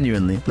 Love it,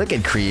 genuinely. Look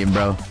at Cream,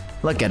 bro.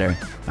 Look at her. All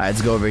right,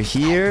 let's go over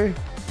here.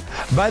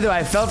 By the way,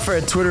 I fell for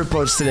a Twitter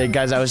post today,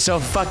 guys. I was so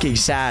fucking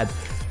sad.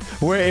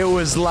 Where it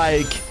was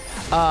like,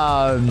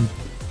 a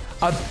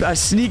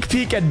sneak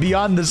peek at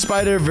Beyond the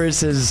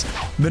Spider-Verse has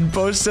been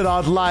posted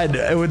online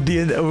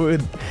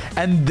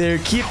and they're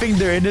keeping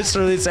their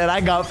initial release, and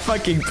I got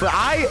fucking...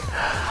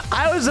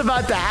 I was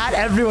about to add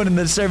everyone in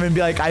the server and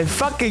be like, I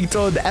fucking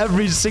told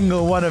every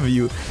single one of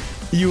you,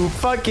 you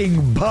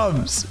fucking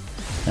bums.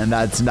 And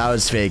that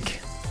was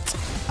fake.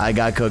 I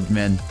got cooked,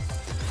 man.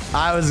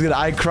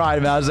 I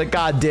cried, man. I was like,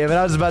 god damn it.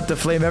 I was about to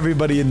flame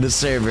everybody in the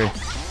server.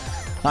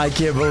 I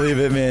can't believe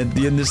it, man. Do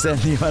you understand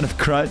the amount of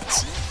crunch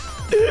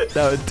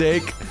that would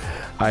take?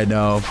 I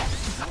know.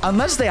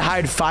 Unless they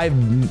hired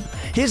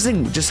 5... Here's the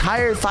thing, just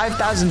hire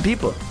 5,000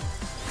 people.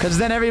 Because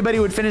then everybody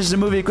would finish the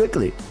movie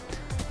quickly.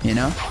 You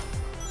know?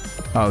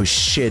 Oh,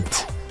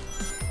 shit.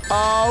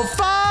 Oh,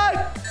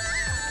 fuck!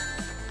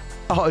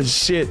 Oh,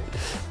 shit.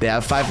 They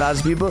have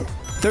 5,000 people?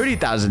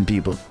 30,000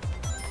 people.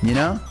 You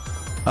know?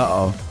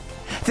 Uh-oh.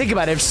 Think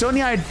about it. If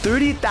Sony hired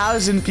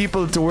 30,000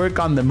 people to work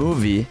on the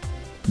movie,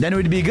 then it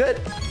would be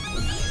good.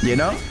 You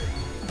know?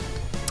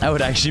 That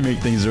would actually make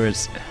things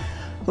worse.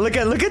 Look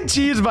at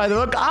Cheese, by the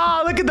way.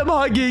 Ah, look at them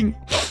hugging.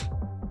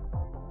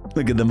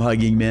 Look at them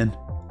hugging, man.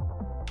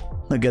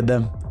 Look at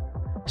them.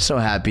 So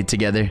happy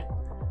together.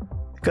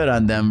 Good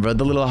on them, bro.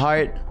 The little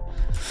heart.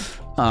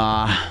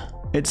 Ah,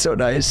 it's so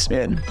nice,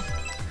 man.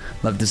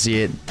 Love to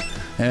see it.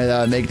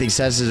 And make the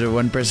successes of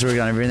one person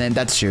working on everything.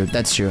 That's true.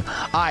 That's true.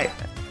 Alright.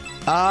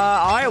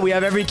 Alright, we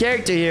have every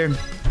character here.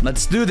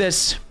 Let's do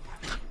this.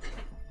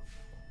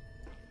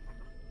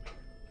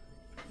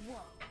 Whoa,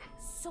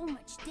 so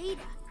much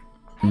data.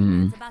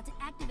 Eggman's about to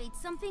activate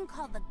something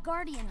called the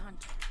Guardian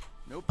Hunter.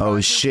 No Oh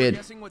shit.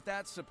 guessing what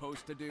that's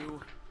supposed to do.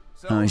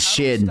 So Oh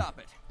shit. stop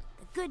it?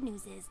 The good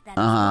news is that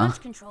the launch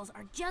controls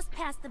are just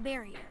past the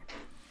barrier.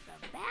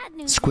 The bad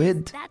news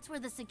Squid. is that's where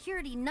the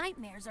security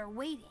nightmares are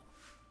waiting.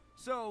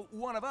 So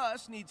one of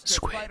us needs to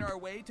Squid. fight our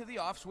way to the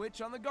off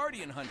switch on the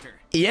Guardian Hunter.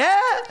 Yeah.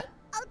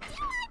 I'll do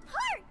my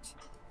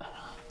part.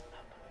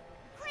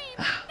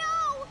 Cream,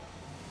 no.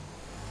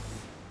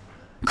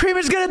 Cream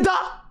is gonna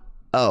die.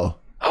 Oh.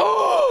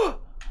 Oh.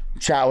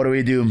 Chat, what do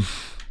we do?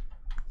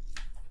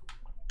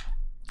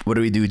 What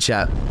do we do,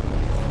 chat?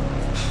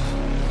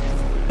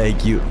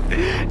 Thank you.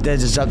 Did I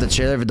just drop the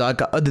trailer for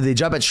Dog? Oh, did they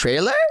drop a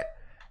trailer?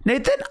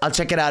 Nathan? I'll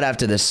check it out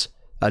after this.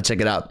 I'll check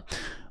it out.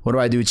 What do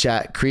I do,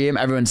 chat? Cream?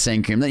 Everyone's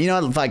saying Cream. You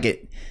know what? Fuck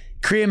it.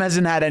 Cream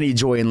hasn't had any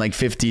joy in like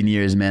 15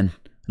 years, man.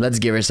 Let's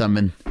give her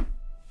something.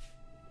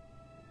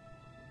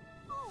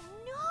 Oh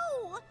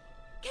no!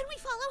 Can we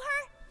follow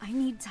her? I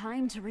need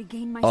time to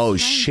regain my Oh,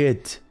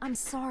 strength. shit. I'm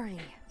sorry.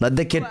 Let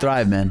the kid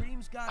thrive, man.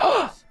 Cream's got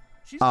us.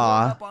 She's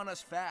growing up on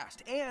us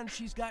fast, and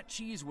she's got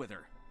Cheese with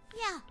her.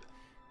 Yeah.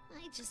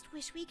 I just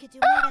wish we could do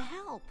more to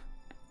help.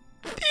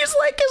 He's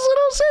like his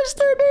little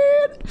sister,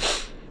 man.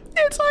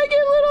 It's like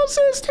his little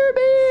sister,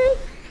 man.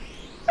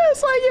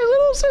 It's like his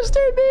little sister,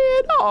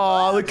 man.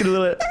 Oh, look at the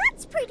little...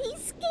 That's pretty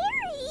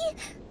scary.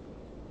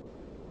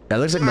 That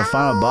looks like the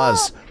final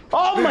boss.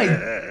 Oh my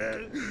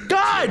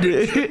god!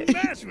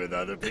 Mess with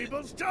other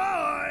people's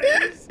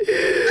toys.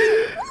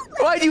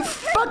 Why you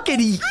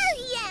fucking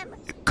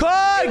cook?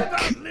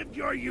 Outlive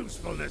your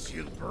usefulness,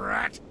 you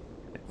brat.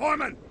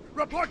 Foreman,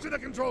 report to the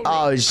control room.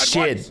 Oh at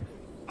shit!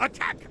 once.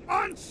 Attack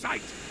on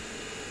sight.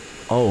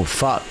 Oh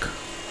fuck!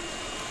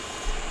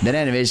 That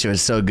animation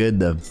was so good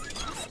though.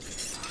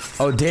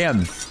 Oh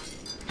damn!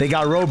 They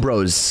got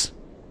Robros.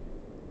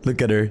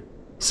 Look at her,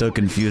 so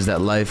confused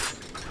at life.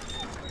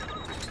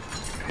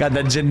 God,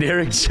 that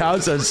generic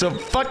shouts are so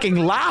fucking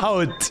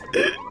loud.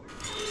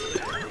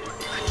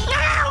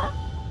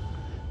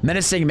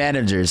 Menacing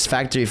managers,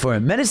 factory four.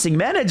 Menacing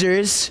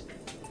managers?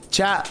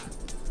 Chat.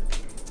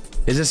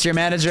 Is this your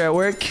manager at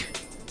work?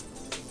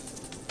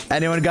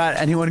 Anyone got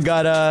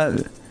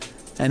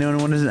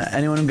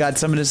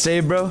something to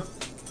say, bro?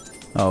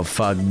 Oh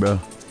fuck, bro.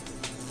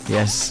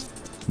 Yes.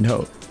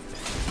 No.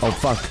 Oh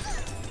fuck.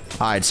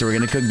 Alright, so we're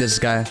gonna cook this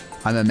guy.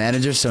 I'm a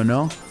manager, so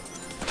no.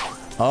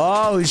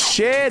 Oh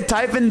shit,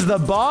 Typhon's the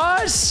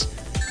boss?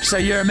 So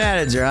you're a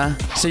manager, huh?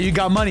 So you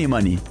got money.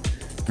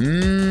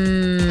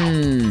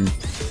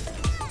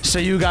 So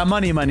you got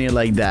money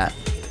like that.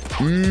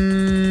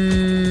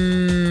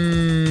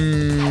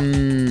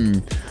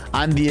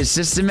 I'm the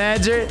assistant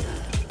manager.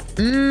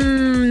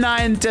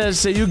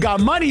 So you got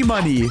money.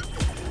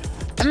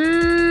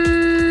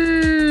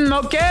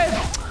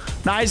 Okay.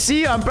 Now I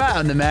see you. I'm proud.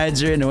 I'm the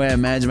manager in the way I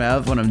manage my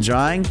health when I'm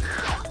drawing.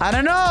 I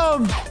don't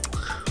know.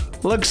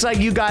 Looks like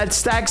you got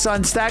stacks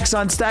on stacks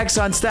on stacks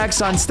on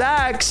stacks on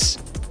stacks.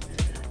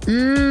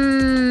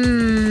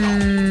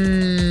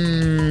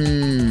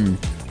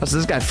 Oh, so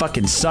this guy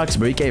fucking sucks,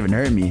 bro. He can't even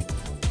hurt me.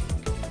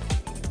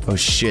 Oh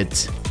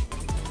shit.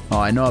 Oh,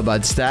 I know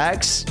about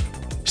stacks.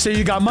 So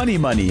you got money.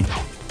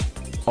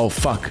 Oh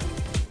fuck.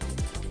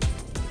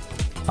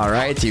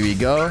 Alright, here we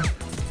go.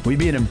 We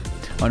beat him.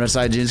 Oh no,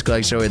 side jeans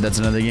collection. Wait, that's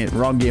another game.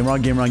 Wrong game.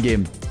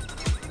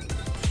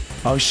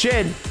 Oh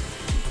shit.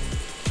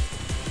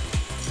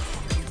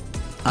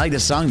 I like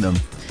this song though.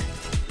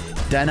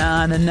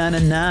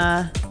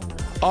 Da-na-na-na-na-na.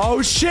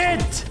 Oh shit!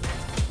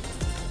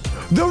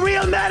 The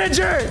real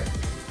manager!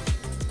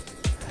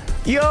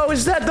 Yo,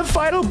 is that the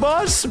final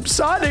boss from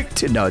Sonic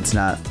 2? No, it's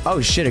not.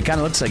 Oh shit, it kind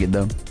of looks like it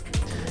though.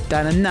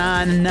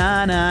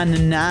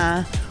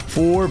 Da-na-na-na-na-na-na.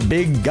 4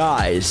 big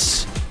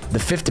guys. The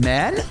 5th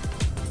man?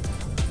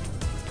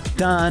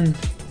 Dun.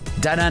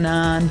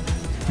 Da-na-na.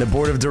 The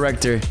board of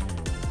director.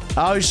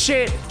 Oh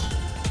shit!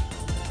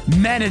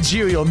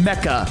 Managerial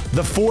Mecha,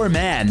 the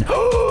 4-man.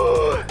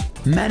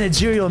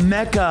 Managerial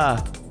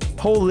Mecha.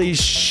 Holy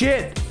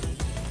shit.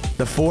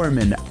 The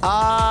foreman.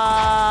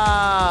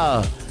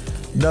 Ah.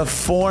 The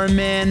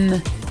foreman.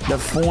 The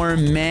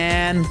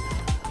 4-man.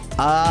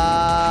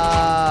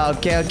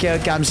 Okay, okay,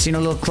 okay. I'm seeing a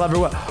little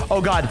clever.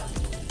 Oh, God.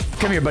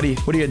 Come here, buddy.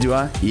 What are you gonna do,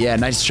 huh? Yeah,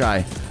 nice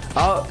try.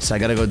 Oh, so I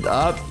gotta go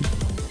up.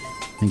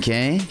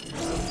 Okay.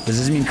 Does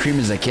this mean Cream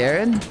is a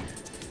Karen?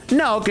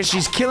 No, because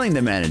she's killing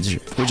the manager,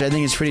 which I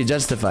think is pretty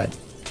justified.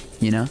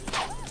 You know?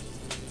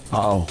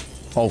 Uh-oh.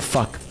 Oh,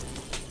 fuck.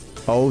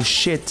 Oh,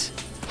 shit.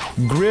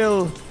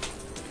 Grill.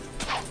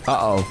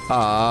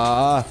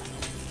 Uh-oh.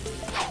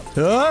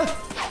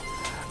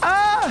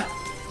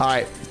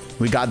 Alright.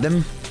 We got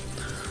them.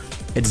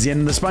 It's the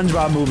end of the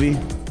SpongeBob movie.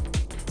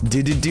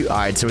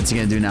 Alright, so what's he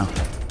gonna do now?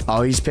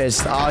 Oh, he's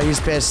pissed. Oh, he's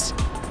pissed.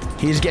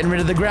 He's getting rid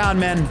of the ground,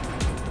 man.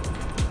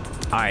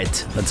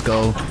 Alright, let's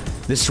go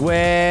this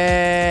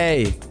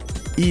way.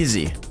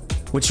 Easy.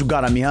 What you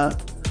got on me, huh?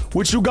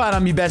 What you got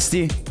on me,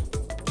 bestie?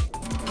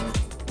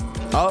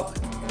 Oh,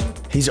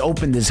 he's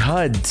opened his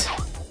HUD.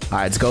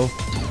 Alright, let's go.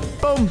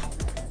 Boom.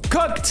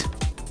 Cooked.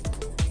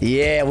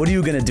 Yeah, what are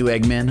you gonna do,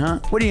 Eggman, huh?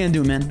 What are you gonna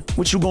do, man?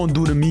 What you gonna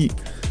do to me?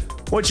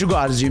 What you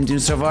got, Zoom team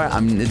so far?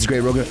 It's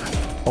great, Roger.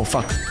 Oh,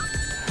 fuck.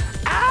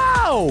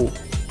 Ow!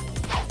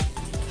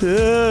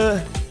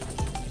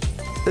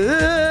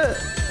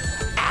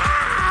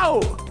 Ow!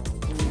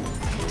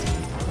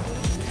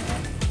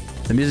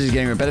 The music is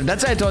getting repetitive.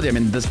 That's what I told you. I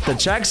mean, the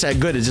tracks are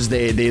good. It's just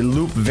they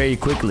loop very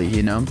quickly,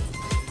 you know?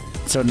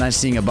 So nice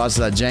seeing a boss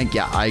of that jank.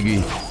 Yeah, I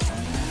agree.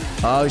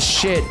 Oh,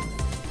 shit.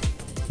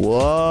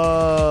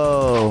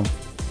 Whoa.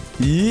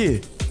 Yeah.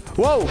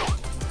 Whoa.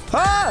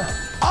 Ah!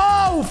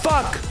 Oh,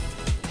 fuck.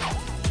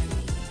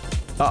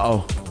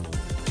 Uh-oh.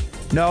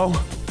 No.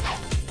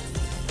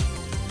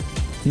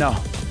 No.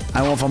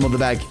 I won't fumble the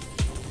bag.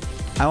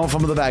 I won't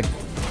fumble the bag.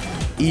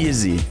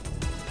 Easy.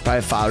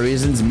 Probably file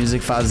reasons.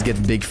 Music files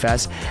get big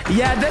fast.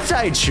 Yeah, that's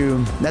probably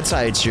true. That's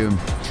probably true.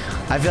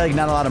 I feel like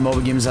not a lot of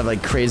mobile games have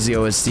like crazy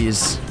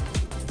OSTs.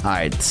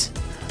 Alright.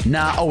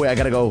 Now, oh wait, I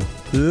gotta go.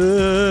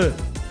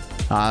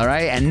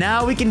 Alright, and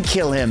now we can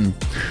kill him.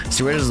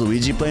 So where does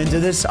Luigi play into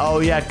this? Oh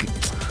yeah.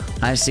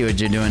 I see what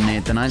you're doing,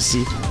 Nathan. I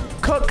see.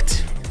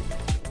 Cooked.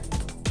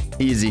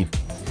 Easy.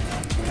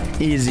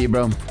 Easy,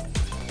 bro.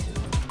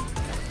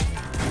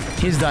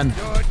 He's done.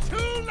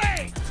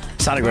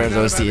 Sonic Red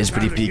OST is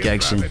pretty peak,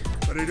 actually.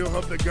 But I do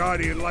hope the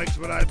Guardian likes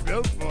what I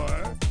built for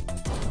her.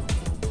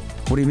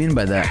 What do you mean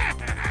by that?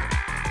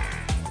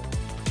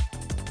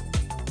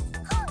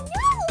 Oh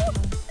no!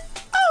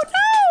 Oh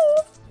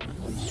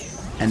no!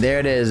 And there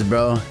it is,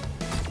 bro.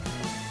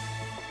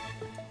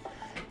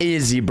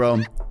 Easy,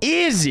 bro.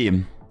 Easy.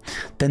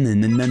 Dun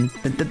dun dun dun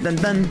dun dun dun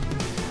dun.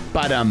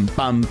 Ba-dum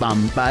bum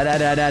bum ba da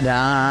da da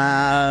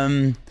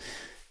dum.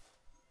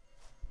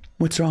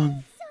 What's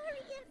wrong? Sorry,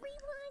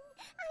 everyone.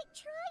 I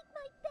tried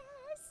my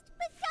best,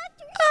 but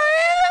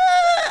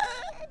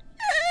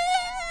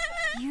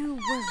Dr. You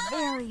were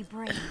very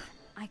brave.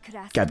 I could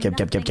ask Cap.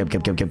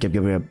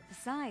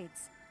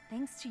 Besides,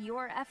 thanks to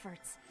your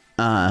efforts,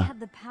 Uh-huh. I had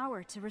the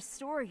power to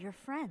restore your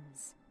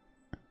friends.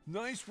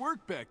 Nice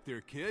work back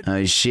there, kid.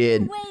 Oh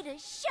shit. Way to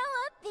show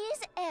up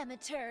these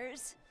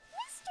amateurs.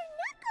 Mr.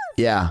 Knuckles,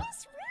 Yeah.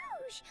 Miss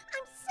Rouge,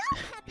 I'm so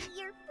happy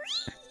you're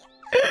free.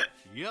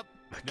 Yep.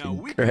 Now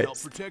we can help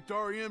Christ. protect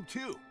REM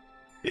too.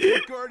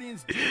 What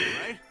Guardians do,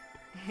 right?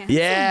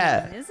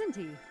 Yeah. Handsome, isn't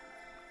he?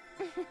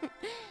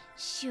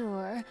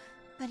 Sure,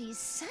 but he's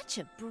such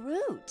a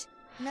brute.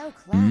 No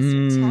class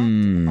or tact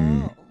at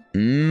all.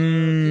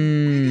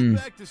 Can we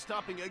get back to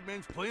stopping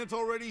Eggman's plans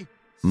already?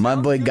 My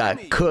Sounds boy good got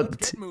to me.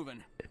 cooked. Let's get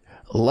moving.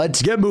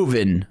 Let's get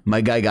moving.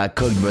 My guy got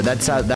cooked, bro. That's how.